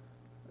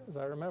 as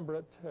I remember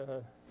it,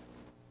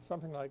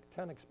 something like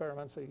 10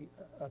 experiments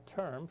a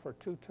term for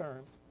 2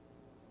 terms.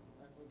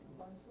 And we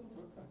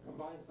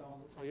combined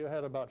some, so you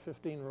had about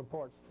 15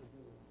 reports to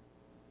do.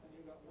 And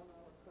you got 1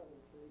 hour credit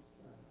for each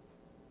term.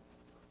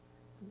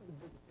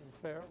 In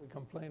fair, we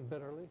complained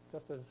bitterly,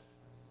 just as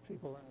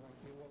people in like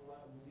the old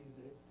lab these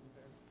days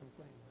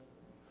complain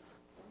bitterly.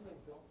 Some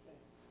things don't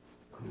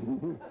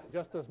change.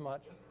 Just as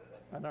much,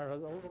 and are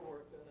as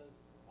overworked and as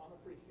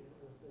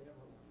unappreciated as they ever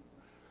were.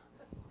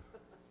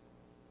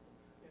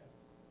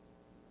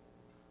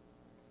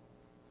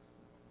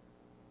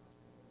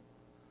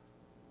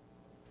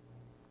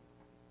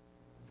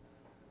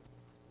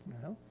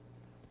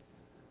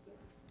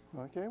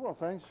 Yeah. Okay, well,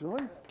 thanks,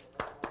 Julian.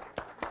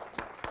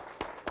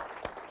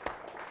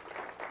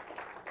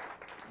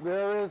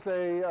 There is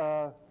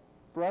a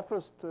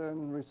breakfast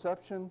and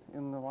reception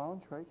in the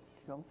lounge, right?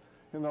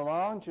 In the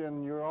lounge,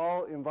 and you're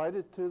all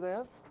invited to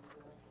that.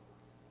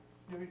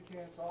 Give you a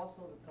chance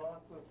also to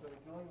talk with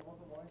Julian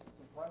Wilson,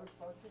 some private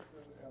questions,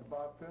 and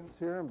Bob Finn's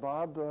here, and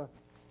Bob can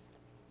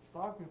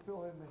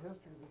fill in the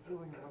history that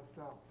Julian left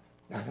out.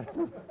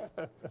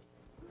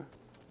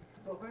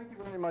 So thank you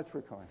very much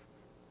for coming.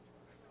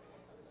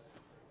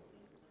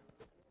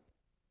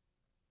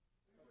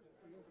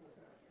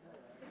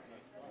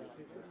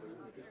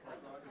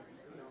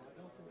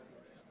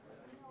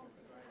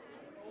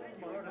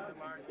 Part of the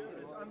market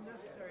is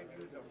unnecessary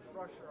use of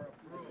brush or a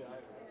broom.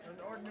 An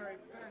ordinary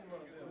pen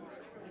will do.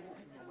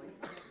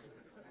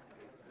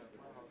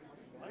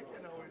 I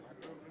can always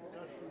remove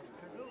Dustin's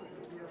canoe.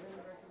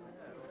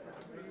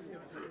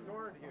 It's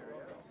stored here.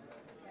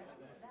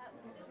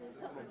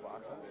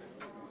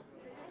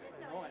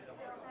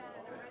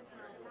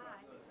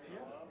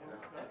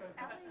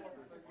 Ellie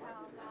used to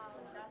tell how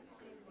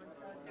Dusty was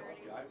so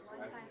dirty.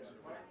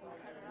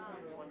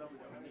 One time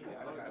she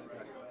wanted to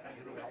cut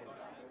it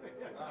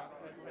off.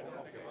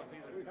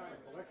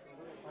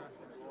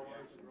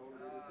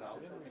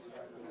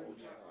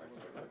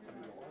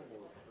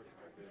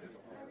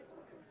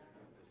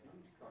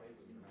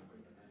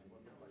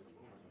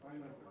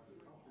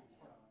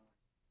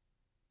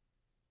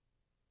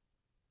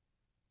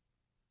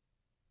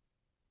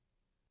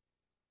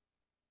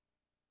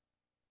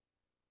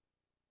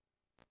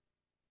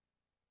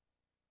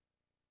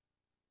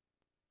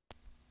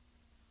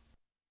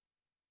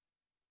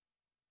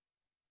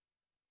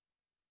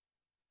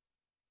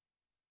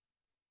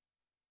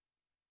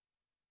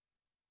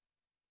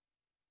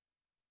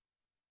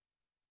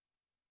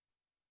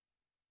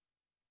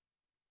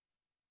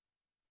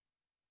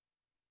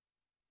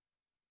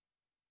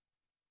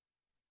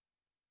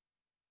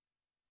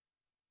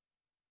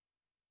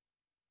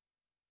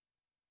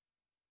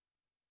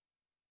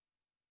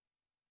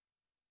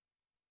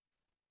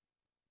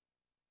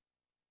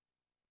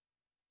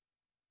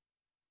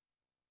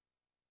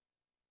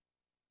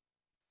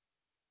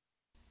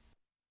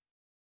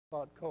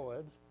 About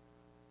co-eds,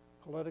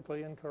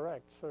 politically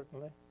incorrect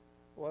certainly,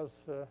 was,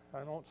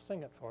 I won't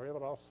sing it for you,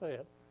 but I'll say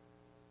it,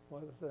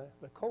 was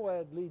the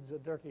co-ed leads a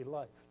dirty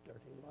life,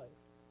 dirty life.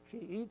 She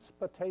eats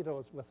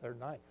potatoes with her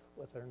knife,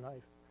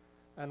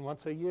 And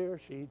once a year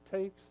she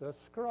takes a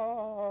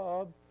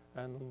scrub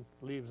and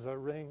leaves a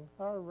ring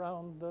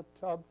around the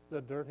tub, the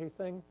dirty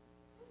thing.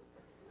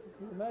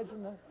 Can you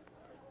imagine that?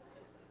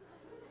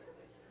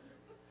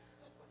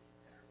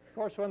 Of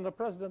course, when the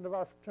president of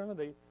our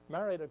fraternity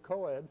married a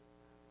co-ed,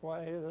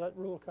 why, that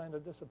rule kind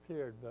of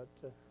disappeared, but,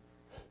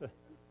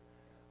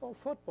 oh,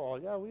 football,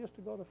 yeah, we used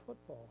to go to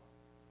football.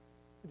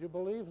 Would you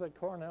believe that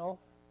Cornell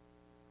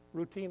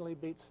routinely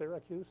beat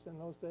Syracuse in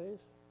those days?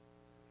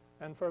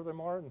 And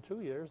furthermore, in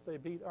 2 years, they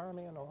beat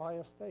Army and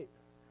Ohio State.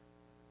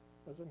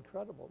 It was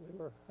incredible. We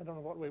were, I don't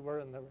know what we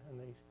were in the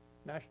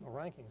national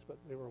rankings, but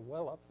we were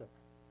well up there.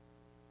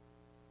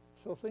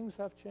 So things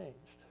have changed.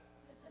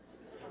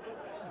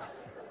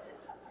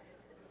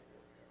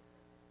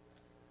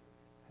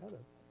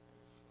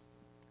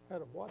 Had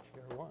a watch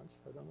here once.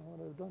 I don't know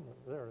what I've done with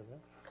it. There it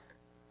is.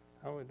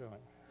 How are we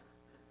doing?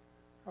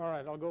 All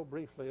right, I'll go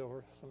briefly over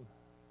a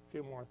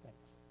few more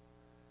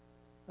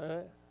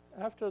things.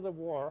 After the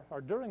war,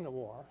 or during the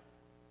war,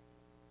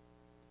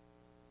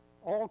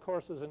 all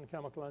courses in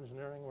chemical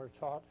engineering were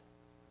taught.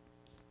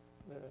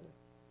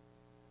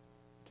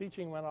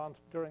 Teaching went on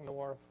during the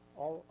war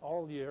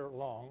all year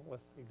long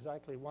with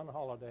exactly one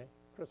holiday,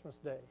 Christmas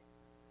Day.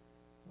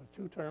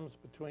 2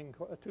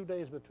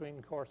 days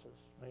between courses.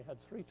 We had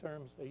 3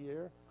 terms a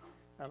year,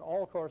 and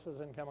all courses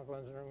in chemical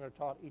engineering were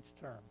taught each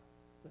term,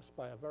 this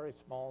by a very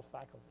small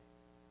faculty.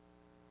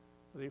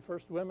 The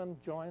first women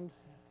joined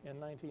in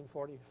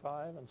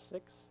 1945 and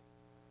 6,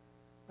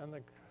 and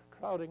the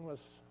crowding was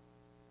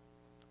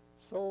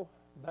so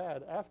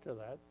bad after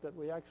that that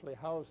we actually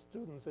housed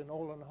students in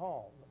Olin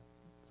Hall.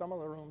 Some of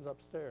the rooms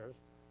upstairs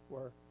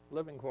were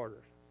living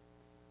quarters.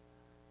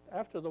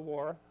 After the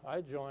war,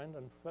 I joined,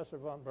 and Professor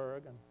von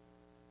Berg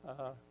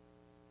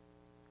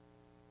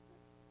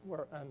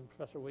and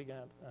Professor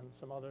Wiegand and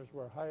some others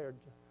were hired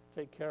to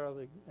take care of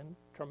the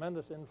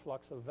tremendous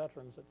influx of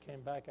veterans that came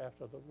back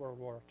after the World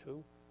War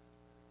II.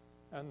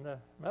 And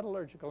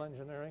metallurgical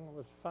engineering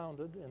was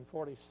founded in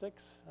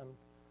 '46, and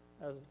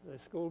as the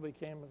school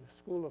became a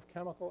School of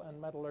Chemical and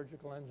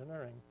Metallurgical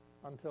Engineering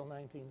until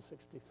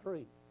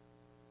 1963.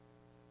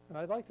 And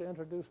I'd like to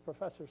introduce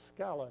Professor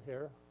Scala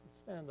here.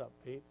 Stand up,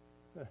 Pete.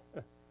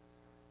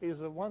 He's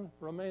the one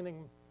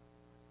remaining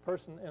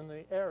person in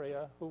the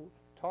area who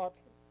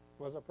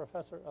was a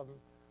professor of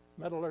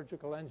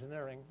metallurgical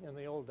engineering in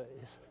the old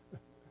days.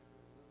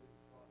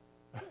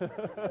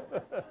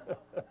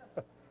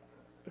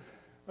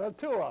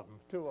 Two of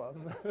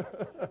them.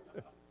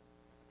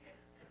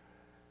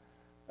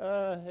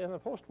 In the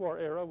post-war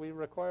era, we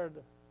required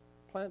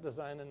plant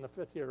design in the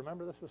 5th year.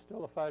 Remember, this was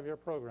still a 5-year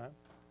program.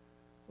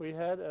 We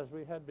had, as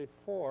we had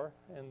before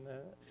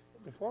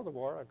the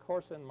war, a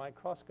course in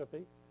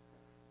microscopy,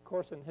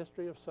 course in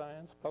history of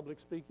science, public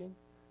speaking,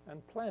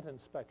 and plant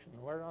inspection,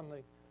 where on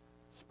the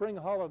spring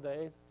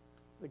holiday,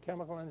 the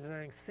chemical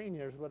engineering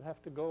seniors would have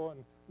to go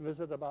and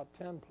visit about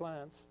 10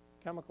 plants,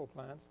 chemical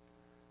plants,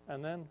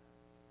 and then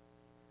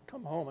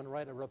come home and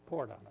write a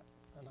report on it.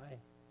 And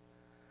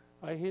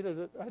I hated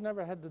it. I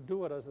never had to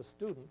do it as a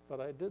student,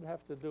 but I did have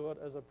to do it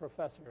as a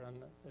professor,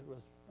 and it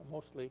was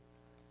mostly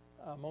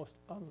a most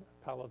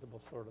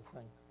unpalatable sort of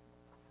thing.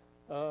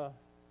 I'll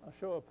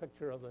show a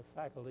picture of the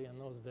faculty in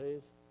those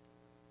days.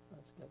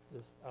 Let's get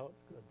this out.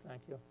 Good,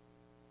 thank you.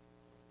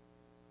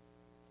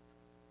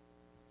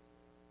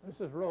 This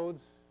is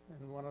Rhodes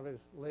in one of his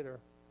later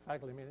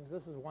faculty meetings.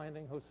 This is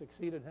Winding, who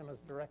succeeded him as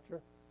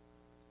director.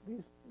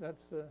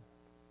 That's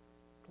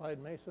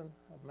Clyde Mason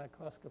of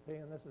microscopy,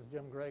 and this is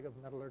Jim Gregg of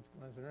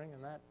metallurgical engineering,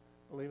 and that,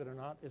 believe it or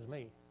not, is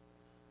me.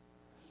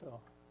 So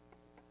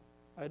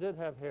I did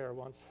have hair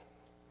once.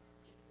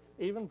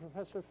 Even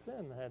Professor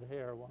Finn had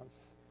hair once.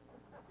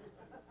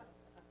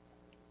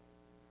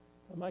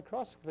 The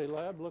microscopy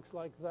lab looks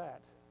like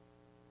that.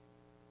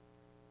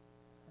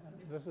 And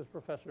this is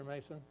Professor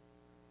Mason,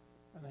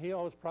 and he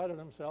always prided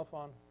himself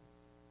on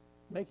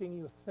making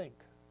you think.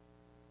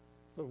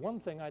 The one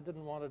thing I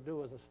didn't want to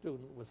do as a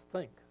student was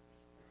think.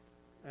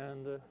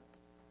 And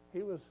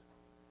he was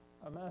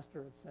a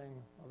master at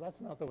saying, well,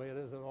 that's not the way it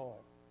is at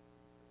all.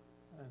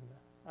 And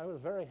I was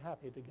very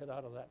happy to get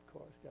out of that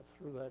course, get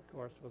through that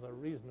course with a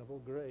reasonable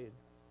grade.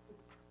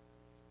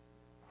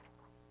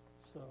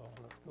 So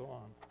let's go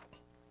on.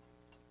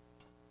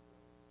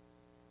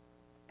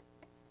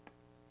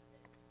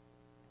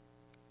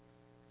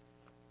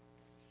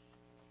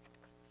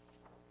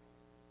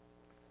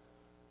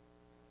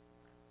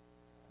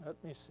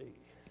 Let me see.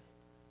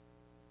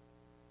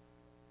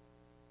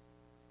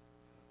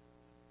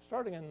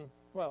 Starting in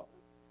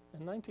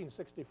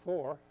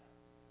 1964,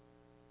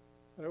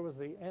 there was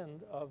the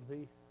end of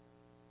the,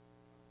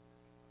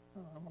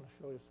 I want to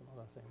show you some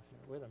other things here.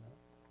 Wait a minute.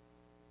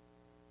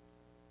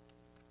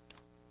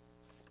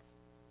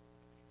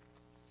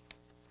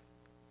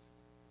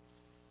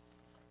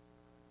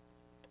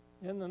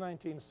 In the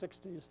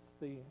 1960s,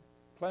 the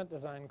plant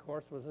design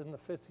course was in the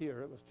 5th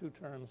year. It was 2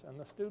 terms, and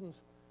the students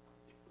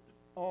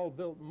all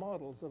built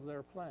models of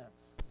their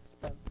plants.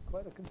 Spent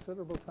quite a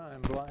considerable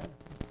time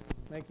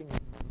making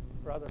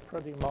rather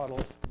pretty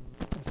models.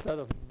 Instead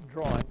of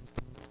drawings,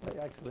 they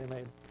actually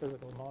made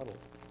physical models.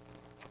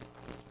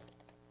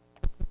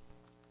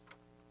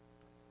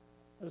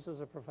 This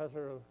is a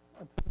picture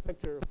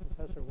of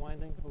Professor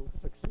Winding, who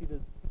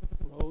succeeded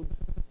Rhodes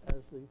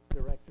as the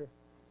director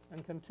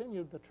and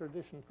continued the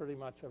tradition pretty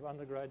much of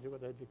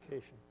undergraduate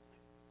education.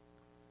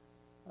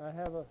 I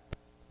have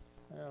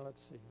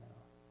let's see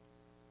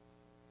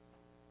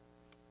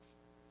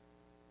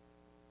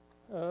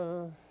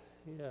now.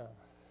 Yeah.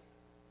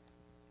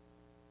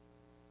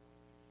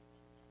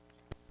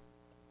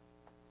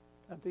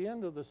 At the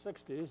end of the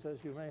 60s,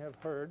 as you may have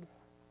heard,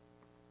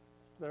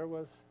 there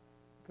was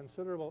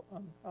considerable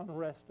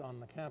unrest on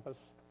the campus,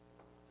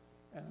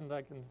 and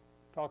I can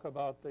talk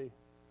about the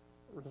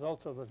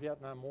results of the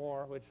Vietnam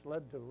War, which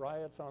led to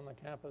riots on the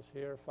campus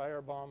here,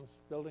 fire bombs,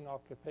 building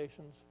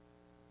occupations,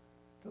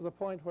 to the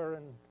point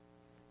where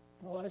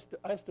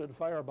I stood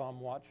firebomb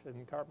watch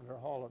in Carpenter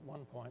Hall at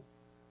one point,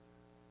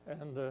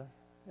 and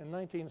in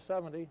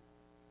 1970,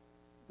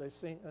 the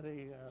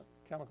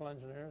chemical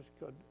engineers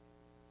could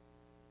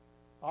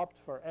opt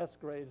for S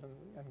grades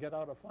and get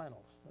out of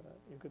finals.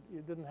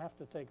 You didn't have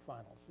to take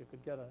finals. You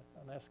could get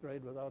an S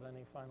grade without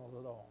any finals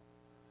at all.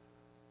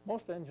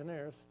 Most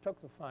engineers took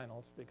the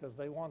finals because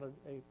they wanted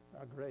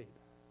a grade.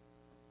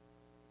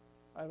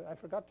 I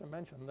forgot to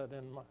mention that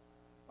in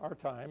our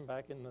time,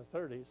 back in the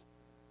 30s,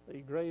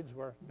 the grades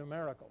were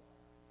numerical.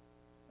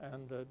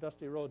 And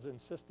Dusty Rhodes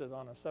insisted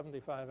on a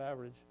 75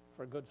 average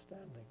for good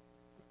standing.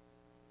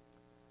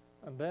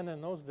 And then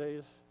in those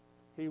days,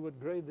 he would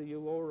grade the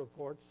UO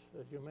reports,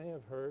 as you may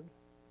have heard,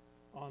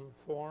 on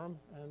form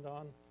and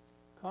on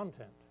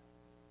content.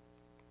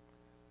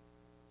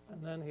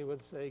 And then he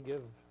would say,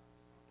 give,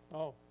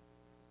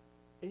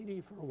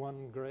 80 for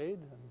one grade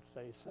and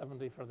say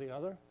 70 for the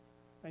other,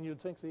 and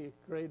you'd think the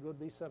grade would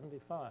be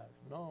 75.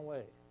 No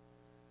way.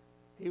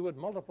 He would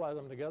multiply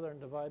them together and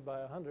divide by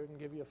 100 and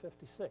give you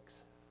 56.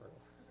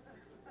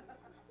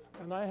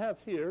 And I have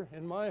here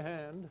in my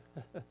hand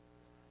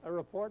a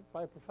report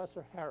by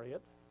Professor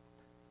Harriot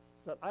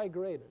that I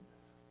graded.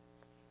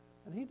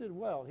 And he did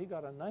well. He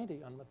got a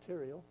 90 on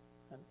material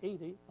and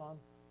 80 on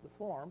the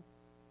form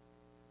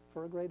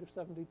for a grade of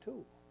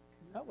 72.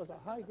 That was a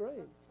high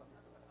grade.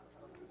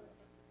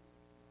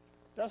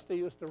 Dusty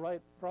used to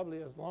write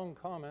probably as long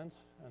comments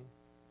and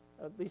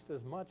at least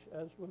as much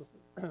as was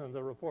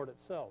the report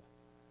itself.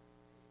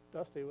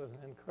 Dusty was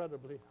an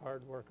incredibly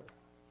hard worker.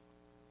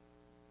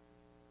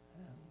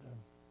 And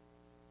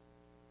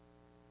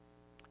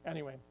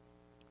anyway,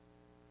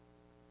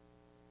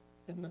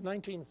 in the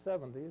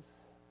 1970s,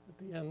 at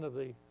the end of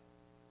the,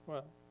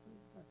 well,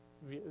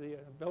 the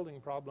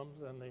building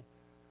problems and the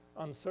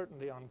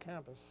uncertainty on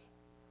campus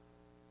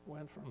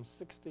went from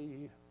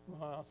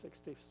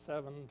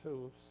 67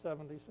 to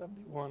 70,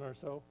 71 or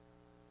so.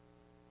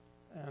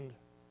 And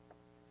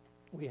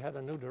we had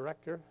a new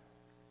director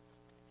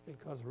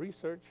because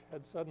research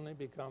had suddenly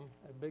become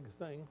a big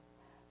thing,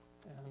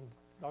 and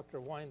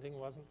Dr. Winding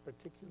wasn't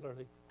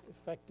particularly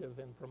effective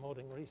in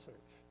promoting research.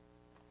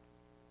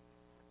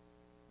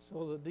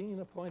 So the dean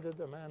appointed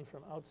a man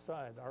from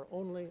outside, our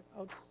only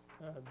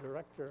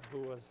director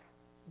who was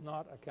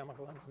not a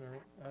chemical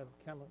engineering,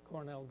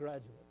 Cornell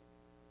graduate.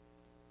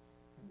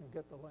 Can you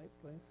get the light,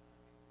 please?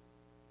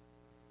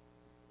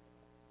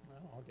 No,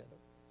 I'll get it.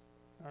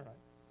 All right.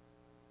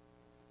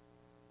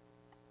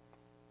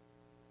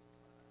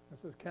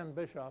 This is Ken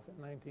Bischoff in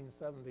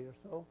 1970 or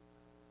so,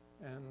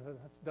 and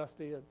that's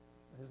Dusty at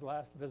his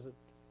last visit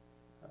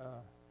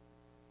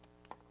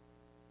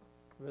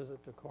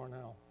to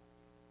Cornell.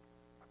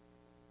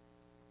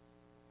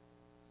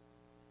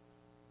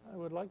 I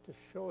would like to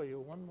show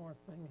you one more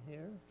thing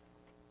here.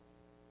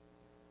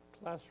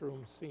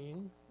 Classroom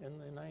scene in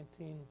the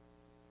 1960s.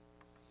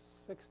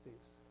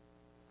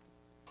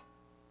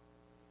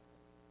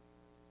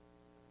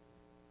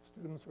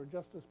 Students were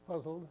just as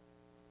puzzled,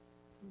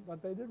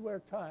 but they did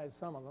wear ties,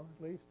 some of them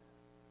at least,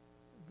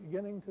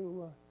 beginning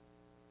to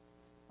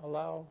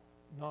allow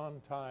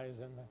non-ties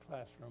in the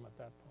classroom at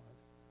that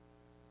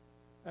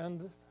point.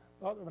 And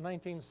about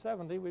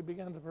 1970, we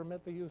began to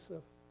permit the use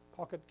of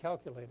pocket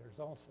calculators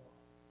also,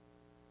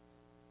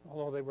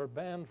 although they were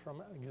banned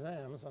from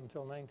exams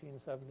until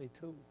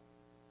 1972.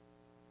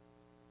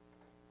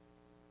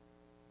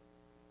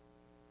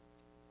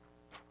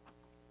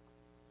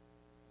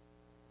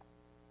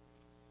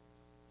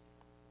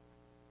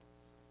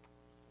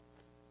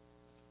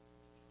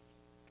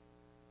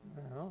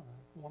 Now,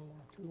 one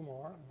more, two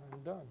more, and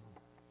I'm done.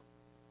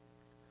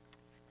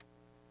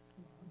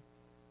 Come on.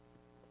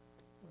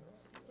 Where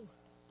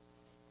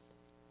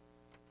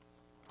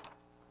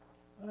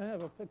are you? I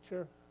have a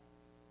picture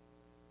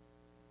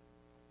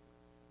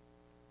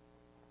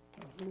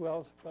of who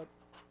else but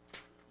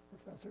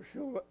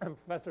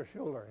Professor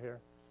Schuler here,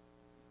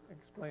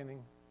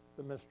 explaining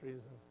the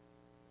mysteries of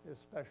his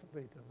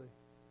specialty to the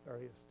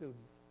various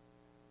students.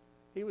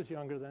 He was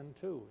younger then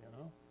too, you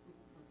know.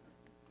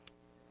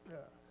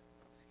 Yeah.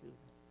 Excuse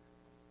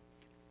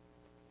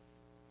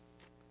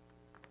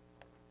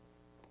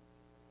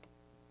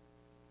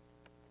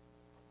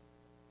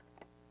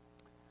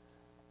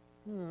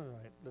me. All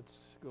right, let's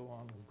go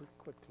on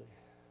quickly.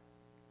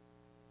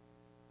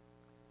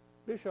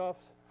 Bischoff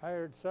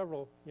hired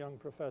several young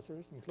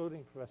professors,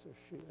 including Professor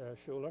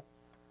Schuler,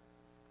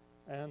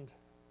 and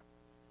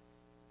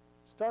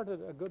started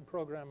a good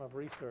program of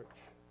research.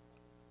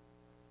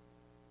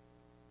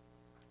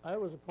 I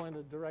was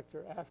appointed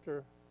director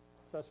after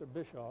Professor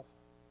Bischoff,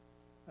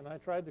 and I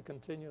tried to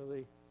continue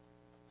the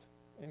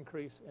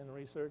increase in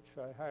research.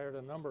 I hired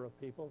a number of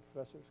people,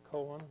 Professors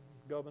Cohen,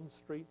 Gubbins,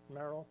 Street,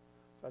 Merrill,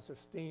 Professor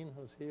Steen,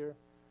 who's here,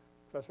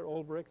 Professor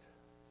Olbricht,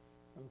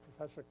 and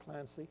Professor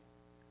Clancy.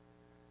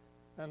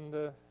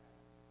 And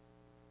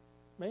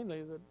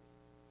mainly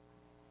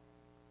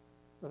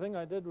the thing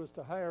I did was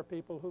to hire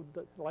people who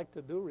liked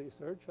to do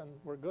research and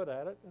were good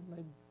at it,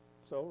 and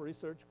so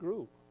research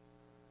grew.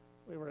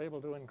 We were able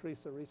to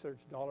increase the research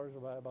dollars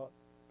by about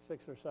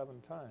 6 or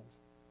 7 times.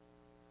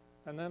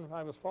 And then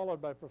I was followed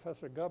by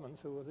Professor Gubbins,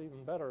 who was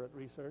even better at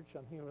research,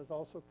 and he was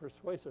also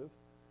persuasive.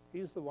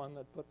 He's the one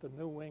that put the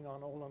new wing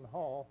on Olin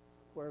Hall,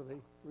 where the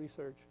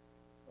research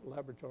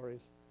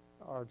laboratories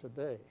are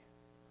today.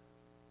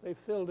 They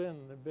filled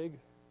in the big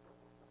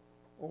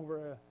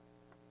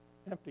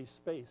empty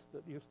space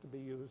that used to be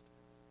used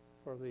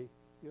for the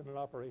unit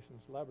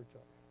operations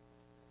laboratory.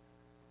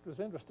 It was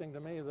interesting to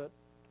me that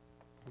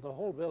the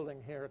whole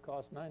building here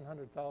cost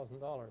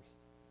 $900,000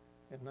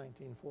 in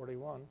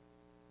 1941.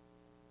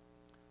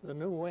 The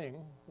new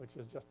wing, which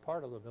is just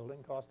part of the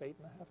building, cost $8.5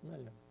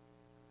 million.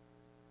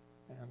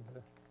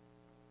 And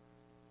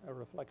a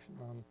reflection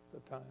on the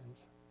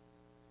times.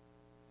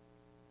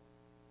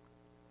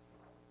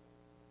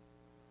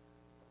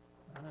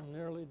 And I'm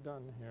nearly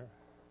done here.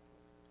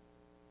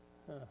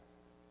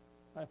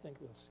 I think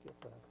we'll skip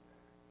that.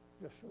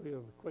 Just show you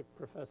a quick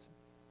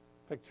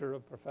picture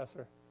of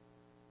Professor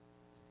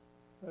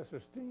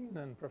Steen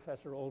and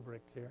Professor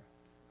Olbricht here.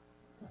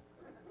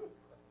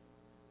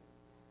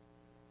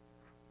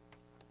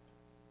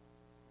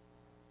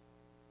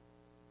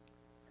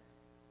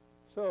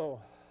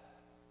 So,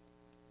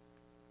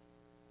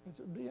 It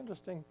would be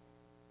interesting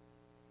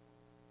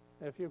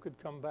if you could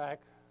come back.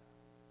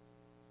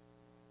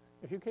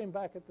 If you came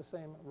back at the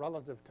same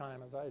relative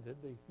time as I did,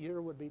 the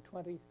year would be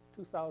 2060,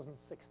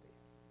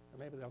 or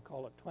maybe they'll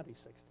call it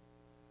 2060.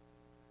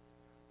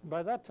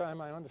 By that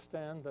time, I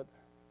understand that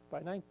by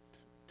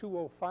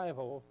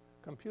 2050,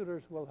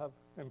 computers will have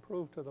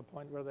improved to the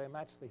point where they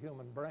match the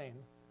human brain.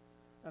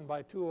 And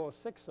by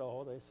 2060,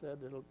 they said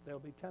they'll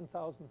be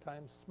 10,000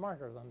 times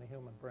smarter than the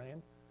human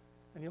brain.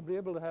 And you'll be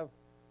able to have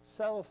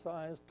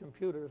cell-sized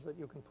computers that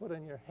you can put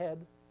in your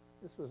head.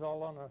 This was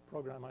all on a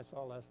program I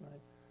saw last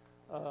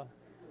night.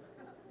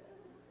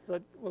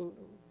 That will,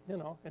 you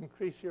know,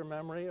 increase your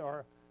memory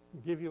or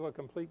give you a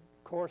complete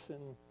course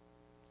in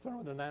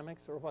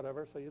thermodynamics or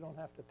whatever, so you don't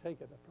have to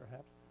take it,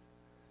 perhaps.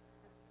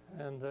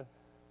 And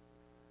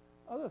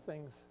other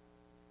things.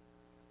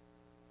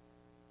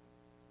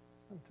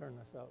 Let me turn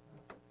this out.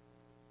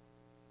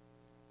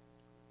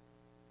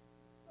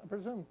 I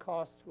presume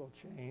costs will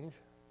change.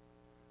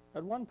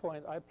 At one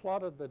point, I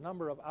plotted the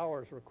number of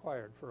hours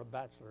required for a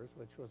bachelor's,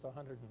 which was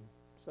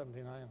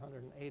 179,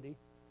 180 in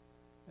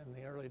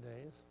the early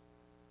days.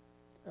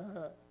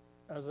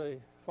 As a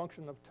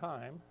function of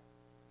time,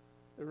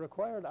 the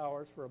required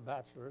hours for a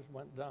bachelor's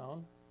went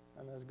down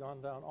and has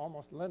gone down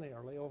almost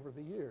linearly over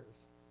the years.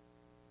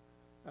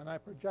 And I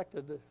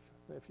projected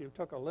if you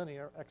took a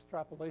linear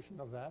extrapolation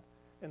of that,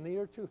 in the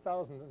year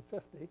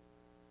 2050,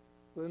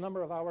 the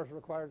number of hours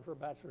required for a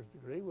bachelor's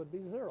degree would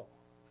be 0.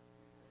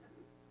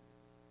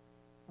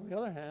 On the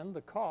other hand,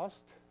 the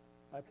cost,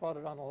 I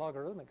plotted on a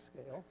logarithmic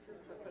scale,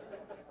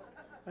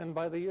 and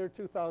by the year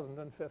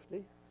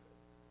 2050,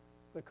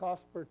 the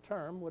cost per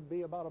term would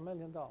be about $1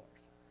 million.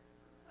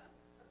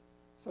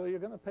 So you're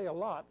going to pay a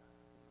lot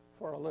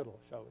for a little,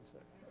 shall we say.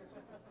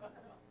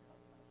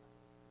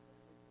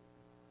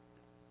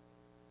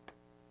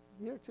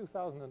 Year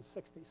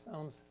 2060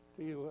 sounds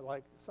to you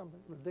like some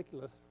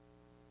ridiculous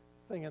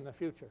thing in the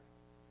future,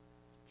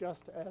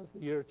 just as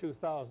the year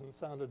 2000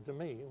 sounded to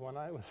me when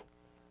I was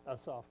a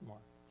sophomore.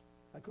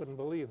 I couldn't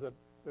believe that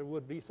there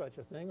would be such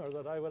a thing or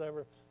that I would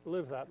ever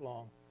live that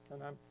long,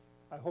 and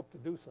I hope to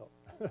do so,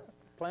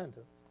 plan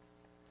to.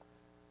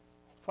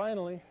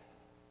 Finally,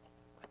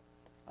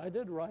 I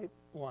did write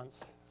once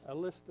a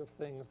list of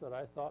things that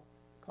I thought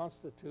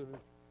constituted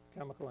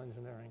chemical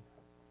engineering.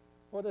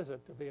 What is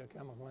it to be a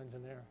chemical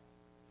engineer?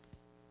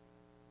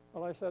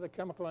 Well, I said a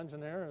chemical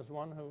engineer is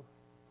one who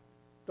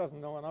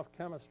doesn't know enough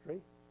chemistry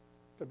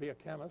to be a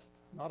chemist,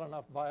 not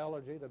enough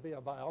biology to be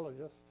a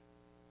biologist,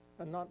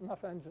 and not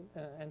enough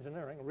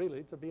engineering,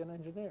 really, to be an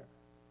engineer.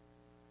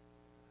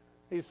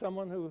 He's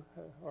someone who,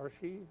 or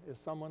she is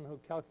someone who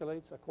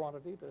calculates a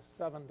quantity to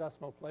 7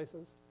 decimal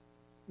places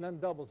and then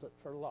doubles it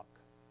for luck.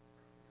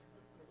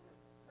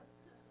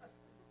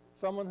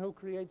 Someone who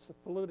creates the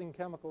polluting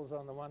chemicals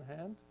on the one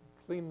hand,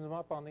 cleans them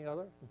up on the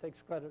other, and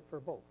takes credit for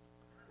both.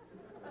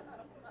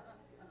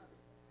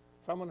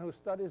 Someone who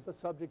studies the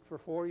subject for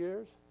 4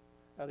 years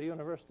at a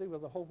university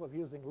with the hope of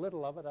using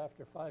little of it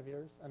after 5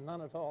 years and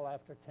none at all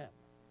after 10.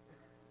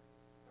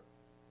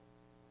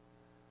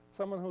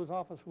 Someone whose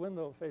office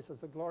window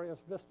faces a glorious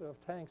vista of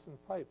tanks and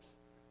pipes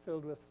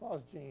filled with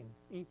phosgene,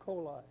 E.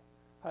 coli,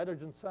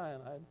 hydrogen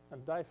cyanide,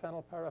 and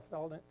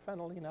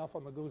diphenylphenylene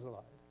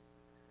alpha-meguzolide.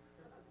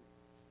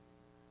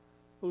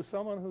 Who's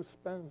someone who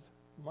spends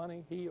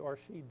money he or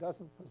she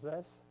doesn't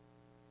possess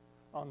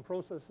on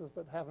processes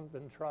that haven't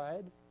been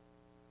tried,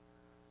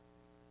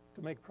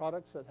 to make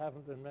products that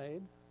haven't been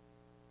made,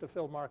 to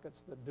fill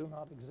markets that do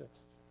not exist.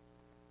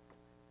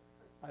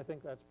 I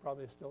think that's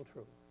probably still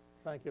true.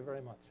 Thank you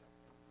very much.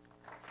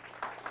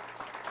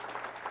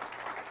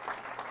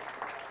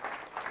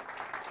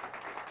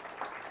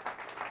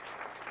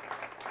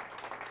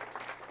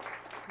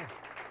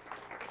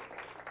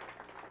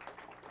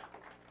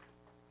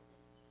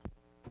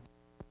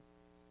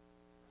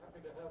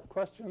 Happy to have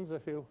questions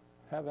if you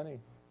have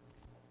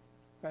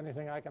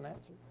anything I can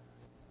answer.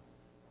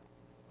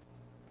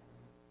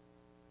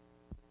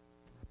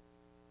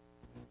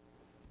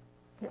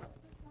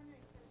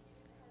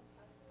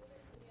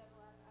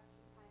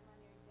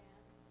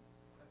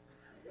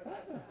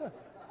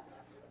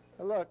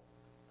 Look,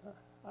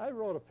 I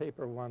wrote a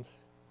paper once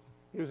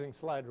using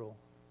slide rule,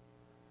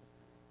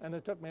 and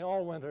it took me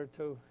all winter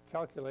to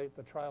calculate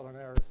the trial and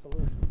error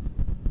solutions.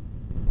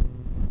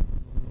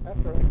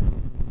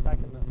 Back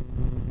in the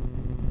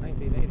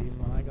 1980s,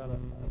 when I got a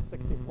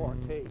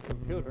 64K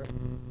computer,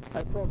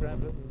 I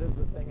programmed it and did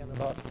the thing in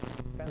about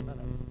 10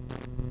 minutes.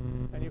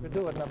 And you could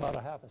do it in about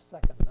a half a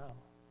second now.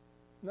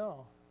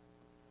 No,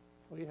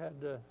 we had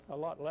a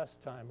lot less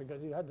time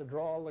because you had to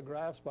draw all the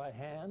graphs by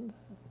hand.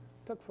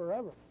 It took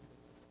forever.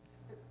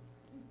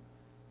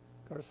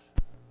 Of course,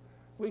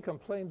 we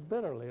complained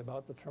bitterly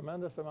about the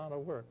tremendous amount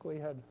of work we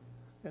had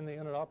in the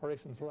unit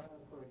operations lab,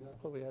 for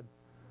example. We had,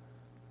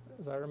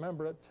 as I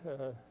remember it,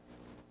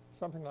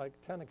 something like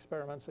 10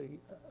 experiments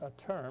a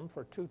term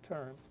for 2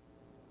 terms.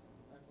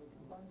 And we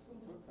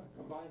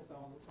combined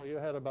some, so you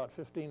had about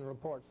 15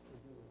 reports to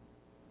do.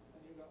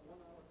 And you got 1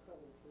 hour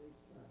credit for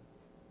each term.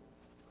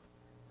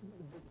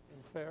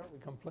 In fair, we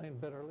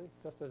complained bitterly,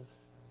 just as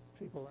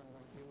people in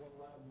like you will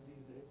lab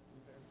these days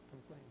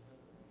complain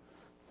bitterly.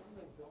 Some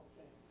things don't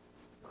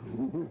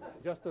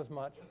change. Just as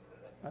much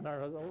and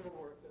are as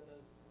overworked and as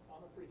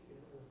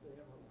unappreciated as they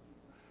ever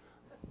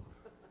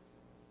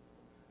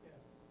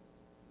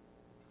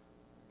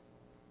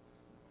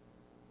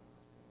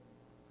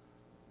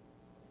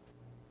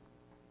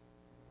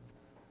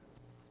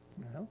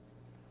were.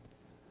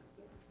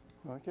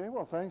 Yeah. Okay,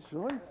 well, thanks,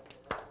 Julian.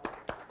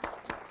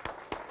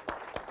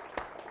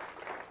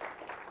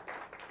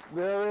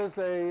 There is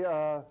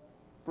a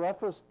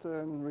breakfast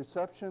and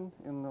reception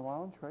in the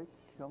lounge, right?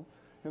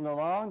 In the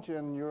lounge,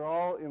 and you're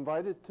all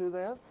invited to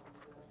that.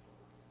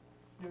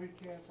 Give you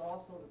a chance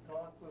also to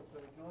talk with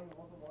Julian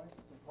Wilson,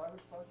 some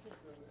private questions,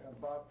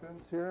 and Bob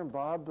Finn's here, and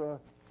Bob can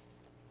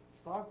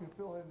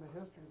fill in the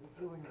history that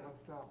Julian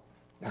left out.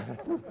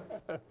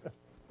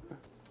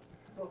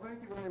 So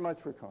thank you very much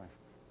for coming.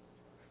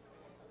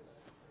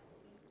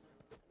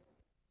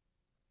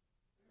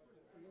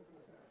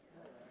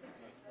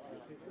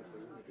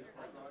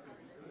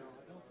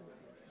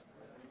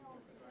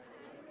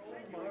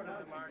 Part of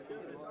the market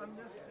is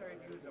unnecessary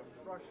to use a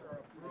brush or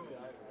a broom.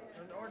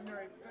 An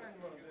ordinary pen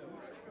will do.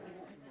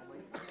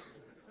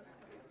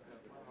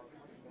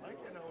 I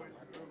can always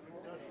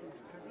remove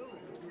Dustin's canoe.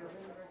 Do you have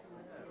any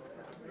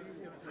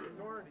recommendation? It's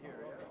stored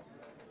here.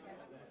 I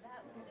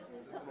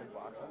didn't know it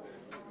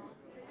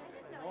still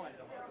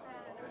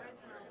had an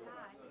original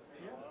tie.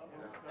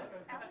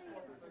 Ellie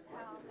used to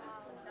tell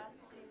how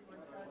Dusty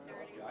was so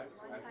dirty.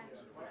 One time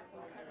she let me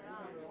put it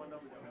on.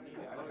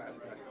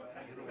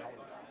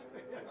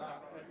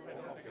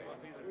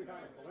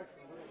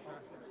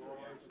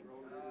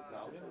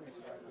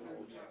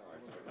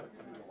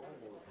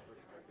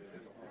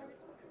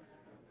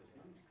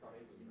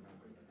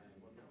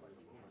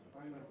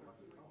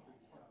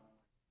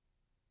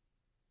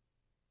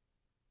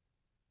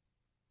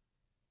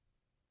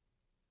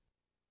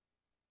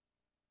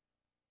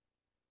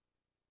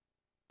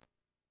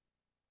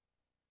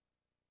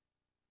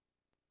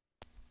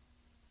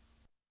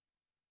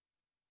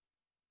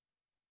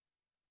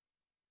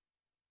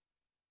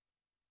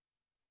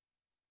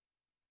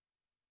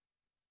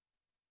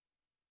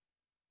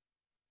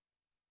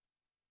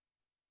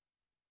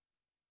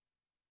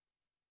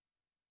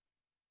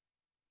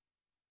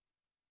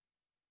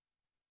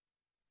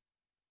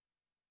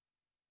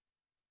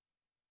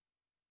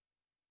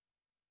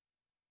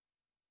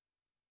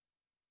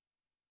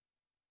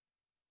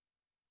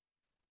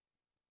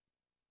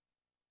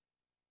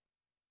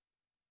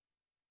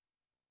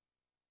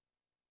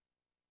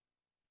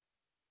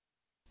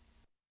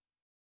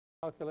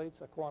 Calculates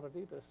a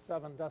quantity to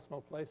 7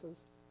 decimal places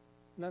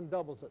and then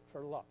doubles it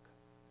for luck.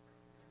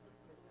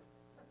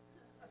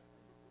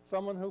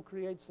 Someone who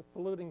creates the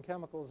polluting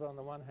chemicals on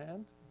the one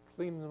hand,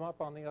 cleans them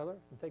up on the other,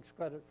 and takes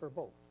credit for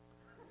both.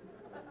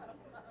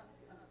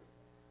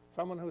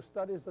 Someone who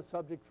studies the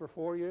subject for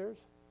 4 years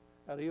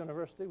at a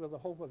university with the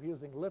hope of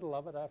using little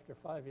of it after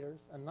 5 years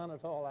and none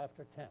at all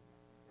after 10.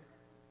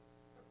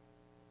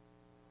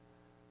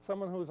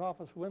 Someone whose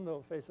office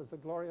window faces a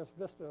glorious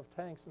vista of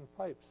tanks and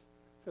pipes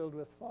filled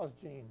with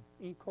phosgene,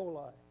 E.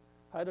 coli,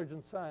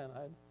 hydrogen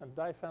cyanide, and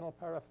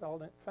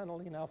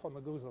diphenylparaphenylene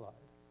alpha-meguzolide.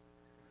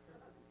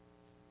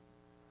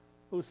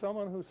 Who's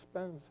someone who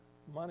spends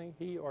money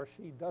he or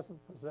she doesn't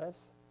possess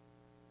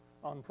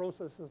on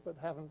processes that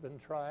haven't been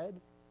tried,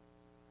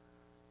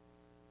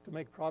 to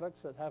make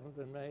products that haven't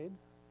been made,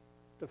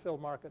 to fill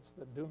markets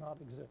that do not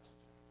exist.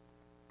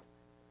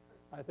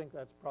 I think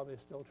that's probably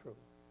still true.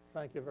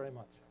 Thank you very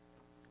much.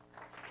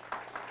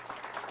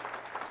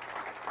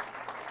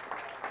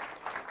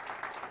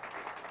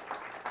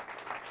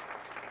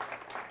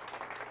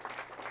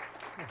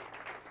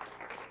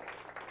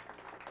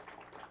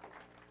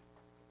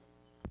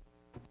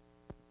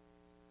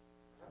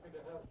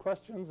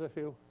 Questions if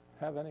you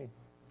have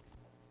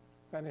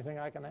anything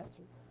I can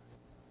answer.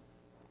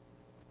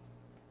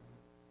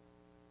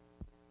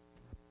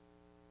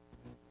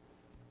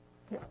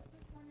 Yeah.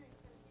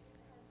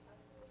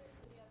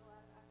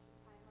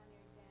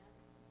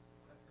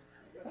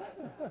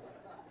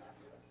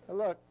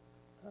 Look,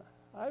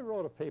 I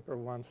wrote a paper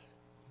once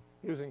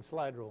using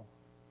slide rule,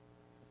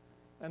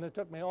 and it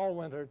took me all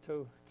winter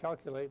to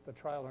calculate the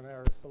trial and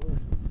error solutions.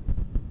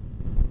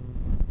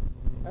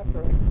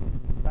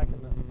 Back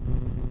in the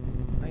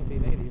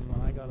 1980s,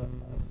 when I got a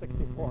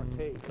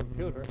 64K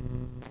computer,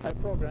 I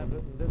programmed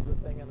it and did the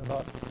thing in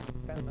about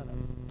 10 minutes.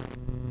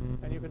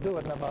 And you could do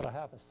it in about a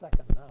half a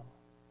second now.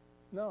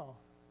 No,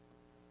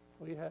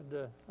 we had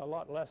a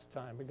lot less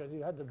time because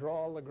you had to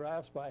draw all the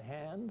graphs by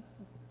hand.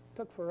 It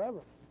took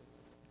forever.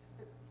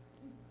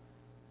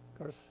 Of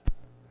course,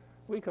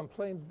 we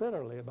complained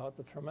bitterly about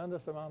the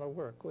tremendous amount of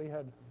work we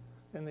had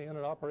in the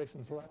unit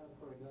operations lab,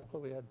 for example.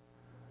 We had,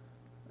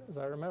 as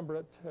I remember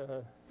it,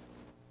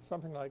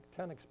 something like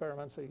 10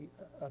 experiments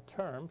a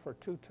term for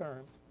 2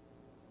 terms.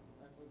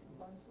 And we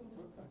combined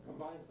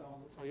some of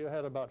them, so you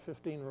had about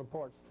 15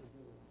 reports to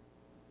do.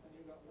 And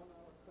you got 1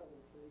 hour credit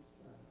for each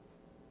term.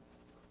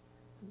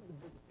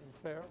 In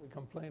fair, we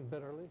complained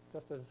bitterly,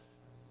 just as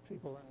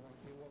people in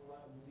the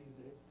lab these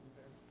days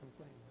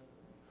complain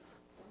bitterly.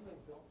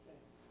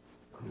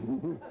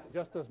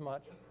 just as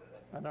much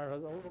and are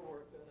as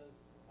overworked and as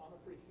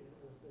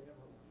unappreciated as they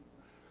ever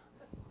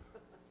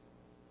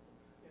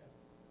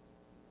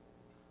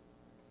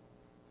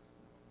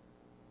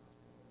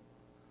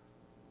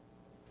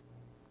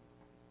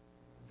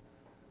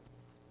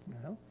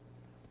were.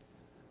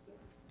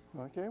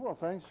 Yeah. Okay, well,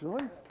 thanks,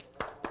 Julian.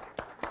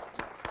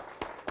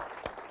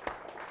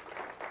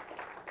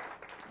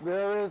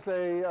 There is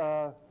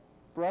a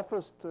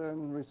breakfast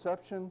and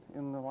reception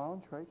in the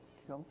lounge, right?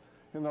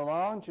 In the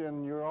lounge,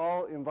 and you're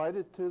all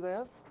invited to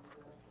that.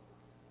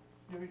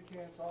 Give you a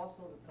chance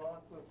also to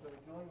talk with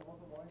Julian a little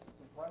bit more,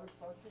 some private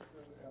questions,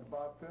 and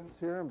Bob Finn's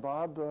here, and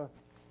Bob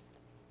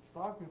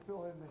can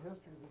fill in the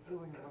history that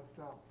Julian left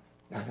out.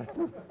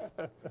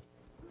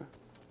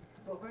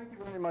 So thank you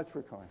very much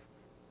for coming.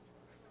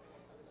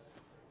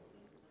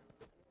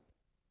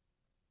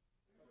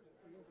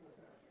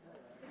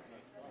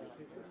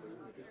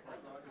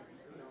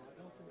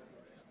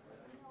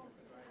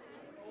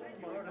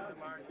 Part of the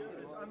market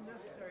is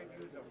unnecessary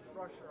to use a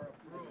brush or a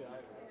broom.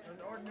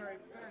 An ordinary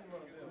pen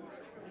will do.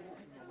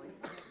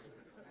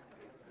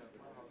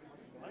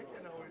 I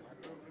can always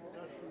prove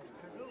Dustin's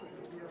canoe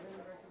to be of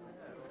any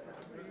recommend.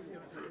 It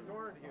was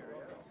stored here,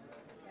 yeah.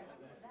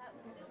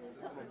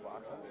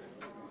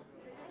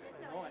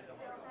 No, I still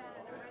had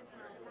an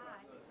original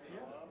tie.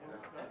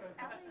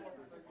 Ellie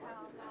used to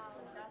tell how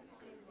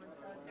Dusty was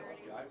so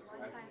dirty.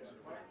 One time she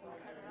let me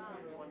cut it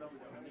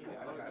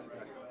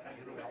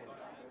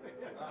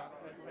off.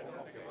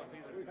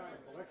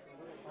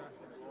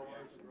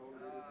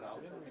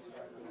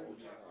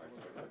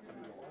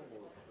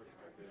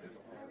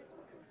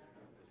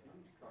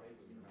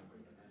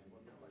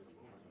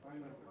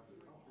 I'm